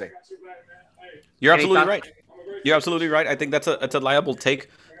what I would say. You're absolutely right. You're absolutely right. I think that's a liable take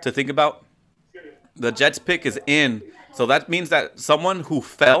to think about. The Jets pick is in. So that means that someone who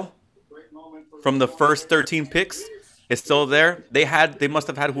fell from the first 13 picks is still there. They must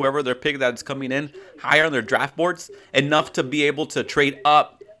have had whoever their pick that's coming in higher on their draft boards enough to be able to trade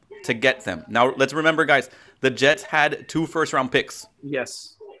up to get them. Now, let's remember, guys, the Jets had 2 first-round picks.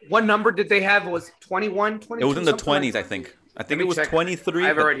 Yes. What number did they have? It was 21, 22? It was in the 20s, I think. I think it was 23. I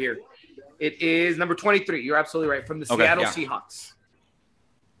have it right here. It is number 23. You're absolutely right. From the Seattle Seahawks.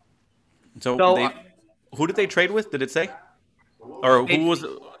 So who did they trade with? Did it say? Or who was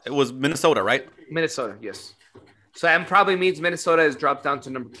it? Was Minnesota, right? Minnesota, yes. So that probably means Minnesota has dropped down to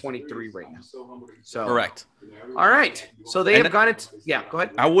number 23 right now. So correct. All right. So they have gone it. Yeah, go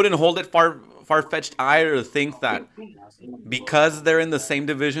ahead. I wouldn't hold it far-fetched either to think that because they're in the same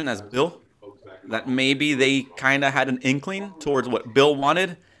division as Bill, that maybe they kind of had an inkling towards what Bill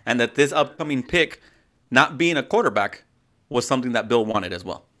wanted, and that this upcoming pick, not being a quarterback, was something that Bill wanted as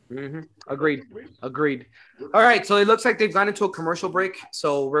well. Mm-hmm. Agreed. All right, so it looks like they've gone into a commercial break.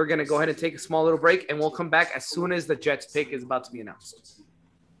 So we're going to go ahead and take a small little break, and we'll come back as soon as the Jets pick is about to be announced.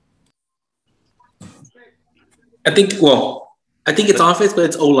 I think it's offense, but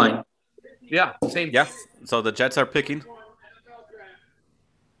it's O-line. Yeah, same. Yeah, so the Jets are picking.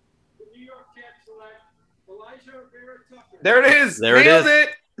 There it is. There Nailed it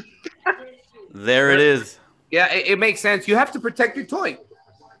is. There it is. Yeah, it makes sense. You have to protect your toy.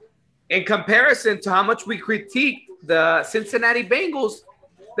 In comparison to how much we critique the Cincinnati Bengals,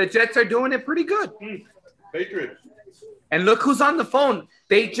 the Jets are doing it pretty good. Patriots. And look who's on the phone.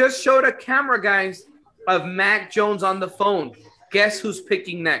 They just showed a camera, guys, of Mac Jones on the phone. Guess who's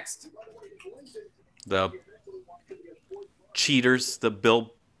picking next? The cheaters, the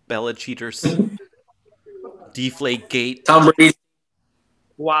Bill Belichick cheaters. Deflate gate. Tom Brady.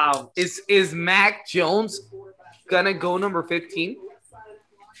 Wow. Is Mac Jones gonna go number 15?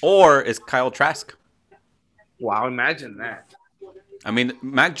 Or is Kyle Trask? Wow, imagine that. I mean,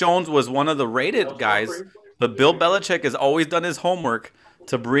 Mac Jones was one of the rated guys, but Bill Belichick has always done his homework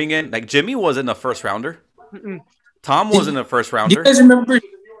to bring in, like Jimmy wasn't a first rounder. Tom wasn't a first rounder.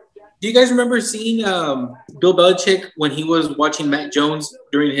 Do you guys remember seeing Bill Belichick when he was watching Mac Jones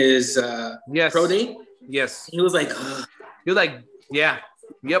during his pro day? Yes. He was like, yeah.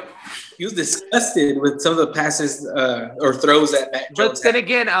 Yep. He was disgusted with some of the passes or throws that Mac Jones But then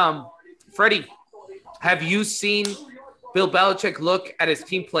again, Freddie, have you seen Bill Belichick look at his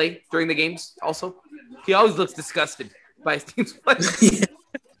team play during the games also? He always looks disgusted by his team's play.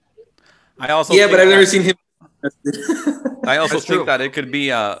 I also but I've never seen him. I also think that it could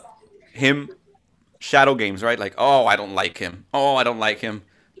be him shadow games, right? Like, I don't like him.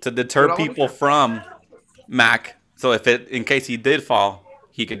 To deter people from Mac. So in case he did fall,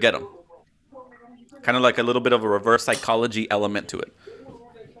 he could get him. Kind of like a little bit of a reverse psychology element to it.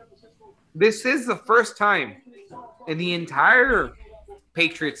 This is the first time in the entire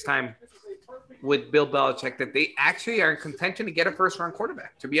Patriots time with Bill Belichick that they actually are in contention to get a first-round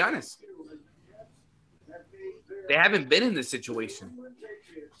quarterback, to be honest. They haven't been in this situation.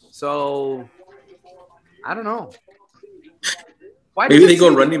 So I don't know. Why Maybe does they it go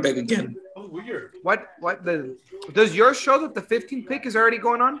say running back again. Does yours show that the 15th pick is already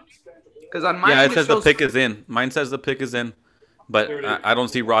going on? Because on Yeah, mine it says the shows pick is in. Mine says the pick is in, but I don't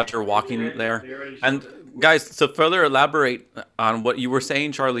see Roger walking there. And guys, to further elaborate on what you were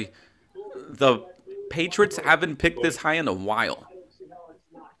saying, Charlie, the Patriots haven't picked this high in a while.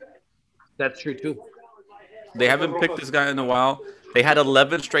 That's true too. They haven't picked this guy in a while. They had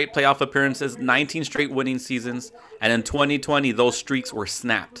 11 straight playoff appearances, 19 straight winning seasons, and in 2020, those streaks were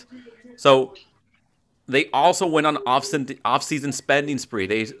snapped. So they also went on off-season spending spree.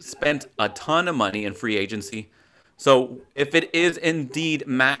 They spent a ton of money in free agency. So if it is indeed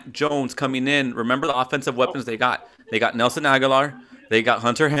Mac Jones coming in, remember the offensive weapons they got. They got Nelson Aguilar. They got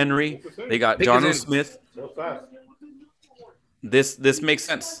Hunter Henry. They got Jarno Smith. This makes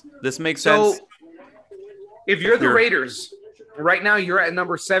sense. This makes sense. So if you're the Raiders, right now you're at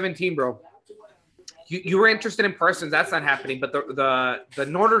number 17, bro. You were interested in Parsons. That's not happening. But the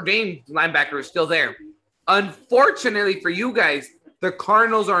Notre Dame linebacker is still there. Unfortunately for you guys, the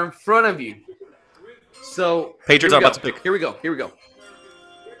Cardinals are in front of you. So Patriots are about to pick. Here we go.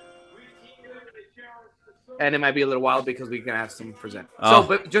 And it might be a little wild because we're gonna have some present. So,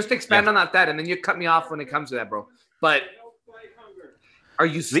 but just expand on that, and then you cut me off when it comes to that, bro. But are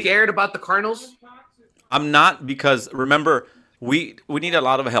you scared about the Cardinals? I'm not, because remember, we need a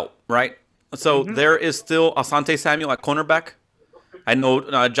lot of help, right? So there is still Asante Samuel at cornerback. I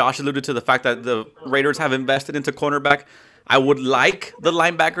know Josh alluded to the fact that the Raiders have invested into cornerback. I would like the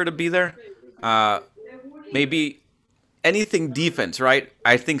linebacker to be there. Maybe anything defense, right?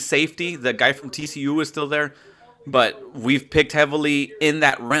 I think safety, the guy from TCU is still there. But we've picked heavily in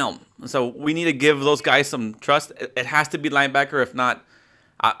that realm. So we need to give those guys some trust. It has to be linebacker. If not,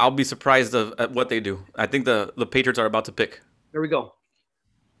 I'll be surprised at what they do. I think the Patriots are about to pick. There we go.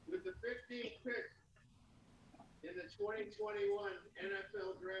 With the 15th pick in the 2021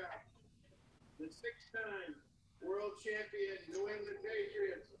 NFL Draft, the 6-time world champion New England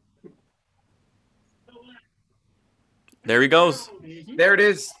Patriots. There he goes. There it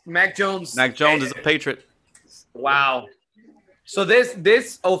is. Mac Jones. Mac Jones is a Patriot. Wow. So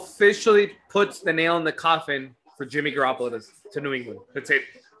this officially puts the nail in the coffin for Jimmy Garoppolo to New England. That's it.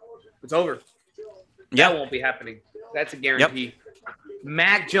 It's over. Yeah. That won't be happening. That's a guarantee. Yep.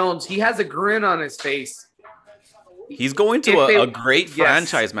 Mac Jones, he has a grin on his face. He's going to a great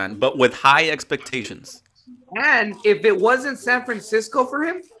franchise, man, but with high expectations. And if it wasn't San Francisco for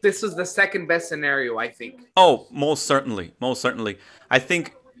him, this is the second best scenario, I think. Oh, most certainly. Most certainly. I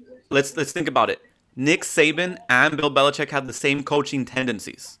think, let's think about it. Nick Saban and Bill Belichick have the same coaching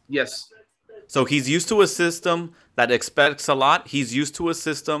tendencies. Yes. So he's used to a system that expects a lot. He's used to a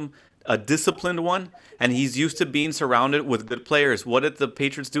system, a disciplined one, and he's used to being surrounded with good players. What did the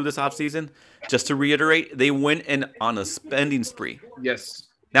Patriots do this offseason? Just to reiterate, they went in on a spending spree. Yes.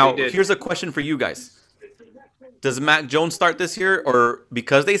 Now, here's a question for you guys. Does Mac Jones start this year, or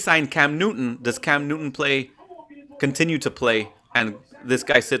because they signed Cam Newton, does Cam Newton continue to play, and this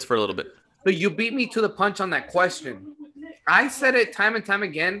guy sits for a little bit? But you beat me to the punch on that question. I said it time and time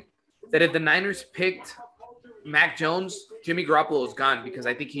again that if the Niners picked Mac Jones, Jimmy Garoppolo is gone, because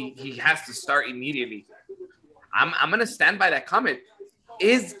I think he has to start immediately. I'm going to stand by that comment.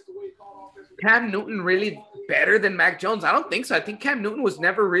 Is Cam Newton really better than Mac Jones? I don't think so. I think Cam Newton was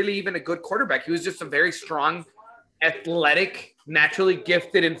never really even a good quarterback. He was just a very strong, athletic, naturally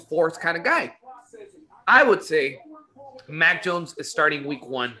gifted and forced kind of guy. I would say Mac Jones is starting week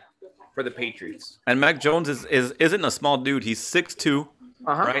 1 for the Patriots. And Mac Jones isn't a small dude. He's 6'2",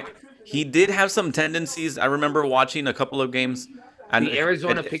 right? He did have some tendencies. I remember watching a couple of games. And the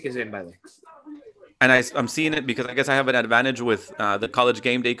Arizona pick is in, by the way. And I'm seeing it because I guess I have an advantage with the College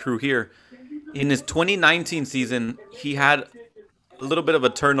Game Day crew here. In his 2019 season, he had a little bit of a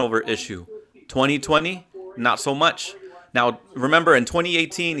turnover issue. 2020, not so much. Now, remember, in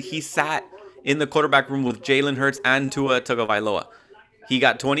 2018, he sat in the quarterback room with Jalen Hurts and Tua Tagovailoa. He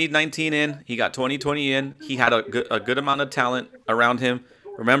got 2019 in. He got 2020 in. He had a good amount of talent around him.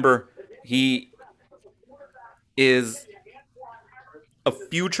 Remember, he is a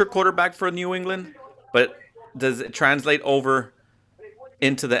future quarterback for New England, but does it translate over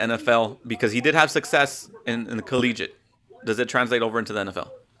into the NFL? Because he did have success in the collegiate. Does it translate over into the NFL?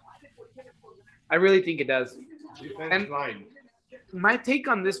 I really think it does. And my take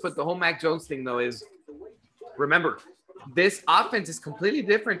on this with the whole Mac Jones thing, though, is remember, this offense is completely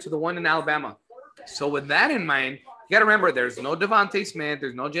different to the one in Alabama. So with that in mind, you got to remember there's no Devontae Smith,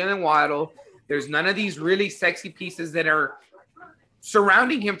 there's no Jalen Waddle, there's none of these really sexy pieces that are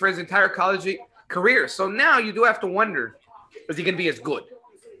surrounding him for his entire college career. So now you do have to wonder, is he going to be as good?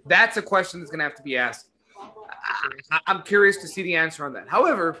 That's a question that's going to have to be asked. I'm curious to see the answer on that.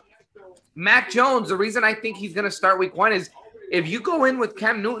 However, Mac Jones, the reason I think he's going to start week 1 is if you go in with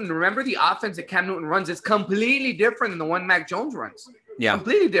Cam Newton, remember the offense that Cam Newton runs is completely different than the one Mac Jones runs. Yeah.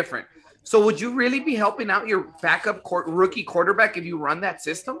 Completely different. So would you really be helping out your backup rookie quarterback if you run that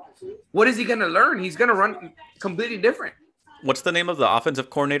system? What is he going to learn? He's going to run completely different. What's the name of the offensive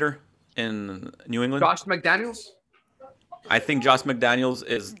coordinator in New England? Josh McDaniels? I think Josh McDaniels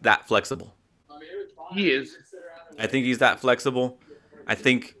is that flexible. He is. I think he's that flexible. I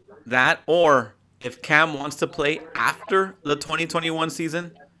think that, or if Cam wants to play after the 2021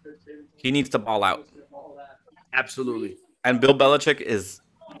 season, he needs to ball out. Absolutely. And Bill Belichick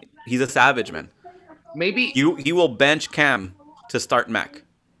he's a savage, man. Maybe he will bench Cam to start Mac.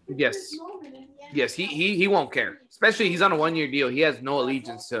 Yes. Yes, he won't care. Especially he's on a 1-year deal. He has no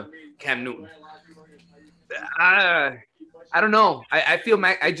allegiance to Cam Newton. I don't know. I feel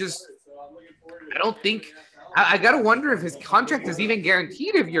Mac. I don't think. I gotta wonder if his contract is even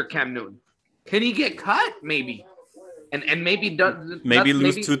guaranteed if you're Cam Newton. Can he get cut? Maybe, and maybe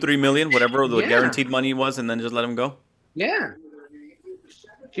lose 2-3 million, whatever the guaranteed money was, and then just let him go. Yeah,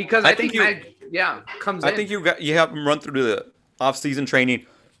 because I think Mac, comes in. I think you have him run through the off-season training.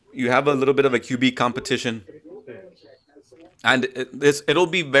 You have a little bit of a QB competition, and it'll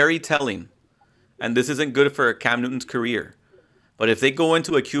be very telling. And this isn't good for Cam Newton's career. But if they go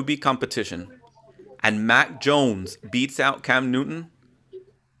into a QB competition and Mac Jones beats out Cam Newton,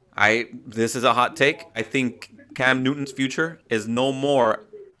 this is a hot take. I think Cam Newton's future is no more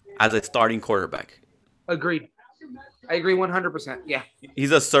as a starting quarterback. Agreed. I agree 100%. Yeah.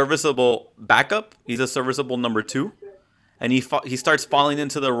 He's a serviceable backup. He's a serviceable number 2. And he starts falling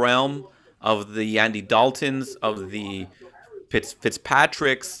into the realm of the Andy Daltons, of the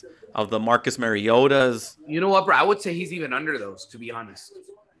Fitzpatricks, of the Marcus Mariotas. You know what, bro? I would say he's even under those, to be honest.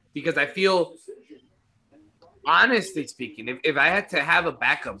 Because I feel, honestly speaking, if I had to have a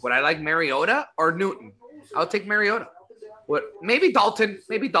backup, would I like Mariota or Newton? I'll take Mariota. Maybe Dalton,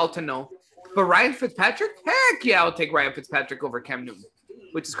 no. But Ryan Fitzpatrick? Heck yeah, I'll take Ryan Fitzpatrick over Cam Newton,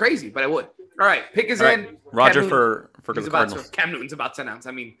 which is crazy, but I would. All right, pick is in. Roger for the Cardinals. Cam Newton's about to announce.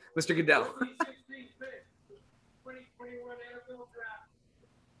 I mean, Mr. Goodell.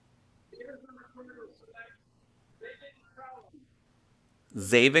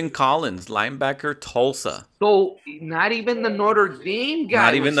 Zaven Collins, linebacker, Tulsa. So not even the Notre Dame guy.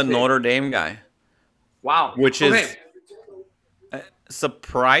 Not even the Notre Dame guy. Wow. Which is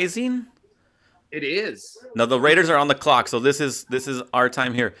surprising. It is. No, the Raiders are on the clock, so this is our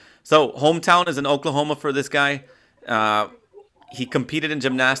time here. So hometown is in Oklahoma for this guy. He competed in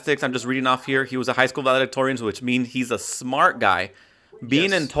gymnastics. I'm just reading off here. He was a high school valedictorian, which means he's a smart guy.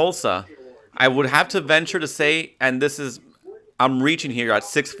 Being in Tulsa, I would have to venture to say, and I'm reaching here at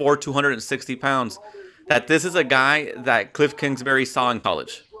 6'4", 260 pounds, that this is a guy that Cliff Kingsbury saw in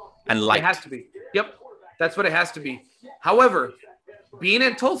college and liked. It has to be. Yep. That's what it has to be. However, being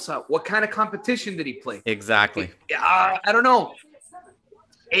in Tulsa, what kind of competition did he play? Exactly. I don't know.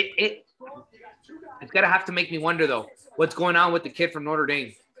 It's got to have to make me wonder, though, what's going on with the kid from Notre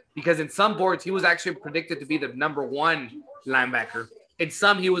Dame. Because in some boards, he was actually predicted to be the number 1 linebacker. In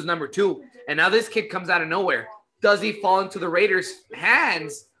some, he was number 2. And now this kid comes out of nowhere. Does he fall into the Raiders'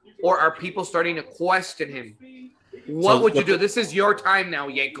 hands, or are people starting to question him? What would you do? This is your time now,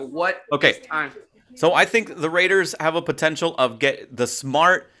 Yenko. What is time? So I think the Raiders have a potential of get the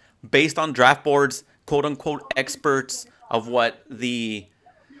smart, based on draft boards, quote-unquote experts of what the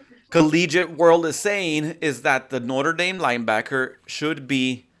collegiate world is saying, is that the Notre Dame linebacker should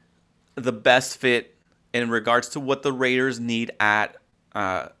be the best fit in regards to what the Raiders need at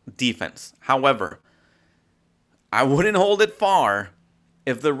defense. However, I wouldn't hold it far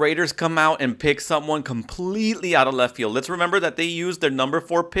if the Raiders come out and pick someone completely out of left field. Let's remember that they used their number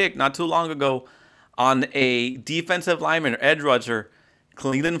 4 pick not too long ago on a defensive lineman or edge rusher,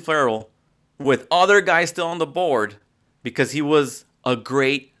 Cleveland Farrell, with other guys still on the board because he was a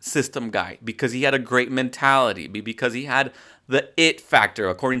great system guy, because he had a great mentality, because he had the it factor,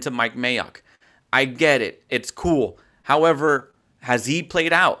 according to Mike Mayock. I get it. It's cool. However, has he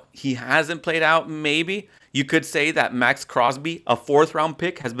played out? He hasn't played out, maybe. You could say that Max Crosby, a 4th-round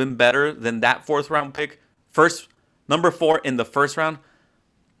pick, has been better than that 4th-round pick. Number 4 in the 1st round.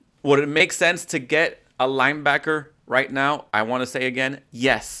 Would it make sense to get a linebacker right now? I want to say again,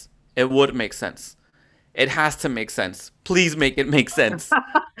 yes, it would make sense. It has to make sense. Please make it make sense. All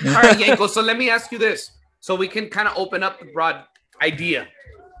right, Yenko, so let me ask you this. So we can kind of open up the broad idea.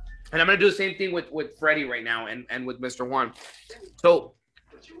 And I'm going to do the same thing with Freddie right now and with Mr. Juan. So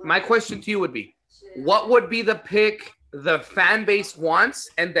my question to you would be, what would be the pick the fan base wants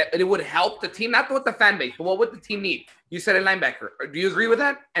and that it would help the team? Not what the fan base, but what would the team need? You said a linebacker. Do you agree with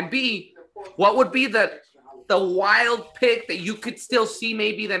that? And B, what would be the wild pick that you could still see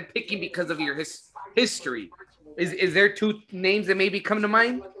maybe them picking because of your history? Is there two names that maybe come to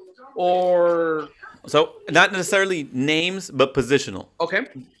mind? Or So not necessarily names, but positional. okay.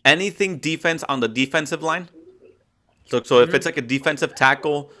 Anything defense on the defensive line. So if it's like a defensive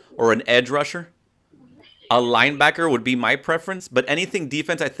tackle or an edge rusher, a linebacker would be my preference. But anything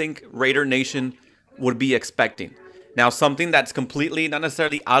defense, I think Raider Nation would be expecting. Now, something that's completely not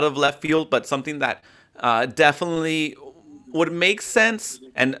necessarily out of left field, but something that definitely would make sense,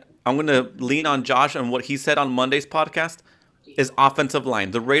 and I'm going to lean on Josh and what he said on Monday's podcast, is offensive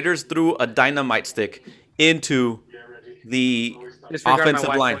line. The Raiders threw a dynamite stick into the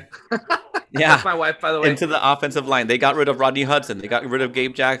offensive line. Yeah, that's my wife, by the way. Into the offensive line. They got rid of Rodney Hudson. They got rid of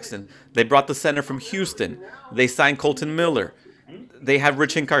Gabe Jackson. They brought the center from Houston. They signed Colton Miller. They have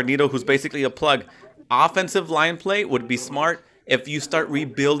Rich Incognito, who's basically a plug. Offensive line play would be smart. If you start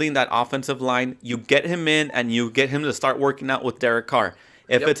rebuilding that offensive line, you get him in and you get him to start working out with Derek Carr.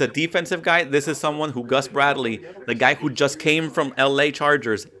 If it's a defensive guy, this is someone who Gus Bradley, the guy who just came from LA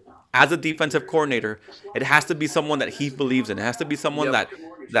Chargers as a defensive coordinator, it has to be someone that he believes in. It has to be someone that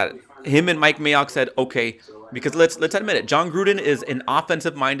him and Mike Mayock said, okay, because let's admit it, John Gruden is an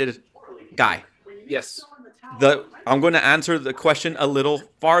offensive-minded guy. Yes. I'm going to answer the question a little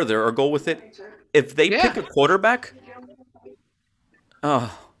farther or go with it. If they pick a quarterback, that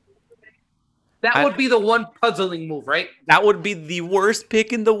would be the one puzzling move, right? That would be the worst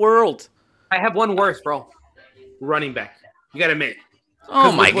pick in the world. I have one worse, bro. Running back. You got to admit.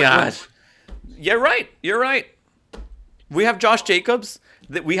 Oh, my gosh. You're right. You're right. We have Josh Jacobs.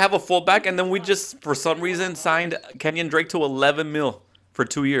 We have a fullback, and then we just, for some reason, signed Kenyon Drake to $11 million for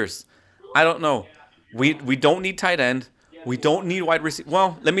 2 years. I don't know. We don't need tight end. We don't need wide receiver.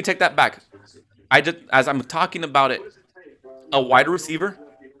 Well, let me take that back. As I'm talking about it, a wide receiver,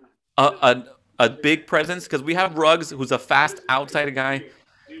 a big presence, because we have Ruggs, who's a fast outside guy.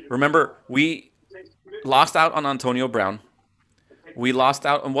 Remember, we lost out on Antonio Brown. We lost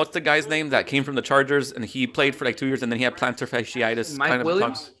out on, what's the guy's name that came from the Chargers and he played for like 2 years and then he had plantar fasciitis? Mike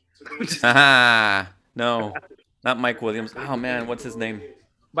Williams? No, not Mike Williams. Oh, man, what's his name?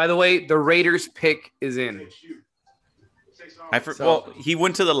 By the way, the Raiders pick is in. Well, he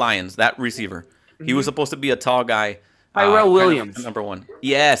went to the Lions, that receiver. Mm-hmm. He was supposed to be a tall guy. Tyrell Williams. Number one.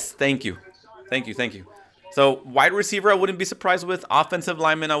 Yes, thank you. So, wide receiver, I wouldn't be surprised with. Offensive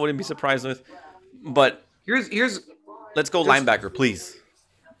lineman, I wouldn't be surprised with. But let's go linebacker, please.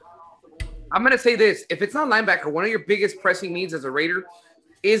 I'm going to say this. If it's not linebacker, one of your biggest pressing needs as a Raider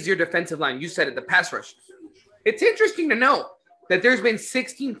is your defensive line. You said it, the pass rush. It's interesting to know that there's been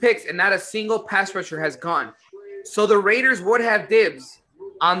 16 picks and not a single pass rusher has gone. So the Raiders would have dibs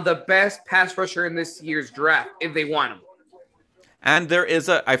on the best pass rusher in this year's draft if they want him. And there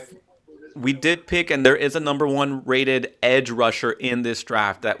is we did pick, and there is a number 1 rated edge rusher in this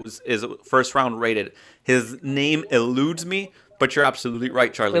draft that is first round rated. His name eludes me, but you're absolutely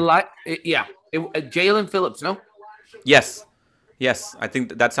right, Charlie. Jalen Phillips, no? Yes, I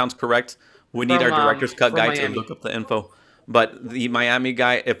think that sounds correct. We need our director's cut guy to look up the info. But the Miami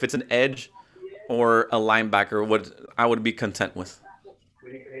guy, if it's an edge or a linebacker, I would be content with.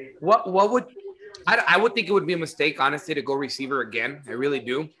 I would think it would be a mistake, honestly, to go receiver again. I really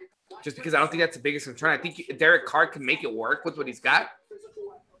do. Just because I don't think that's the biggest concern. I think Derek Carr can make it work with what he's got.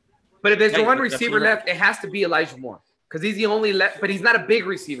 But if there's one receiver left, it has to be Elijah Moore. Because he's the only but he's not a big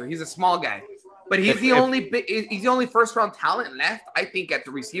receiver. He's a small guy. But he's the only first-round talent left, I think, at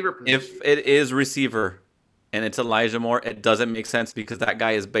the receiver position. If it is receiver and it's Elijah Moore, it doesn't make sense because that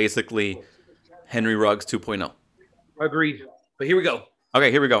guy is basically Henry Ruggs 2.0. Agreed. But here we go.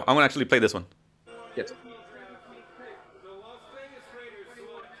 Okay, here we go. I'm going to actually play this one. Yes.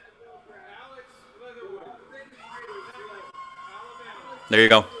 There you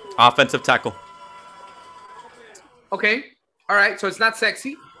go. Offensive tackle. Okay. All right. So it's not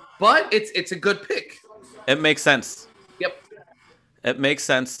sexy, but it's a good pick. It makes sense. Yep. It makes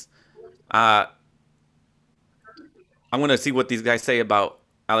sense. I'm going to see what these guys say about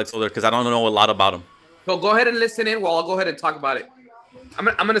Alex Older because I don't know a lot about him. So go ahead and listen in while I'll go ahead and talk about it. I'm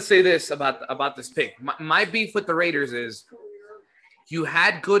going to say this about this pick. My beef with the Raiders is you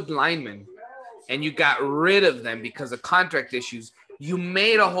had good linemen and you got rid of them because of contract issues. You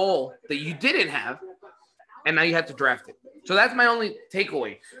made a hole that you didn't have, and now you have to draft it. So that's my only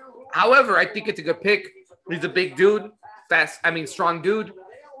takeaway. However, I think it's a good pick. He's a big dude, strong dude.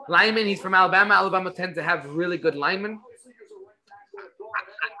 Lineman, he's from Alabama. Alabama tends to have really good linemen.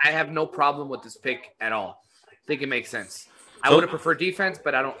 I have no problem with this pick at all. think it makes sense. I So- would have preferred defense,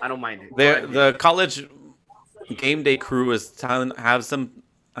 but I don't mind it. The college game day crew is has him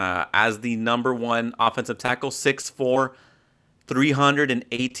as the number one offensive tackle, 6'4",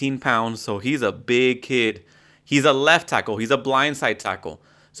 318 pounds. So he's a big kid. He's a left tackle. He's a blindside tackle.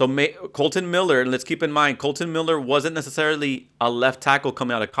 So Colton Miller, let's keep in mind, Colton Miller wasn't necessarily a left tackle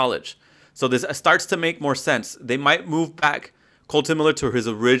coming out of college. So this starts to make more sense. They might move back Colton Miller to his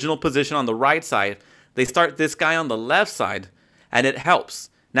original position on the right side. They start this guy on the left side, and it helps.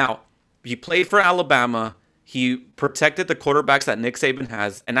 Now, he played for Alabama. He protected the quarterbacks that Nick Saban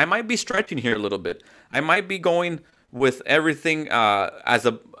has. And I might be stretching here a little bit. I might be going with everything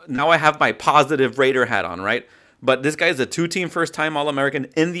now I have my positive Raider hat on, right? But this guy is a two-team first-time All-American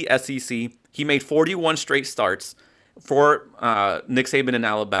in the SEC. He made 41 straight starts for Nick Saban in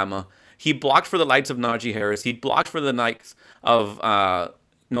Alabama. He blocked for the likes of Najee Harris. He blocked for the likes of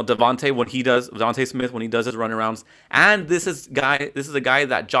Devontae Smith when he does his runarounds. And this is a guy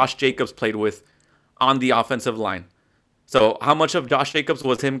that Josh Jacobs played with on the offensive line. So how much of Josh Jacobs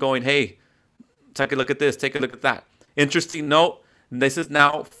was him going, hey, take a look at this, take a look at that. Interesting note, this is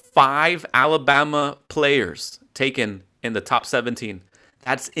now 5 Alabama players taken in the top 17.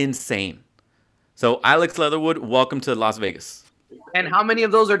 That's insane. So Alex Leatherwood, welcome to Las Vegas. And how many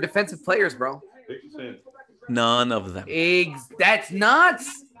of those are defensive players, bro? None of them. That's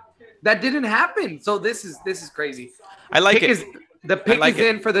nuts. That didn't happen. So this is crazy. I like it. The pick is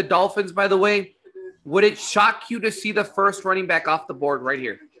in for the Dolphins, by the way. Would it shock you to see the first running back off the board right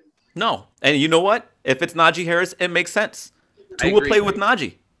here? No. And you know what? If it's Najee Harris, it makes sense. Tua will play with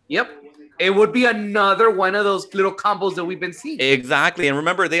Najee. Yep. It would be another one of those little combos that we've been seeing. Exactly. And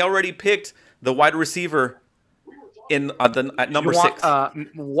remember, they already picked the wide receiver at number 6.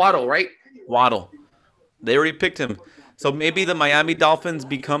 Waddle, right? Waddle. They already picked him. So maybe the Miami Dolphins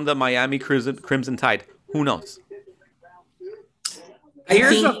become the Miami Crimson Tide. Who knows? I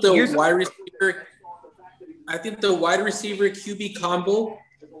think the wide receiver QB combo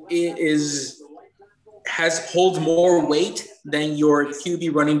holds more weight than your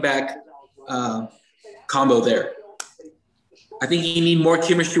QB running back combo there. I think you need more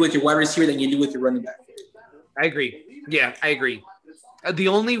chemistry with your wide receiver than you do with your running back. I agree. Yeah, I agree. The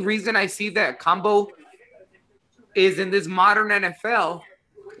only reason I see that combo is in this modern NFL,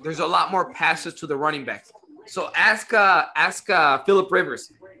 there's a lot more passes to the running backs. So ask Phillip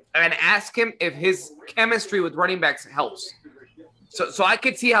Rivers and ask him if his chemistry with running backs helps. So I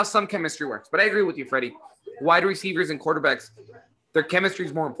could see how some chemistry works, but I agree with you, Freddie. Wide receivers and quarterbacks, their chemistry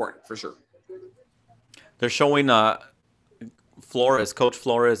is more important for sure. They're showing Coach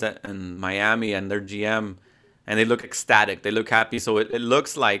Flores in Miami and their GM, and they look ecstatic. They look happy. So it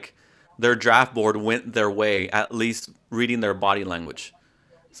looks like their draft board went their way, at least reading their body language.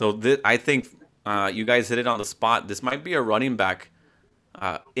 So I think you guys hit it on the spot. This might be a running back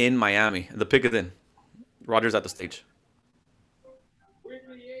in Miami. The pick is in. Roger's at the stage. With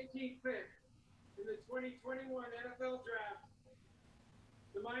the 18th pick in the 2021 NFL Draft,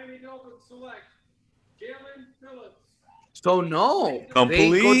 the Miami Dolphins select Jalen Phillips. So no,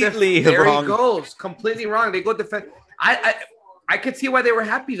 completely there wrong. He goes, completely wrong. They go defend. I could see why they were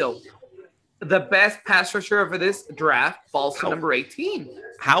happy though. The best pass rusher for this draft falls to number 18.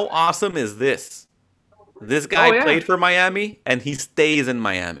 How awesome is this? This guy played for Miami and he stays in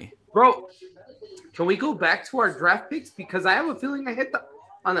Miami. Bro, can we go back to our draft picks? Because I have a feeling I hit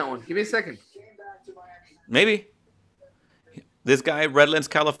on that one. Give me a second. Maybe. This guy, Redlands,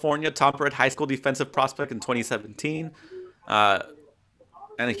 California, top-rated high school defensive prospect in 2017.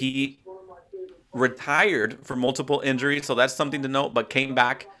 And he retired for multiple injuries, so that's something to note, but came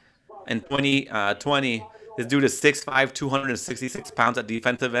back in 2020. This dude is 6'5", 266 pounds at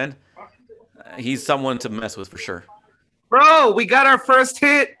defensive end. He's someone to mess with for sure. Bro, we got our first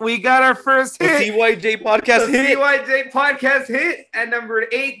hit. The CYJ podcast hit. CYJ podcast hit at number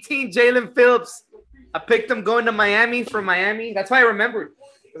 18, Jalen Phillips. I picked him going to Miami from Miami. That's why I remembered.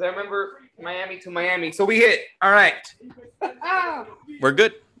 Because I remember Miami to Miami. So we hit. All right. We're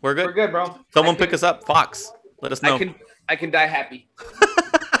good. We're good, bro. Someone pick us up. Fox. Let us know. I can die happy.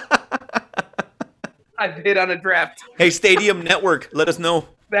 I did on a draft. Hey, Stadium Network. Let us know.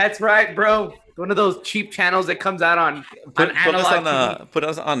 That's right, bro. One of those cheap channels that comes out on analog put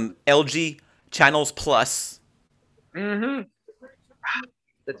us on LG Channels Plus. Mm-hmm.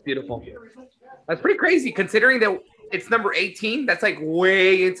 That's beautiful. That's pretty crazy considering that it's number 18. That's like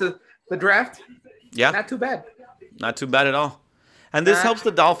way into the draft. Yeah. Not too bad. Not too bad at all. And this helps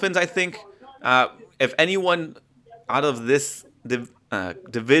the Dolphins, I think. If anyone out of this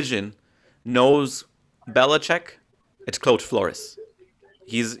division knows Belichick, it's Coach Flores.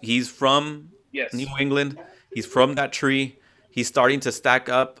 He's from New England. He's from that tree. He's starting to stack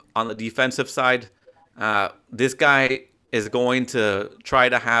up on the defensive side. This guy is going to try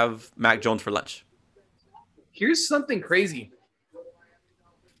to have Mac Jones for lunch. Here's something crazy.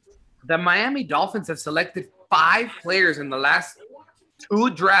 The Miami Dolphins have selected 5 players in the last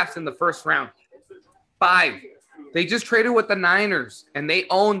 2 drafts in the first round. 5. They just traded with the Niners, and they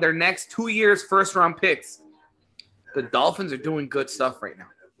own their next 2 years' first-round picks. The Dolphins are doing good stuff right now.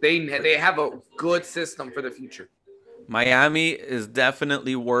 They have a good system for the future. Miami is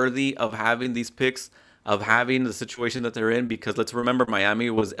definitely worthy of having these picks, of having the situation that they're in, because let's remember Miami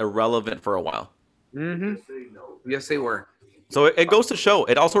was irrelevant for a while. Mm-hmm. Yes, they were. So it goes to show.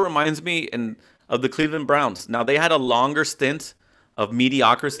 It also reminds me of the Cleveland Browns. Now, they had a longer stint of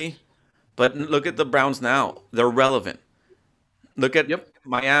mediocrity, but look at the Browns now. They're relevant. Look at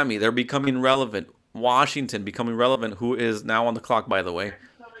Miami. They're becoming relevant. Washington becoming relevant, who is now on the clock, by the way.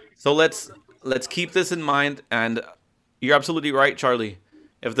 So let's keep this in mind. And you're absolutely right, Charlie.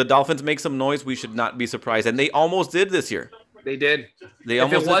 If the Dolphins make some noise, we should not be surprised. And they almost did this year. They did.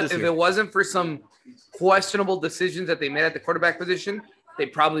 If it wasn't for some questionable decisions that they made at the quarterback position, they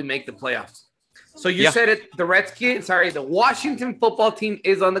probably make the playoffs. So you said it. The Washington football team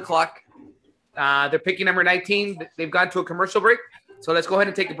is on the clock. They're picking number 19. They've gone to a commercial break. So let's go ahead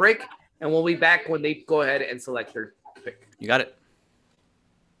and take a break, and we'll be back when they go ahead and select their pick. You got it.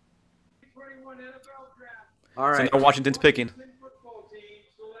 All right. So now Washington's picking.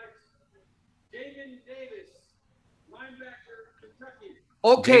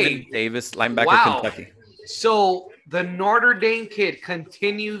 Okay. Jamin Davis, linebacker, Kentucky. So the Notre Dame kid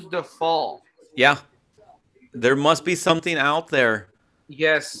continues to fall. Yeah. There must be something out there.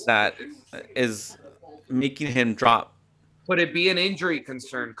 Yes. That is making him drop. Could it be an injury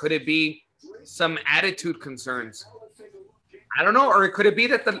concern? Could it be some attitude concerns? I don't know. Or could it be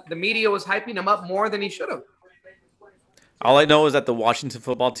that the media was hyping him up more than he should have? All I know is that the Washington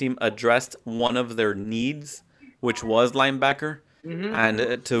football team addressed one of their needs, which was linebacker. Mm-hmm.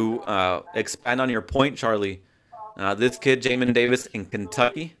 And to expand on your point, Charlie, this kid, Jamin Davis in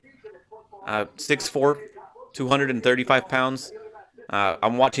Kentucky, 6'4", 235 pounds.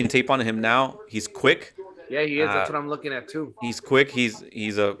 I'm watching tape on him now. He's quick. Yeah, he is. That's what I'm looking at, too. He's quick. He's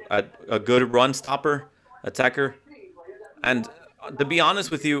a good run stopper, attacker. And to be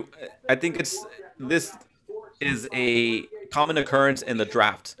honest with you, I think this is a common occurrence in the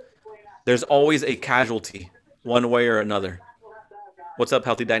draft. There's always a casualty, one way or another. What's up,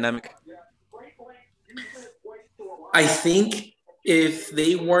 Healthy Dynamic? I think if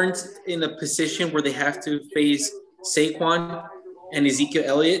they weren't in a position where they have to face Saquon and Ezekiel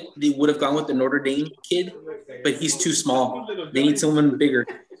Elliott, they would have gone with the Notre Dame kid, but he's too small. They need someone bigger.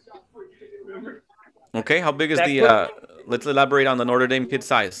 Okay, how big is let's elaborate on the Notre Dame kid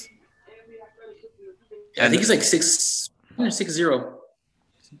size. I think he's like 6'0".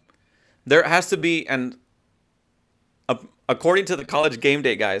 There has to be, and according to the College Game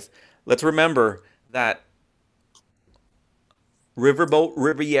Day guys, let's remember that Riverboat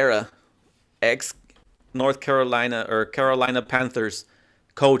Riviera, ex-North Carolina or Carolina Panthers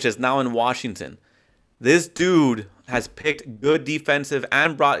coach, is now in Washington. This dude has picked good defensive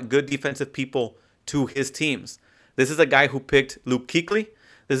and brought good defensive people to his teams. This is a guy who picked Luke Kuechly.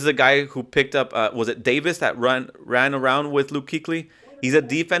 This is a guy who picked up, was it Davis that ran around with Luke Kuechly? He's a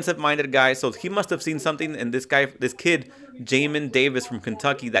defensive-minded guy, so he must have seen something in this kid, Jamin Davis from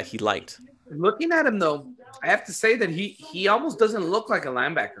Kentucky, that he liked. Looking at him, though, I have to say that he almost doesn't look like a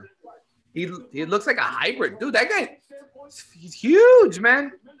linebacker. He looks like a hybrid. Dude, that guy, he's huge,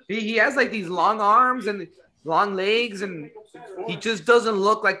 man. He has like these long arms and long legs, and he just doesn't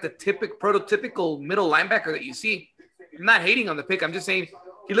look like the prototypical middle linebacker that you see. I'm not hating on the pick. I'm just saying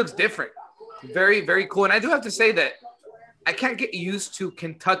he looks different. Very, very cool. And I do have to say that I can't get used to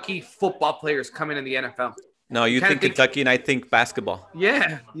Kentucky football players coming in the NFL. No, you think Kentucky and I think basketball.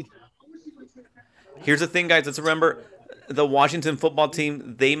 Yeah. Here's the thing, guys. Let's remember the Washington football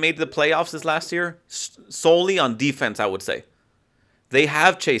team, they made the playoffs this last year solely on defense, I would say. They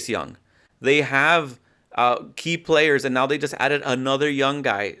have Chase Young. They have key players, and now they just added another young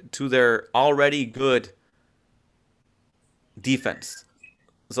guy to their already good defense.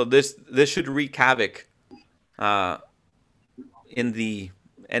 So this should wreak havoc in the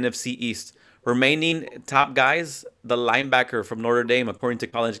NFC East. Remaining top guys, the linebacker from Notre Dame, according to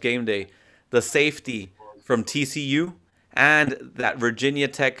College Game Day, the safety from TCU, and that Virginia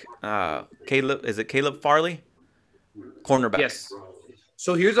Tech, Caleb Farley? Cornerback. Yes.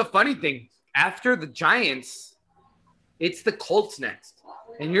 So here's a funny thing. After the Giants, it's the Colts next.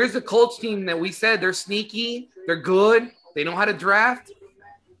 And here's the Colts team that we said they're sneaky, they're good, they know how to draft.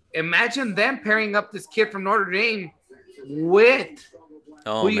 imagine them pairing up this kid from Notre Dame with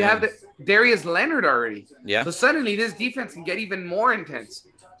Oh, who you man. have Darius Leonard already. Yeah. So suddenly this defense can get even more intense.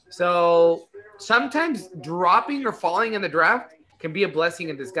 So sometimes dropping or falling in the draft can be a blessing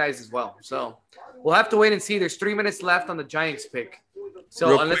in disguise as well. So we'll have to wait and see. There's 3 minutes left on the Giants pick. So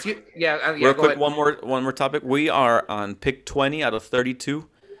Real unless quick, you, yeah, real go quick, ahead. one more topic. We are on pick 20 out of 32,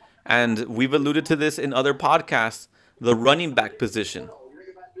 and we've alluded to this in other podcasts. The running back position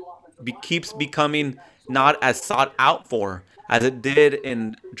keeps becoming not as sought out for as it did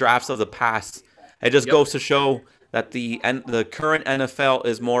in drafts of the past. It just goes to show that the current NFL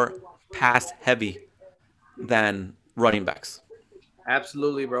is more pass heavy than running backs.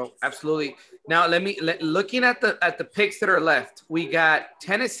 Absolutely, bro. Absolutely. Now looking at the picks that are left. We got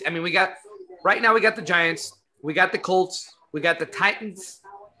Tennessee. I mean, we got the Giants. We got the Colts. We got the Titans.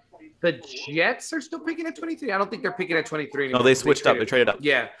 The Jets are still picking at 23. I don't think they're picking at 23 anymore. No, they switched up. They traded up.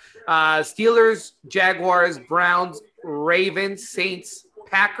 Yeah. Steelers, Jaguars, Browns, Ravens, Saints,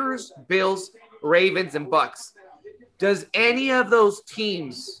 Packers, Bills, Ravens, and Bucks. Does any of those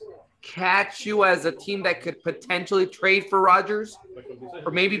teams catch you as a team that could potentially trade for Rodgers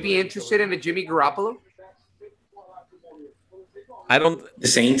or maybe be interested in a Jimmy Garoppolo? The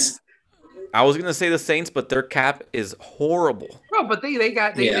Saints. I was gonna say the Saints, but their cap is horrible. Bro, but they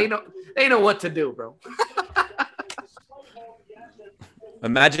know what to do, bro.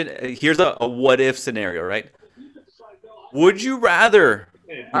 Imagine here's a what if scenario, right? Would you rather?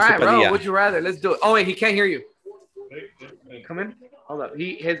 All right, bro. Would you rather? Let's do it. Oh wait, he can't hear you. Come in. Hold up.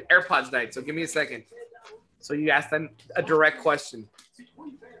 His AirPods died, so give me a second. So you asked them a direct question.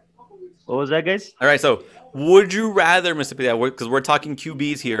 What was that, guys? All right, so would you rather, Mr. Padilla, because we're talking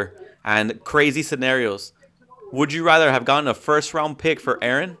QBs here and crazy scenarios, would you rather have gotten a first-round pick for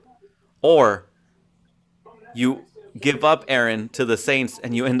Aaron, or you give up Aaron to the Saints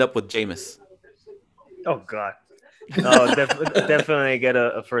and you end up with Jameis? Oh, God. No, definitely get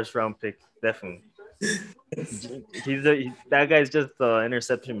a first-round pick. Definitely. That guy's just the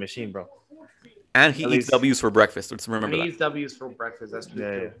interception machine, bro. And he eats W's for breakfast. Let's remember that. He eats W's for breakfast. That's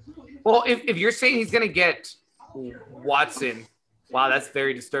true. Yeah. Well, if you're saying he's going to get Watson, wow, that's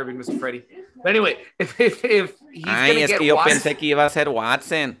very disturbing, Mr. Freddie. But anyway, if he's going to get Watson. Que iba a ser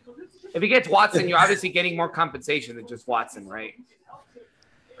Watson. If he gets Watson, you're obviously getting more compensation than just Watson, right?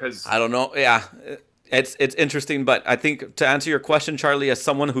 Because I don't know. Yeah, it's interesting, but I think to answer your question, Charlie, as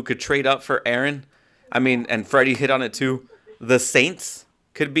someone who could trade up for Aaron, I mean, and Freddie hit on it too, the Saints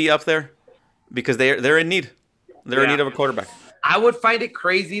could be up there because they're in need. They're in need of a quarterback. I would find it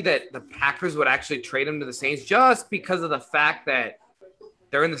crazy that the Packers would actually trade him to the Saints just because of the fact that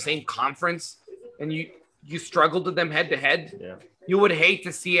they're in the same conference and you struggled with them head to head. Yeah. You would hate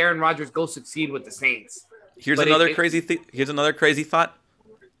to see Aaron Rodgers go succeed with the Saints. Here's another crazy thought.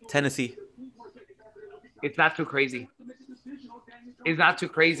 Tennessee. It's not too crazy. It's not too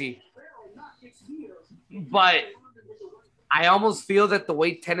crazy. But I almost feel that the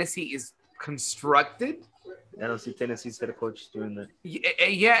way Tennessee is constructed, I don't see Tennessee's head coach doing that.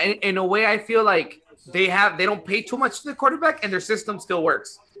 yeah, in a way, I feel like they don't pay too much to the quarterback, and their system still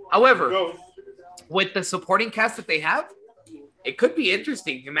works. However, with the supporting cast that they have, it could be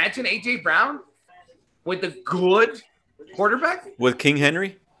interesting. Imagine A.J. Brown with a good quarterback with King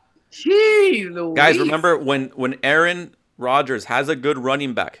Henry. Jeez Louise. Guys, remember when Aaron Rodgers has a good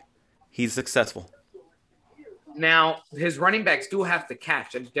running back, he's successful. Now, his running backs do have to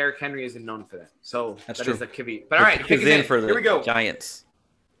catch, and Derrick Henry isn't known for that. So That's that true. is a key. But all right, pick is in for the Here we go. Giants.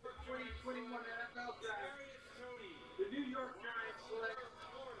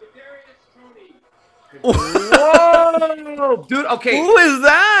 Whoa, dude. Okay. Who is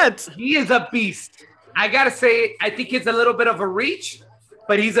that? He is a beast. I got to say, I think it's a little bit of a reach,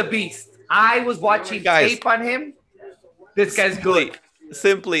 but he's a beast. I was watching tape on him. This guy's good.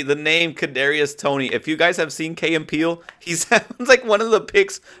 Simply the name Kadarius Toney. If you guys have seen Key and Peele, he sounds like one of the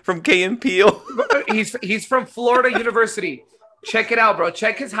picks from Key and Peele. He's from Florida University. Check it out, bro.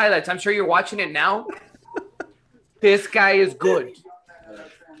 Check his highlights. I'm sure you're watching it now. This guy is good.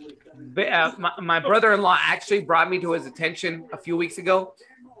 My brother-in-law actually brought me to his attention a few weeks ago.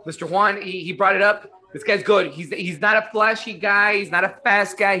 Mr. Juan, he brought it up. This guy's good. He's not a flashy guy. He's not a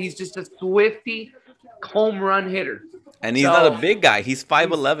fast guy. He's just a swifty home run hitter. And he's not a big guy. He's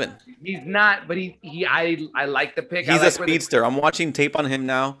 5'11". He's not, but I like the pick. He's a speedster. I'm watching tape on him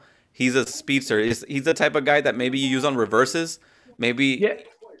now. He's a speedster. He's the type of guy that maybe you use on reverses. Maybe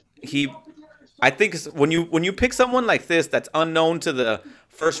I think when you pick someone like this that's unknown to the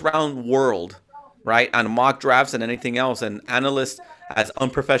first round world, right, on mock drafts and anything else, and analysts as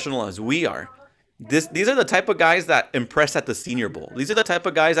unprofessional as we are, These are the type of guys that impressed at the Senior Bowl. These are the type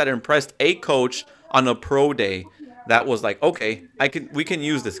of guys that impressed a coach on a pro day that was like, okay, we can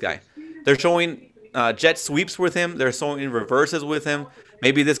use this guy. They're showing jet sweeps with him. They're showing reverses with him.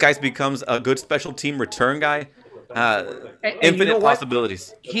 Maybe this guy becomes a good special team return guy. And Infinite you know what?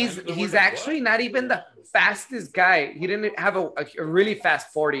 possibilities. He's actually not even the fastest guy. He didn't have a really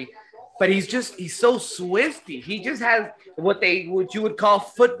fast 40, but he's so swifty. He just has what you would call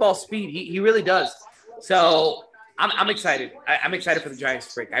football speed. He really does. So I'm excited. I'm excited for the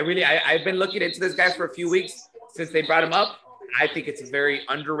Giants break. I've been looking into this guy for a few weeks since they brought him up. I think it's very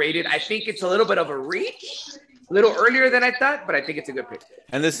underrated. I think it's a little bit of a reach, a little earlier than I thought, but I think it's a good pick.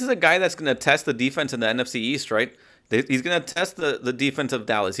 And this is a guy that's going to test the defense in the NFC East, right? He's going to test the defense of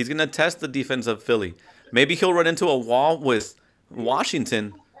Dallas. He's going to test the defense of Philly. Maybe he'll run into a wall with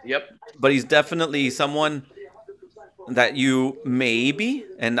Washington. Yep. But he's definitely someone that you maybe,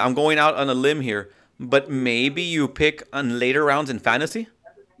 and I'm going out on a limb here, but maybe you pick on later rounds in fantasy.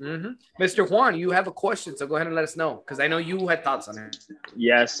 Mm-hmm. Mr. Juan, you have a question, so go ahead and let us know, because I know you had thoughts on it.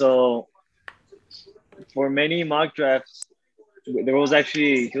 Yeah, so for many mock drafts, he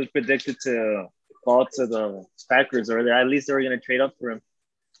was predicted to fall to the Packers, or at least they were going to trade up for him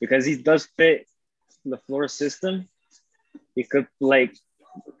because he does fit the floor system. He could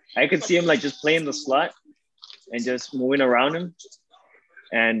I could see him just playing the slot and just moving around him.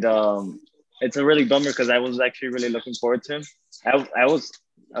 And it's a really bummer because I was actually really looking forward to him. I was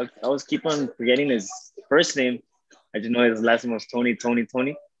keep on forgetting his first name. I just know his last name was Tony.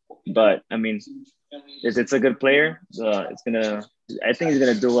 But I mean, it's a good player. I think he's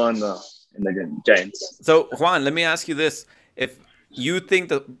gonna do well in the Giants. So Juan, let me ask you this: if you think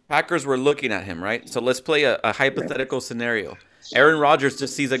the Packers were looking at him, right? So let's play a hypothetical scenario. Aaron Rodgers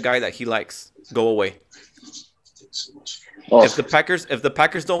just sees a guy that he likes. Go away. Oh. If the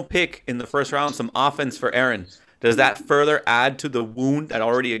Packers don't pick in the first round some offense for Aaron, does that further add to the wound that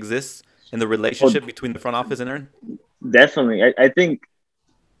already exists in the relationship between the front office and Aaron? Definitely. I think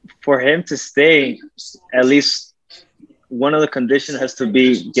for him to stay, at least one of the conditions has to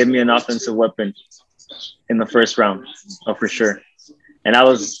be give me an offensive weapon in the first round, for sure. And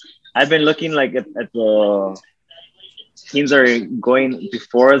I've been looking at the teams are going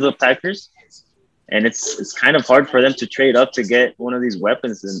before the Packers, and it's kind of hard for them to trade up to get one of these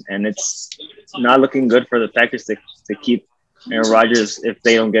weapons, and it's not looking good for the Packers to keep Aaron Rodgers if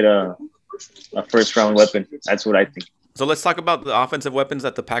they don't get a first round weapon. That's what I think. So let's talk about the offensive weapons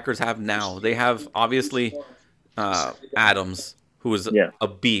that the Packers have now. They have obviously Adams, who is a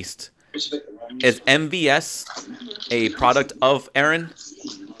beast. Is MVS a product of Aaron?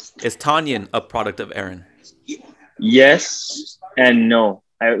 Is Tanyan a product of Aaron? Yes and no.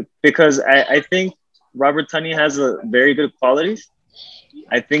 Because I think Robert Tunney has a very good qualities.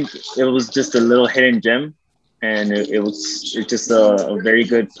 I think it was just a little hidden gem, and it's just a very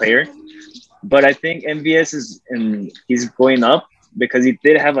good player. But I think MVS he's going up because he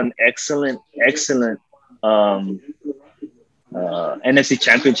did have an excellent NFC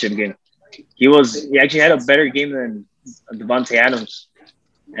Championship game. He actually had a better game than Devontae Adams,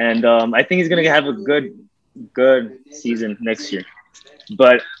 and I think he's gonna have a good season next year.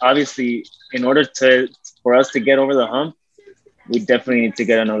 But obviously, in order for us to get over the hump, we definitely need to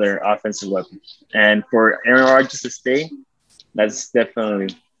get another offensive weapon. And for Aaron Rodgers to stay, that's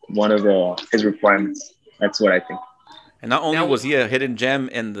definitely one of his requirements. That's what I think. And not only was he a hidden gem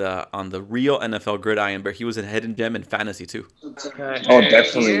on the real NFL gridiron, but he was a hidden gem in fantasy too. Oh,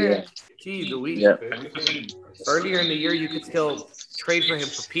 definitely. Yeah. Gee, Louis. Yeah. Earlier in the year, you could still trade for him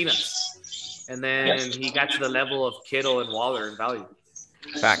for peanuts, and then he got to the level of Kittle and Waller in value.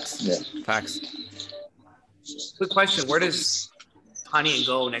 Facts. Yeah. Facts. Quick question: where does Tanyan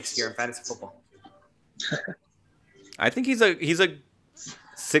go next year in fantasy football? I think he's a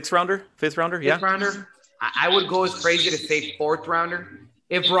sixth rounder, fifth rounder. Fifth rounder. I would go as crazy to say fourth rounder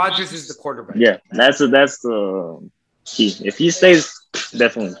if Rodgers is the quarterback. Yeah, that's the key. If he stays,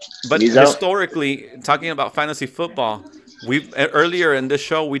 definitely. But historically, talking about fantasy football, earlier in this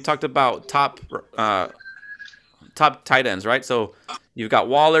show we talked about top tight ends, right? So you've got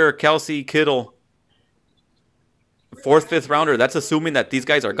Waller, Kelsey, Kittle. Fourth, fifth rounder. That's assuming that these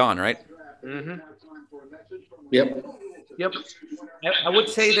guys are gone, right? Mm-hmm. Yep. I would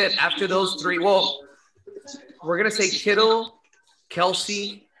say that after those three, well, we're going to say Kittle,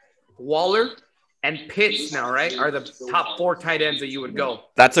 Kelsey, Waller, and Pitts now, right? Are the top four tight ends that you would go.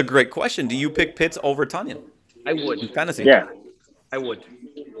 That's a great question. Do you pick Pitts over Tanyan? I would. In fantasy? Yeah. I would.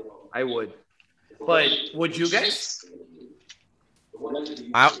 But would you guys?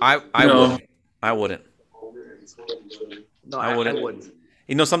 I wouldn't. I wouldn't. No, I would.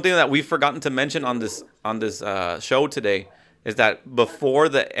 Something that we've forgotten to mention on this show today is that before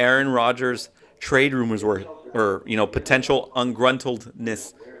the Aaron Rodgers trade rumors were potential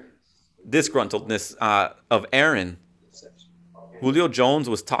disgruntledness of Aaron, Julio Jones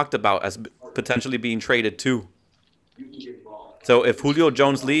was talked about as potentially being traded too. So if Julio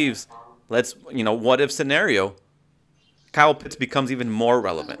Jones leaves, what if scenario, Kyle Pitts becomes even more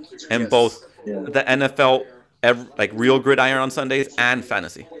relevant in both the NFL, real gridiron on Sundays and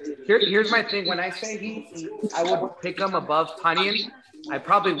fantasy. Here's my thing. When I say I would pick him above Tanyan, I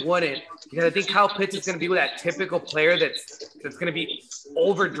probably wouldn't, because I think Kyle Pitts is going to be that typical player that's going to be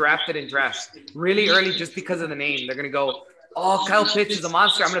overdrafted in drafts really early just because of the name. They're going to go, oh, Kyle Pitts is a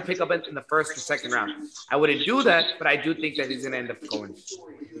monster. I'm going to pick up in the first or second round. I wouldn't do that, but I do think that he's going to end up going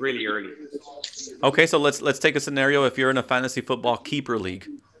really early. Okay, so let's take a scenario. If you're in a fantasy football keeper league,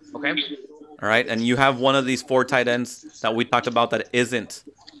 okay, all right, and you have one of these 4 tight ends that we talked about that isn't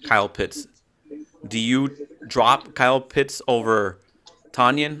Kyle Pitts, do you drop Kyle Pitts over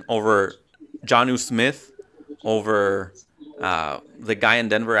Tanyan, over Jonnu Smith, over the guy in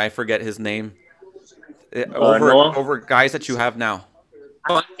Denver, I forget his name, over guys that you have now?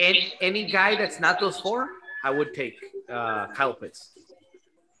 Any guy that's not those 4, I would take Kyle Pitts.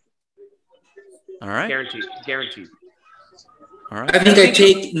 All right. Guaranteed. All right. I think I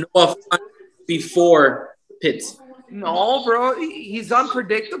take Noah Fant before Pitts. No, bro, he's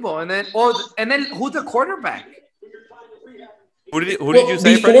unpredictable. And then who's the quarterback? Who did you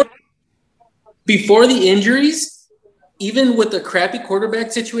say, Freddie? Before the injuries, even with the crappy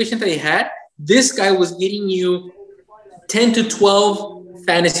quarterback situation that he had, this guy was getting you 10 to 12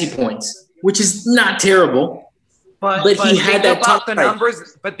 fantasy points, which is not terrible. But he had that top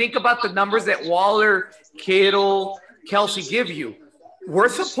numbers. But think about the numbers that Waller, Kittle, Kelsey give you. We're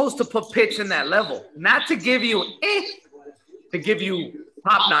supposed to put Pitts in that level, not to give you to give you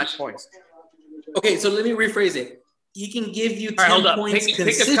top-notch points. Okay, so let me rephrase it. He can give you 10 points. Pick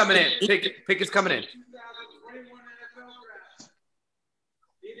is coming in. Pick is coming in.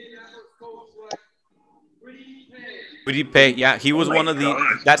 Kwity Paye, yeah, he was one of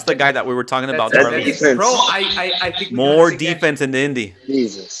the. That's the guy that we were talking about. Bro, I think more defense in the Indy.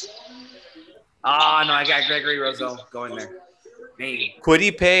 Jesus. No, I got Gregory Rousseau going there.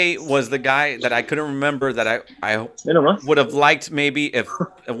 Kwity Paye was the guy that I couldn't remember that I would have liked maybe if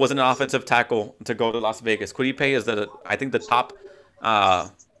it wasn't an offensive tackle to go to Las Vegas. Kwity Paye is I think the top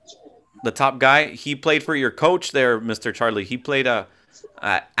guy. He played for your coach there, Mr. Charlie. He played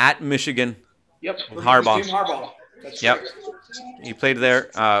at Michigan. Yep. Harbaugh. Team Harbaugh. That's yep. Right. He played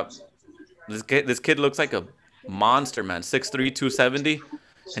there. This kid looks like a monster, man. 6'3", 270,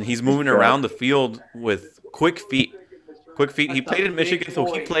 and he's moving around the field with quick feet. He played in Michigan,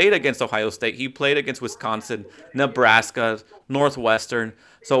 so he played against Ohio State. He played against Wisconsin, Nebraska, Northwestern.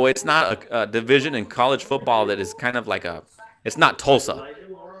 So it's not a division in college football that is kind of like it's not Tulsa,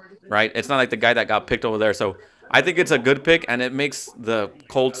 right? It's not like the guy that got picked over there. So I think it's a good pick, and it makes the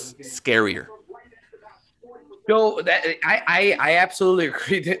Colts scarier. So I absolutely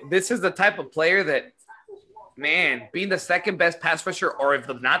agree. This is the type of player that, man, being the second best pass rusher, or if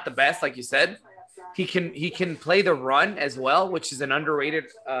not the best, like you said, he can play the run as well, which is an underrated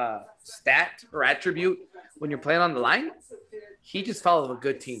stat or attribute when you're playing on the line. He just fell to a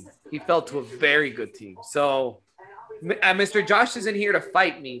good team. He fell to a very good team. So Mr. Josh isn't here to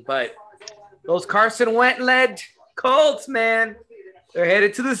fight me, but those Carson Wentz-led Colts, man, they're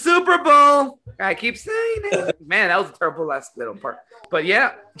headed to the Super Bowl. I keep saying it. Man, that was a terrible last little part. But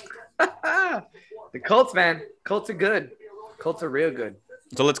yeah, the Colts, man. Colts are good. Colts are real good.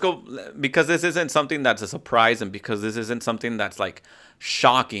 So let's go, because this isn't something that's a surprise and because this isn't something that's like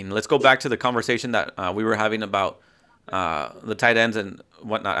shocking. Let's go back to the conversation that we were having about the tight ends and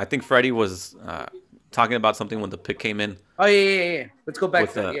whatnot. I think Freddie was talking about something when the pick came in. Oh, yeah. Let's go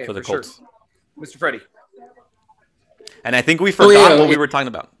back for the Colts. Sure. Mr. Freddie. And I think we forgot what we were talking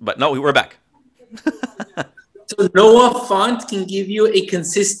about. But no, we were back. So Noah Fant can give you a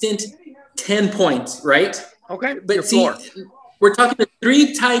consistent 10 points, right? Okay. But see, we're talking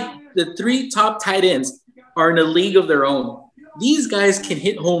the three top tight ends are in a league of their own. These guys can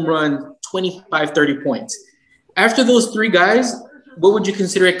hit home run 25, 30 points. After those 3 guys, what would you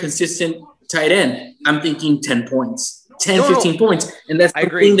consider a consistent tight end? I'm thinking 10 points, 15 points. And that's the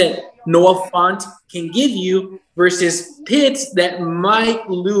thing that Noah Fant can give you versus Pitts that might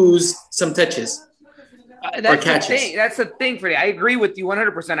lose some touches or catches. That's the thing, Freddie. I agree with you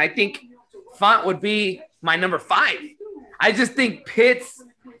 100%. I think Fant would be my number 5. I just think Pitts,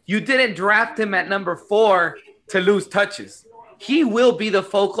 you didn't draft him at number 4 to lose touches. He will be the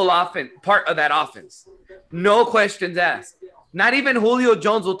focal part of that offense. No questions asked. Not even Julio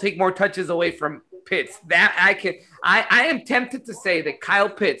Jones will take more touches away from Pitts. That I am tempted to say that Kyle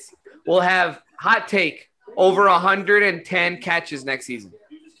Pitts will have hot take over 110 catches next season.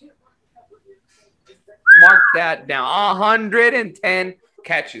 Mark that down. 110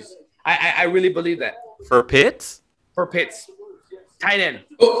 catches. I really believe that. For Pitts? For Pitts. Tight end.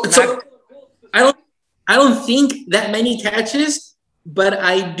 So I don't think that many catches, but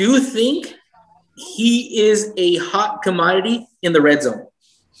I do think he is a hot commodity in the red zone.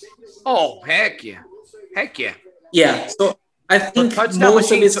 Oh, heck yeah. Heck yeah. Yeah. So I think touchdown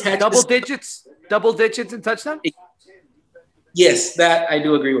most machine, of his catches, double digits in touchdown? Yes, that I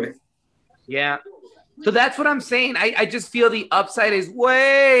do agree with. Yeah. So that's what I'm saying. I just feel the upside is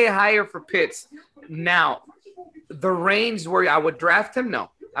way higher for Pitts. Now, the range where I would draft him,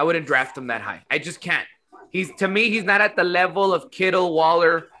 no. I wouldn't draft him that high. I just can't. To me, he's not at the level of Kittle,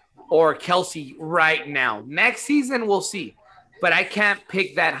 Waller, or Kelsey right now. Next season, we'll see. But I can't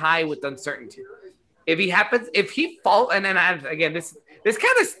pick that high with uncertainty. If he falls, and then again, this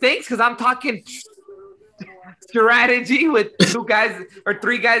kind of stinks because I'm talking strategy with 2 guys or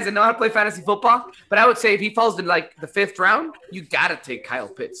 3 guys that know how to play fantasy football. But I would say if he falls in like the 5th round, you got to take Kyle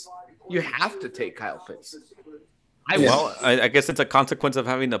Pitts. You have to take Kyle Pitts. I guess it's a consequence of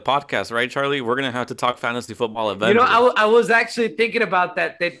having the podcast, right, Charlie? We're gonna have to talk fantasy football eventually. I was actually thinking about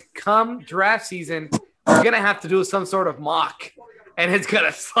that. That come draft season, we're gonna have to do some sort of mock, and it's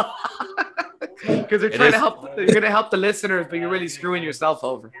gonna suck because they're trying to help. They're gonna help the listeners, but you're really screwing yourself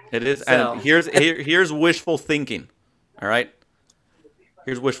over. It is, so. And here's wishful thinking. All right,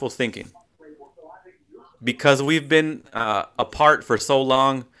 here's wishful thinking. Because we've been apart for so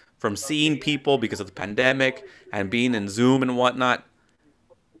long from seeing people because of the pandemic and being in Zoom and whatnot,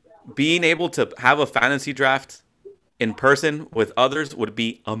 being able to have a fantasy draft in person with others would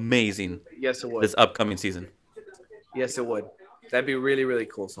be amazing. Yes, it would. This upcoming season. Yes, it would. That'd be really, really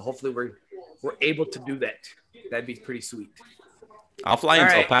cool. So hopefully we're able to do that. That'd be pretty sweet. I'll fly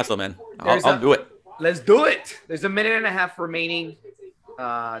into El Paso, man. I'll do it. Let's do it. There's a minute and a half remaining.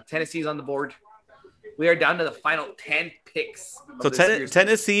 Tennessee's on the board. We are down to the final 10 picks. So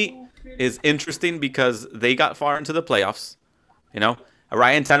Tennessee is interesting because they got far into the playoffs. You know,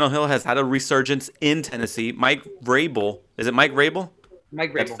 Ryan Tannehill has had a resurgence in Tennessee. Mike Vrabel, is it Mike Vrabel?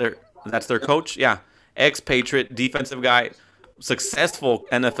 Mike Vrabel. That's their coach. Yeah, ex-Patriot, defensive guy, successful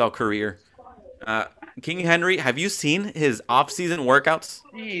NFL career. King Henry, have you seen his off-season workouts?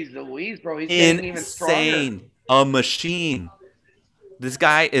 Jeez Louise, bro, he's getting even stronger. Insane, a machine. This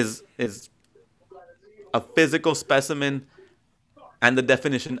guy is a physical specimen and the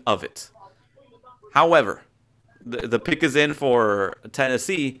definition of it. However, the pick is in for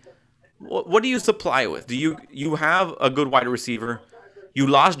Tennessee. What do you supply with? Do you have a good wide receiver? You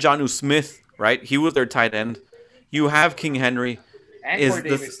lost Jonnu Smith, right? He was their tight end. You have King Henry. And Corey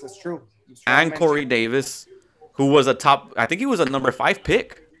Davis, that's true. And Corey Davis, who was I think he was a number 5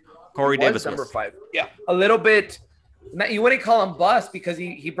 pick. Corey Davis was number 5. Yeah, a little bit. You wouldn't call him bust because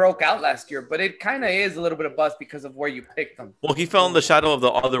he broke out last year, but it kind of is a little bit of bust because of where you picked him. Well, he fell in the shadow of the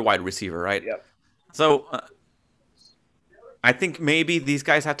other wide receiver, right? Yep. So I think maybe these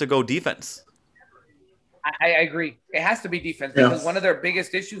guys have to go defense. I agree. It has to be defense because one of their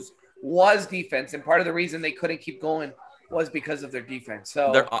biggest issues was defense, and part of the reason they couldn't keep going was because of their defense.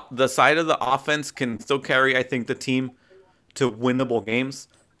 So the side of the offense can still carry, I think, the team to winnable games.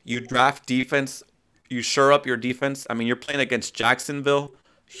 You draft defense. You shore up your defense. I mean, you're playing against Jacksonville,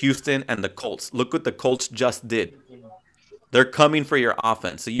 Houston, and the Colts. Look what the Colts just did. They're coming for your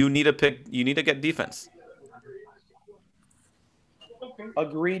offense. So you need to get defense.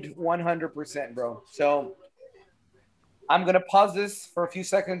 Agreed 100%, bro. So I'm going to pause this for a few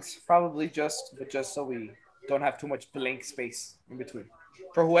seconds, probably just so we don't have too much blank space in between.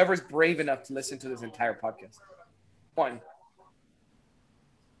 For whoever's brave enough to listen to this entire podcast. 1.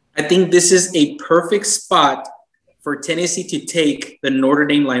 I think this is a perfect spot for Tennessee to take the Notre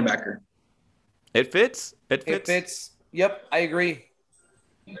Dame linebacker. It fits. It fits. Yep, I agree.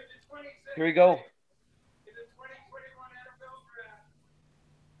 Here we go.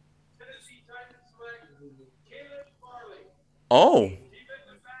 Oh.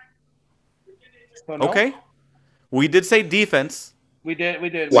 Okay. We did say defense. We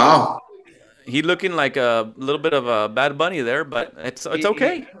did. Wow. He looking like a little bit of a Bad Bunny there, but it's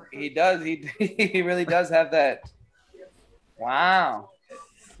okay. He does. He really does have that. Wow.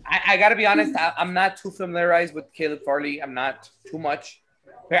 I got to be honest. I'm not too familiarized with Caleb Farley. I'm not too much.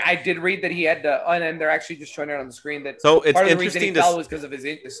 I did read that he had and they're actually just showing it on the screen that so it's part of the interesting reason he fell was because of his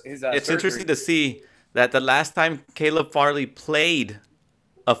it's surgery. interesting to see that the last time Caleb Farley played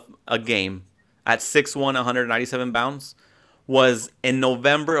a game at 6'1", 197 pounds was in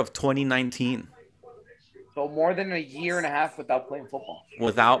November of 2019. So more than a year and a half without playing football.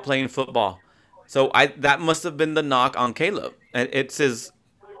 Without playing football. So that must have been the knock on Caleb. And it's his.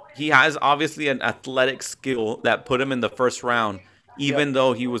 He has obviously an athletic skill that put him in the first round, even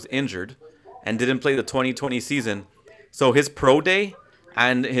though he was injured and didn't play the 2020 season. So his pro day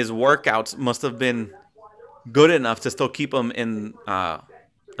and his workouts must have been good enough to still keep him in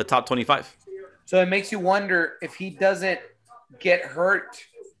the top 25. So it makes you wonder if he doesn't get hurt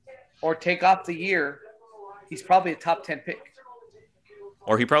or take off the year, he's probably a top 10 pick.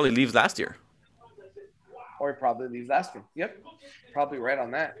 Or he probably leaves last year. Or he probably leaves last year. Yep. Probably right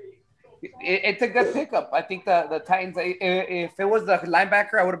on that. It's a good pickup. I think the Titans, if it was the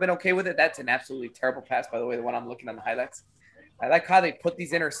linebacker, I would have been okay with it. That's an absolutely terrible pass, by the way, the one I'm looking on the highlights. I like how they put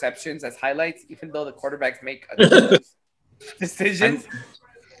these interceptions as highlights, even though the quarterbacks make decisions.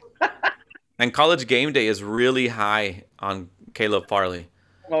 And College Game Day is really high on Caleb Farley.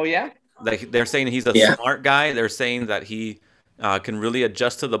 Oh, yeah? They're saying he's a smart guy. They're saying that he can really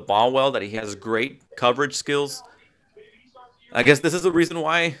adjust to the ball well, that he has great coverage skills. I guess this is the reason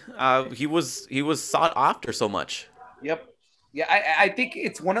why he was sought after so much. Yep. Yeah, I think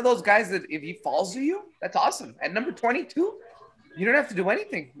it's one of those guys that if he falls to you, that's awesome. At number 22, you don't have to do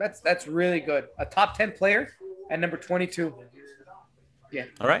anything. That's really good. A top 10 player at number 22. Yeah.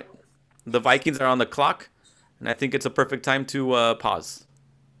 All right. The Vikings are on the clock, and I think it's a perfect time to pause.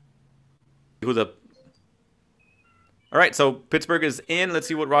 All right, so Pittsburgh is in. Let's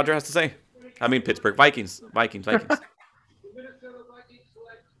see what Roger has to say. I mean, Pittsburgh. Vikings.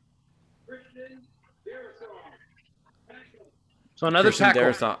 So another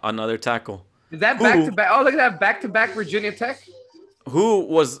tackle. Another tackle. Is that back-to-back? Oh, look at that. Back-to-back Virginia Tech. Who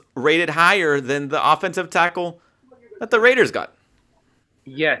was rated higher than the offensive tackle that the Raiders got?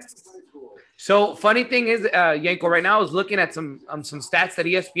 Yes. So funny thing is, Yenko, right now I was looking at some stats that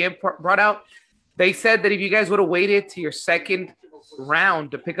ESPN brought out. They said that if you guys would have waited to your second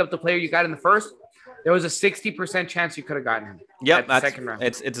round to pick up the player you got in the first, there was a 60% chance you could have gotten him. Yep, that's second round.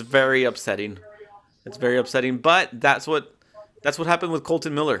 It's very upsetting. It's very upsetting, but that's what happened with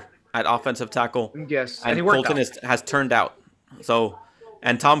Colton Miller at offensive tackle. Yes, and Colton has turned out. So,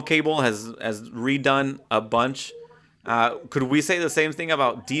 and Tom Cable has redone a bunch. Could we say the same thing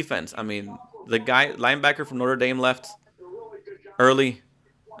about defense? I mean, the linebacker from Notre Dame left early.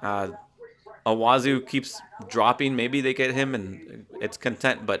 Awazu keeps dropping. Maybe they get him and it's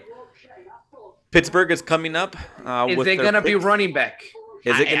content. But Pittsburgh is coming up. Is it going to be running back?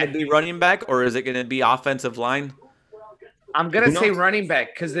 Is it going to be running back or is it going to be offensive line? I'm going to say running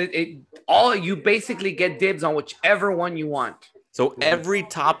back because you basically get dibs on whichever one you want. So every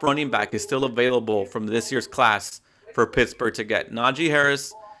top running back is still available from this year's class for Pittsburgh to get. Najee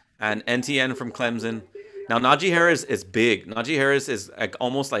Harris and NTN from Clemson. Now, Najee Harris is big. Najee Harris is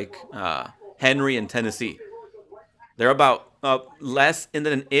almost like Henry in Tennessee. They're about less than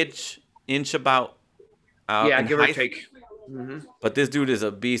an inch about. Give or take. Mm-hmm. But this dude is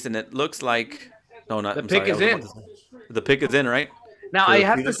a beast, and it looks like the pick is in. The pick is in, right? Now I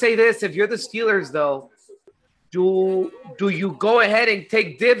have to say this: if you're the Steelers, though, do you go ahead and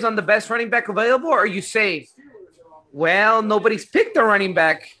take dibs on the best running back available, or you say, well, nobody's picked a running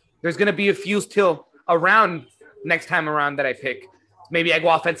back. There's going to be a few still around next time around that I pick. Maybe I go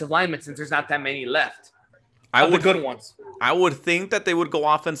offensive lineman since there's not that many left. The good ones. I would think that they would go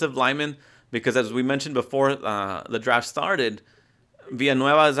offensive lineman because, as we mentioned before the draft started,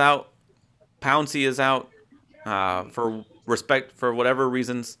 Villanueva is out. Pouncey is out for whatever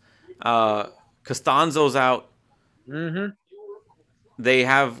reasons. Costanzo's out. Mm-hmm. They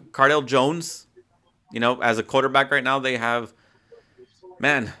have Cardell Jones. As a quarterback right now, they have,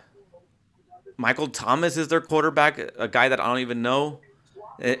 Michael Thomas is their quarterback, a guy that I don't even know.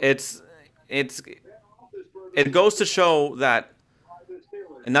 It goes to show that,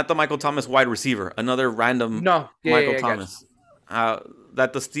 and not the Michael Thomas wide receiver, another random Michael Thomas,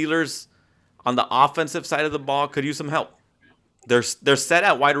 that the Steelers on the offensive side of the ball could use some help. They're set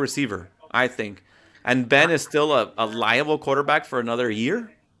at wide receiver, I think, and Ben is still a liable quarterback for another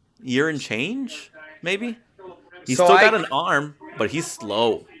year and change. Maybe. He's still got an arm, but he's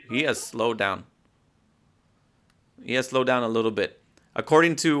slow. He has slowed down. He has slowed down a little bit.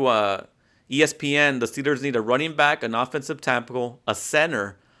 According to ESPN, the Steelers need a running back, an offensive tackle, a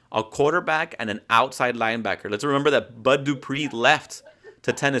center, a quarterback, and an outside linebacker. Let's remember that Bud Dupree left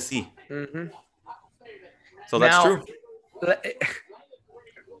to Tennessee. Mm-hmm. So that's true.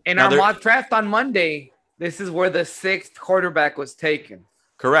 In our mock draft on Monday, this is where the 6th quarterback was taken.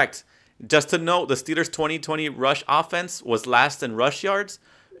 Correct. Just to note, the Steelers' 2020 rush offense was last in rush yards,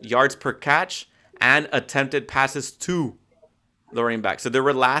 yards per catch, and attempted passes to. the running back. So they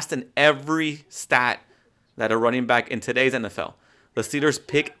were last in every stat that a running back in today's NFL. The Steelers'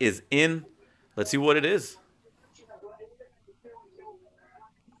 pick is in. Let's see what it is.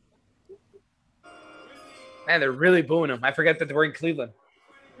 Man, they're really booing him. I forget that they were in Cleveland.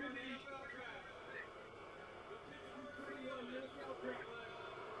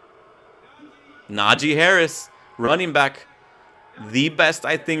 Najee Harris, running back, the best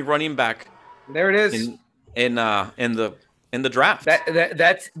I think running back. There it is in the draft.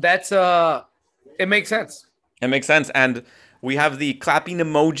 That's it makes sense. It makes sense, and we have the clapping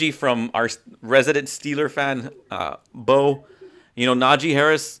emoji from our resident Steeler fan, Bo. You know, Najee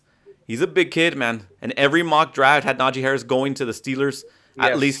Harris, he's a big kid, man. And every mock draft had Najee Harris going to the Steelers,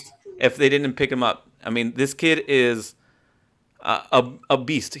 at least if they didn't pick him up. I mean, this kid is a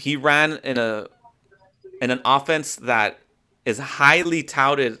beast. He ran in an offense that is highly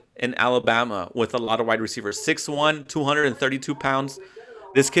touted in Alabama with a lot of wide receivers. 6'1", 232 pounds.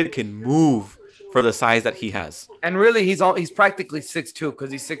 This kid can move for the size that he has. And really, he's practically 6'2"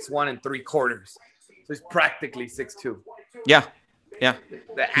 because he's 6'1" and 3/4. So he's practically 6'2". Yeah.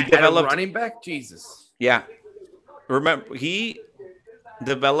 He developed running back. Jesus. Yeah. Remember, he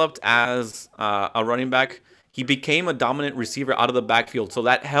developed as a running back. He became a dominant receiver out of the backfield, so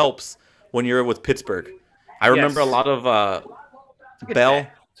that helps when you're with Pittsburgh. I remember a lot of Bell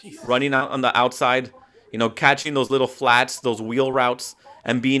running out on the outside, you know, catching those little flats, those wheel routes,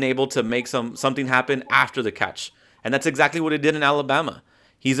 and being able to make something happen after the catch. And that's exactly what he did in Alabama.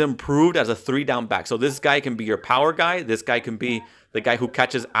 He's improved as a 3-down back. So this guy can be your power guy. This guy can be the guy who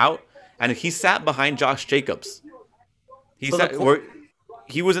catches out. And he sat behind Josh Jacobs. He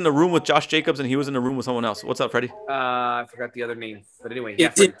was in the room with Josh Jacobs, and he was in the room with someone else. What's up, Freddie? I forgot the other name. But anyway.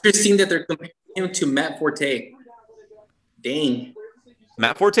 It's interesting that they're comparing him to Matt Forte. Dang.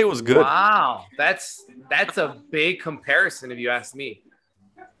 Matt Forte was good. Wow. That's a big comparison if you ask me.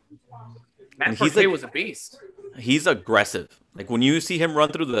 Matt Forte was a beast. He's aggressive. Like when you see him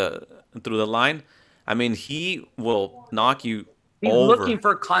run through the line, I mean, he will knock you over. He's looking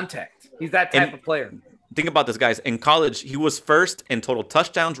for contact. He's that type of player. Think about this, guys. In college, he was first in total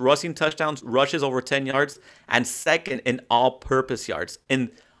touchdowns, rushing touchdowns, rushes over 10 yards, and second in all-purpose yards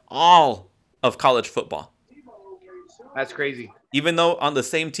in all of college football. That's crazy. Even though on the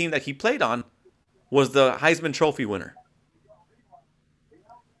same team that he played on was the Heisman Trophy winner.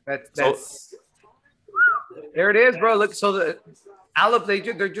 That's there it is, bro. Look, so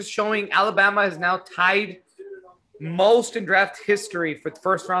they're just showing Alabama is now tied most in draft history for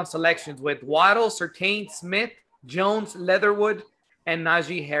first-round selections with Waddle, Surtain, Smith, Jones, Leatherwood, and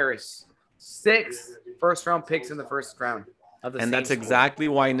Najee Harris. 6 first-round picks in the first round. And that's exactly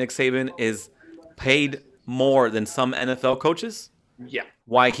why Nick Saban is paid more than some NFL coaches. Yeah.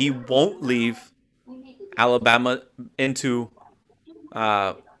 Why he won't leave Alabama into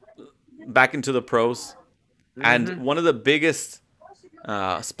back into the pros. Mm-hmm. And one of the biggest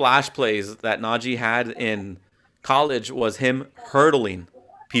splash plays that Najee had in college was him hurdling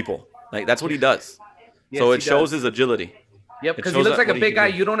people. Like that's what he does. Yes, so it shows his agility. Yep, because he looks like a big guy.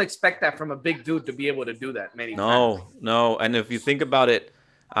 You don't expect that from a big dude to be able to do that many times. No. And if you think about it,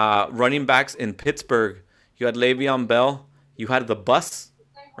 running backs in Pittsburgh, you had Le'Veon Bell, you had the bus,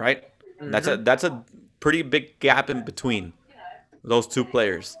 right? Mm-hmm. That's a pretty big gap in between those two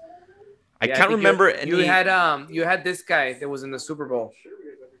players. I can't remember any. You had this guy that was in the Super Bowl.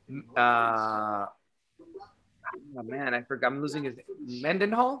 Oh man, I forgot. I'm losing his name.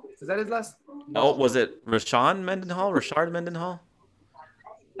 Mendenhall? Is that his last? No. Oh, was it Rashard Mendenhall?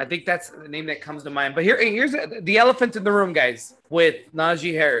 I think that's the name that comes to mind. But here's the elephant in the room, guys, with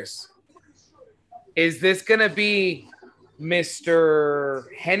Najee Harris. Is this gonna be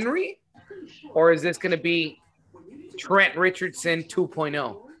Mr. Henry, or is this gonna be Trent Richardson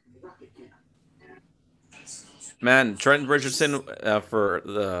 2.0? Man, Trent Richardson, for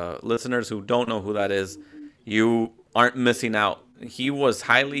the listeners who don't know who that is, you aren't missing out. He was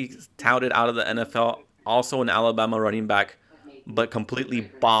highly touted out of the NFL, also an Alabama running back, but completely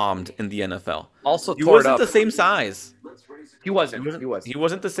bombed in the NFL. Also, he wasn't the same size. He wasn't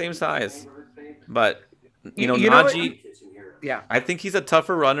the same size. But Najee, yeah, I think he's a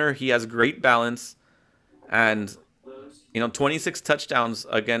tougher runner. He has great balance, and 26 touchdowns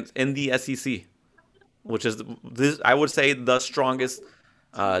in the SEC, which is I would say the strongest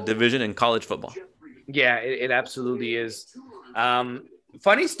division in college football. Yeah, it absolutely is.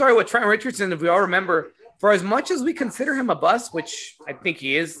 Funny story with Trent Richardson, if we all remember, for as much as we consider him a bust, which I think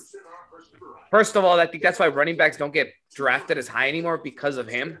he is, first of all, I think that's why running backs don't get drafted as high anymore because of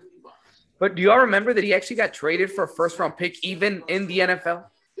him. But do you all remember that he actually got traded for a first-round pick even in the NFL?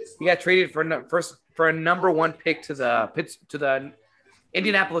 He got traded for for a number 1 pick to the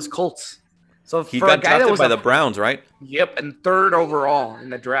Indianapolis Colts. So He for a got guy that drafted was by the Browns, right? Yep, and 3rd overall in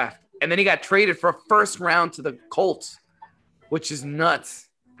the draft. And then he got traded for a 1st round to the Colts, which is nuts.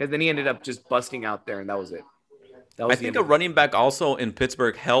 Because then he ended up just busting out there, and that was it. I think a running back also in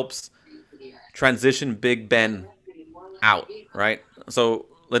Pittsburgh helps transition Big Ben out, right? So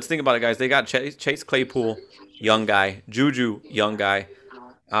let's think about it, guys. They got Chase Claypool, young guy. Juju, young guy.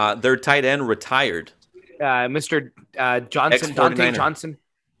 Their tight end retired. Mr. Johnson, Dante Johnson.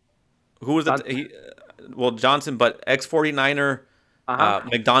 Who was it? Johnson, but ex-49er Vance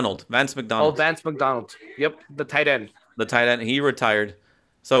McDonald. Oh, Vance McDonald. Yep, the tight end. The tight end. He retired.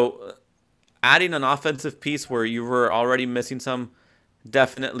 So adding an offensive piece where you were already missing some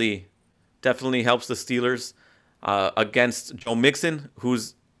definitely helps the Steelers against Joe Mixon,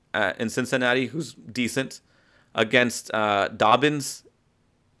 who's in Cincinnati, who's decent, against Dobbins,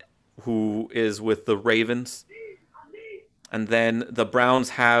 who is with the Ravens. And then the Browns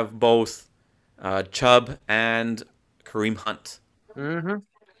have both Chubb and Kareem Hunt. Mm-hmm.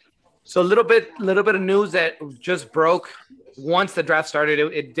 So a little bit of news that just broke once the draft started.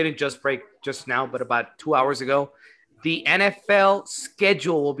 It didn't just break just now, but about 2 hours ago. The NFL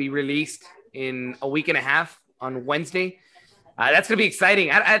schedule will be released in a week and a half on Wednesday. That's going to be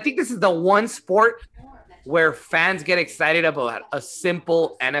exciting. I think this is the one sport where fans get excited about a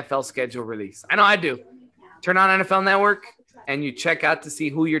simple NFL schedule release. I know I do. Turn on NFL Network and you check out to see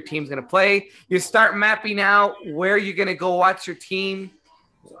who your team's going to play. You start mapping out where you're going to go watch your team.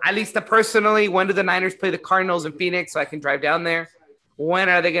 At least personally, when do the Niners play the Cardinals in Phoenix so I can drive down there? When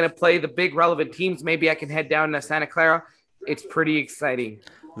are they going to play the big relevant teams? Maybe I can head down to Santa Clara. It's pretty exciting.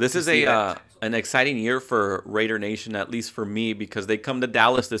 This is an exciting year for Raider Nation, at least for me, because they come to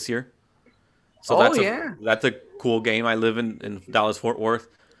Dallas this year. So that's a cool game. I live in Dallas-Fort Worth.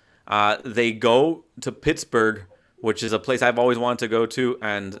 They go to Pittsburgh, which is a place I've always wanted to go to,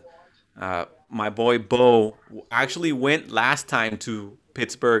 and my boy Bo actually went last time to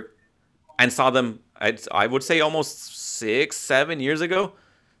Pittsburgh and saw them, I would say almost 6-7 years ago,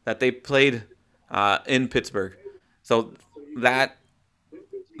 that they played in Pittsburgh. So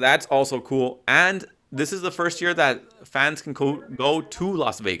that's also cool. And this is the first year that fans can go to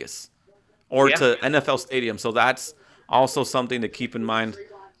Las Vegas or to NFL Stadium. So that's also something to keep in mind.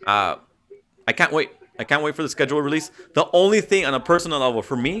 I can't wait. I can't wait for the schedule release. The only thing on a personal level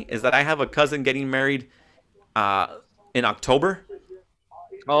for me is that I have a cousin getting married in October.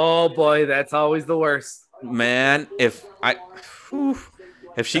 Oh boy, that's always the worst. Man, if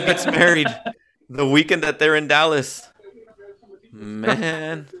she gets married the weekend that they're in Dallas,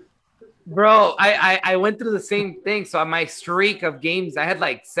 man. Bro, I went through the same thing. So on my streak of games, I had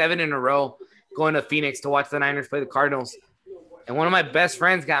like 7 in a row going to Phoenix to watch the Niners play the Cardinals. And one of my best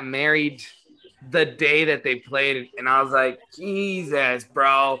friends got married the day that they played. And I was like, Jesus,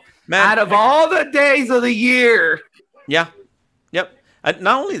 bro. Man, out of all the days of the year. Yeah. Yep.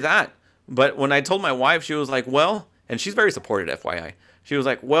 Not only that, but when I told my wife, she was like, well, and she's very supportive, FYI. She was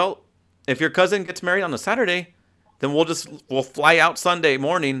like, well, if your cousin gets married on a Saturday, then we'll fly out Sunday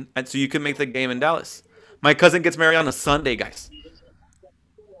morning, and so you can make the game in Dallas. My cousin gets married on a Sunday, guys.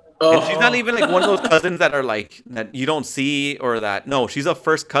 And she's not even like one of those cousins that are like that you don't see or that. No, she's a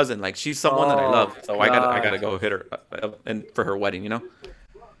first cousin. Like she's someone that I love. So I gotta go hit her and for her wedding, you know.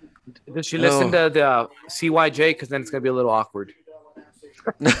 Does she listen to the CYJ? Because then it's gonna be a little awkward.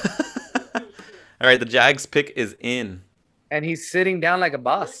 All right, the Jags pick is in. And he's sitting down like a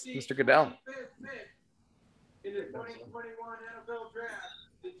boss, Mr. Goodell. In the 2021 NFL Draft,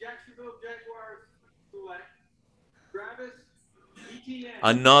 the Jacksonville Jaguars select Travis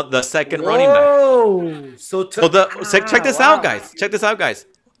Etienne. The second running back. So check this out, guys. Check this out, guys.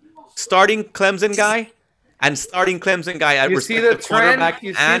 Starting Clemson guy and starting Clemson guy at respective quarterback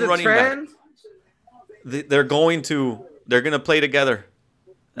and running back. They're going to play together.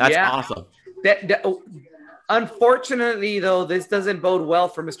 That's awesome. Unfortunately, though, this doesn't bode well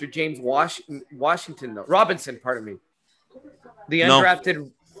for Mr. James Robinson, pardon me. The undrafted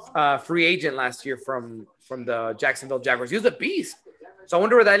free agent last year from the Jacksonville Jaguars. He was a beast. So I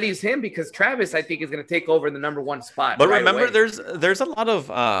wonder where that leaves him, because Travis, I think, is going to take over the number 1 spot. But remember, there's a lot of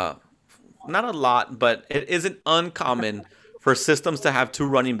not a lot, but it isn't uncommon for systems to have 2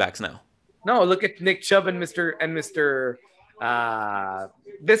 running backs now. No, look at Nick Chubb and Mr.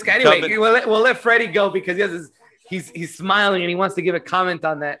 This guy. Anyway, we'll let Freddie go because he's smiling and he wants to give a comment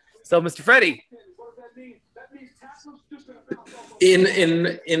on that. So, Mr. Freddie. In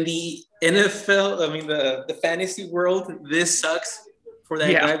the NFL, I mean the fantasy world, this sucks for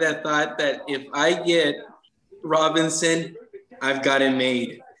that guy that thought that if I get Robinson, I've got it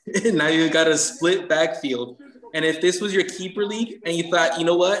made. Now you got a split backfield. And if this was your keeper league and you thought, you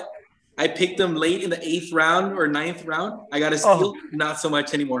know what? I picked them late in the 8th round or 9th round. I got a steal. Not so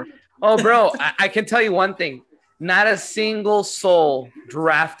much anymore. Oh, bro, I can tell you one thing. Not a single soul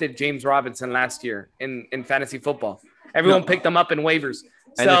drafted James Robinson last year in fantasy football. Everyone picked him up in waivers.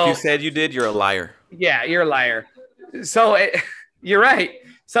 And if you said you did, you're a liar. Yeah, you're a liar. So you're right.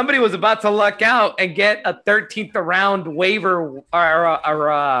 Somebody was about to luck out and get a 13th round waiver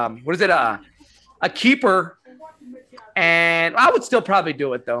or what is it? A keeper. And I would still probably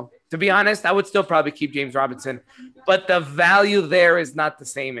do it, though. To be honest, I would still probably keep James Robinson. But the value there is not the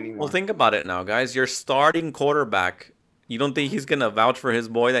same anymore. Well, think about it now, guys. Your starting quarterback, you don't think he's going to vouch for his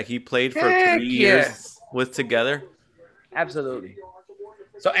boy that he played for 3 years with together? Absolutely.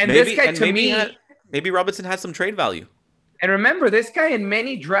 So, and maybe, this guy, maybe Robinson has some trade value. And remember, this guy in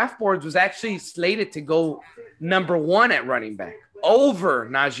many draft boards was actually slated to go number 1 at running back over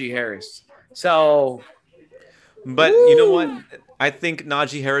Najee Harris. So, but you know what? I think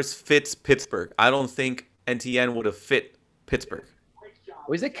Najee Harris fits Pittsburgh. I don't think NTN would have fit Pittsburgh.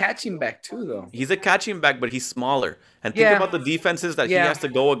 Well, he's a catching back too, though. He's a catching back, but he's smaller. And think about the defenses that he has to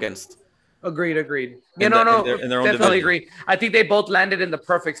go against. Agreed. Yeah, definitely agree. I think they both landed in the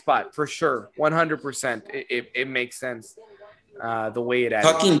perfect spot for sure. 100%. It makes sense the way it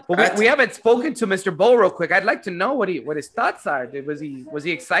added. We haven't spoken to Mr. Bo real quick. I'd like to know what his thoughts are. Was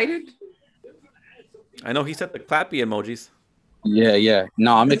he excited? I know he said the clappy emojis. Yeah.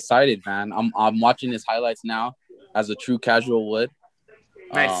 No, I'm excited, man. I'm watching his highlights now as a true casual would.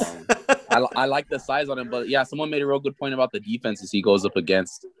 Nice. I like the size on him, but yeah, someone made a real good point about the defenses he goes up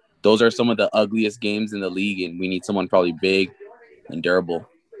against. Those are some of the ugliest games in the league, and we need someone probably big and durable.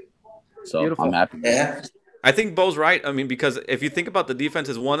 So beautiful. I'm happy. Yeah. I think Bo's right. I mean, because if you think about the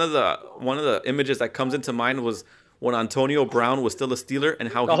defenses, one of the images that comes into mind was when Antonio Brown was still a Steeler and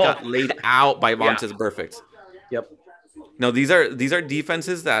how he got laid out by Vontaze Burfict. Yep. No, these are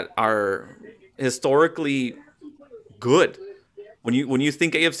defenses that are historically good. When you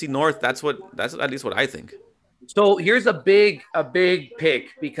think AFC North, that's at least what I think. So here's a big pick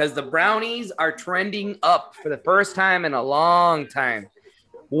because the Brownies are trending up for the first time in a long time.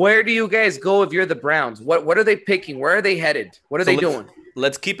 Where do you guys go if you're the Browns? What are they picking? Where are they headed? What are they doing?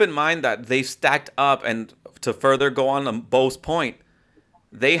 Let's keep in mind that they've stacked up, and to further go on Bo's point,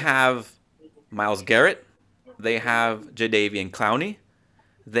 they have Myles Garrett, they have Jadeveon Clowney,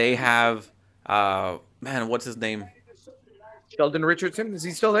 they have what's his name? Sheldon Richardson. Is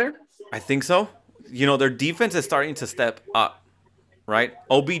he still there? I think so. You know, their defense is starting to step up, right?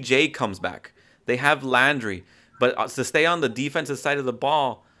 OBJ comes back. They have Landry. But to stay on the defensive side of the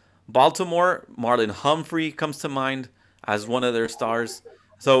ball, Baltimore, Marlon Humphrey comes to mind as one of their stars.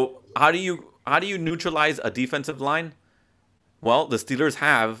 So how do you neutralize a defensive line? Well, the Steelers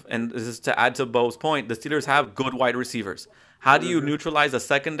have, and this is to add to Bo's point, the Steelers have good wide receivers. How do you neutralize a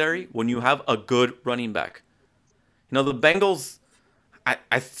secondary when you have a good running back? You know, the Bengals,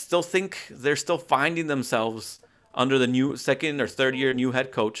 I still think they're still finding themselves under the new second or third year new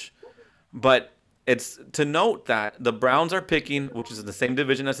head coach. But it's to note that the Browns are picking, which is in the same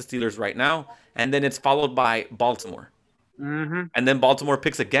division as the Steelers right now, and then it's followed by Baltimore. Mm-hmm. And then Baltimore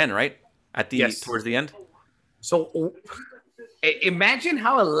picks again, right? Towards the end. So imagine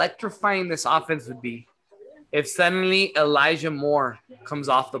how electrifying this offense would be if suddenly Elijah Moore comes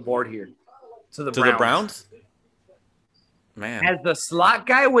off the board here to the Browns. Man. As the slot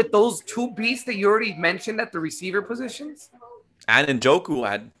guy with those two beasts that you already mentioned at the receiver positions. And Njoku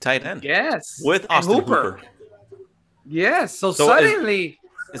at tight end. Yes. With Austin Hooper. Yes. So suddenly.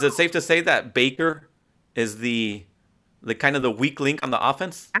 Is it safe to say that Baker is the kind of the weak link on the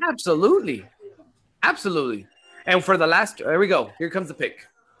offense? Absolutely. And for the last, there we go. Here comes the pick.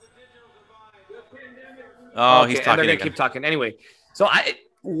 Oh, he's talking. And they're going to keep talking. Anyway, so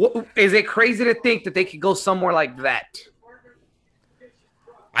is it crazy to think that they could go somewhere like that?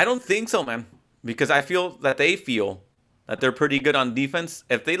 I don't think so, man. Because I feel that they feel that they're pretty good on defense.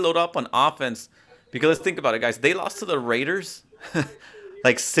 If they load up on offense, because let's think about it, guys. They lost to the Raiders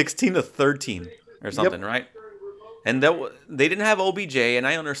like 16-13 or something, right? And they didn't have OBJ, and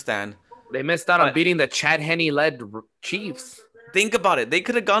I understand. They missed out on beating the Chad Henne-led Chiefs. Think about it. They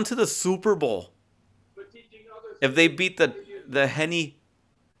could have gone to the Super Bowl if they beat the Henne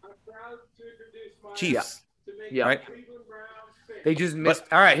Chiefs. Yeah. Right? They just missed.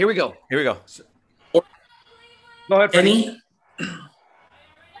 All right, here we go. Go ahead, Henny.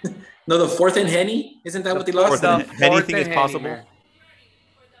 No, the fourth and Henny. Isn't that what they lost? Anything is possible.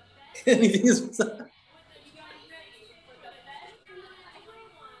 Anything is possible.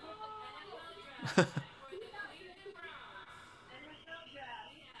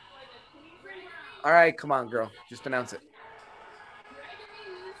 All right, come on, girl. Just announce it.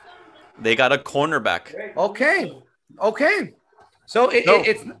 They got a cornerback. Okay. So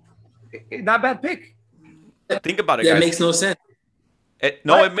it's not a bad pick. Think about it, That guys. makes no sense. It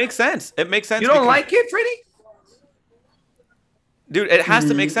makes sense. It makes sense. You don't like it, Freddie? Dude, it has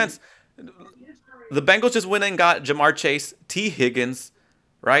to make sense. The Bengals just went and got Jamar Chase, T. Higgins,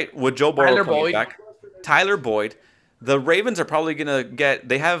 right? With Joe Burrow coming back. Tyler Boyd. The Ravens are probably going to get,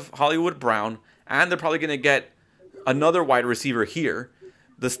 they have Hollywood Brown, and they're probably going to get another wide receiver here.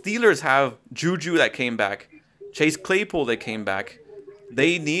 The Steelers have Juju that came back, Chase Claypool that came back.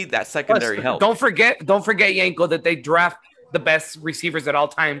 They need that secondary help. Don't forget, Yenko, that they draft the best receivers at all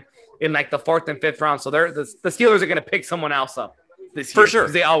time in like the 4th and 5th round. So the Steelers are going to pick someone else up this year. For sure.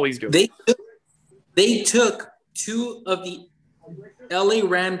 They always do. They took 2 of the LA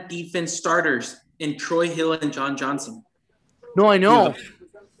Ram defense starters in Troy Hill and John Johnson. No, I know.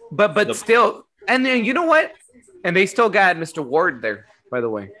 But still, and then you know what? And they still got Mr. Ward there, by the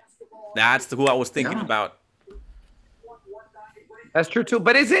way. That's who I was thinking about. That's true too.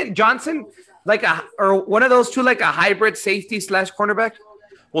 But isn't Johnson or one of those two like a hybrid safety / cornerback?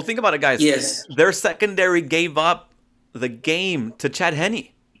 Well, think about it, guys. Yes. Their secondary gave up the game to Chad Henne.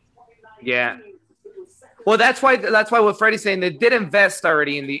 Yeah. Well, that's why what Freddie's saying, they did invest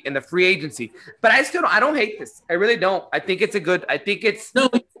already in the free agency. But I don't hate this. I really don't. I think it's no. I think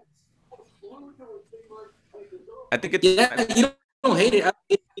it's you don't hate it. I don't hate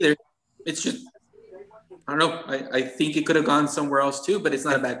it either. It's just I don't know. I think it could have gone somewhere else too, but it's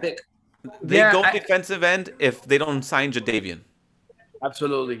not a bad pick. They go defensive end if they don't sign Jadeveon.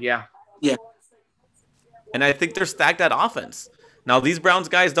 Absolutely, yeah. Yeah. And I think they're stacked at offense. Now these Browns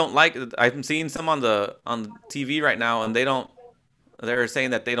guys don't like. I'm seeing some on the TV right now, and they're saying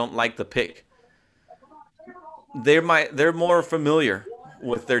that they don't like the pick. They're more familiar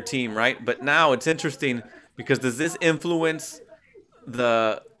with their team, right? But now it's interesting because does this influence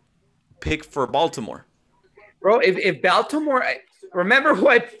the pick for Baltimore? Bro, if Baltimore, remember who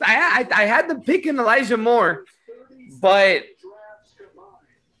I had them picking Elijah Moore, but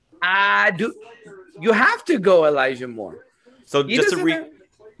you have to go Elijah Moore. So just to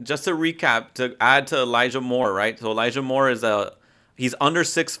recap, to add to Elijah Moore, right? So Elijah Moore he's under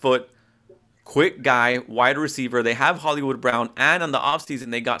 6 foot, quick guy, wide receiver. They have Hollywood Brown, and on the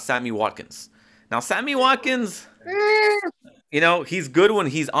offseason they got Sammy Watkins. Now Sammy Watkins, he's good when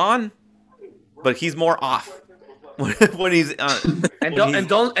he's on, but he's more off when he's on. And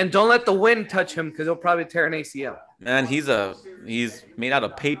don't let the wind touch him because he'll probably tear an ACL. Man, he's made out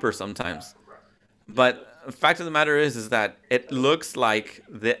of paper sometimes. But the fact of the matter is that it looks like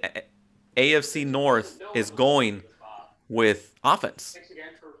the AFC North is going with offense.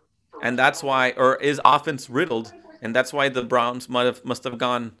 And that's why, or is offense riddled, and that's why the Browns must have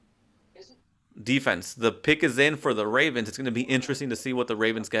gone defense. The pick is in for the Ravens. It's going to be interesting to see what the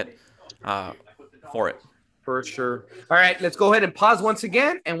Ravens get for it. For sure. All right, let's go ahead and pause once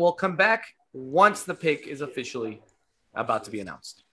again, and we'll come back once the pick is officially about to be announced.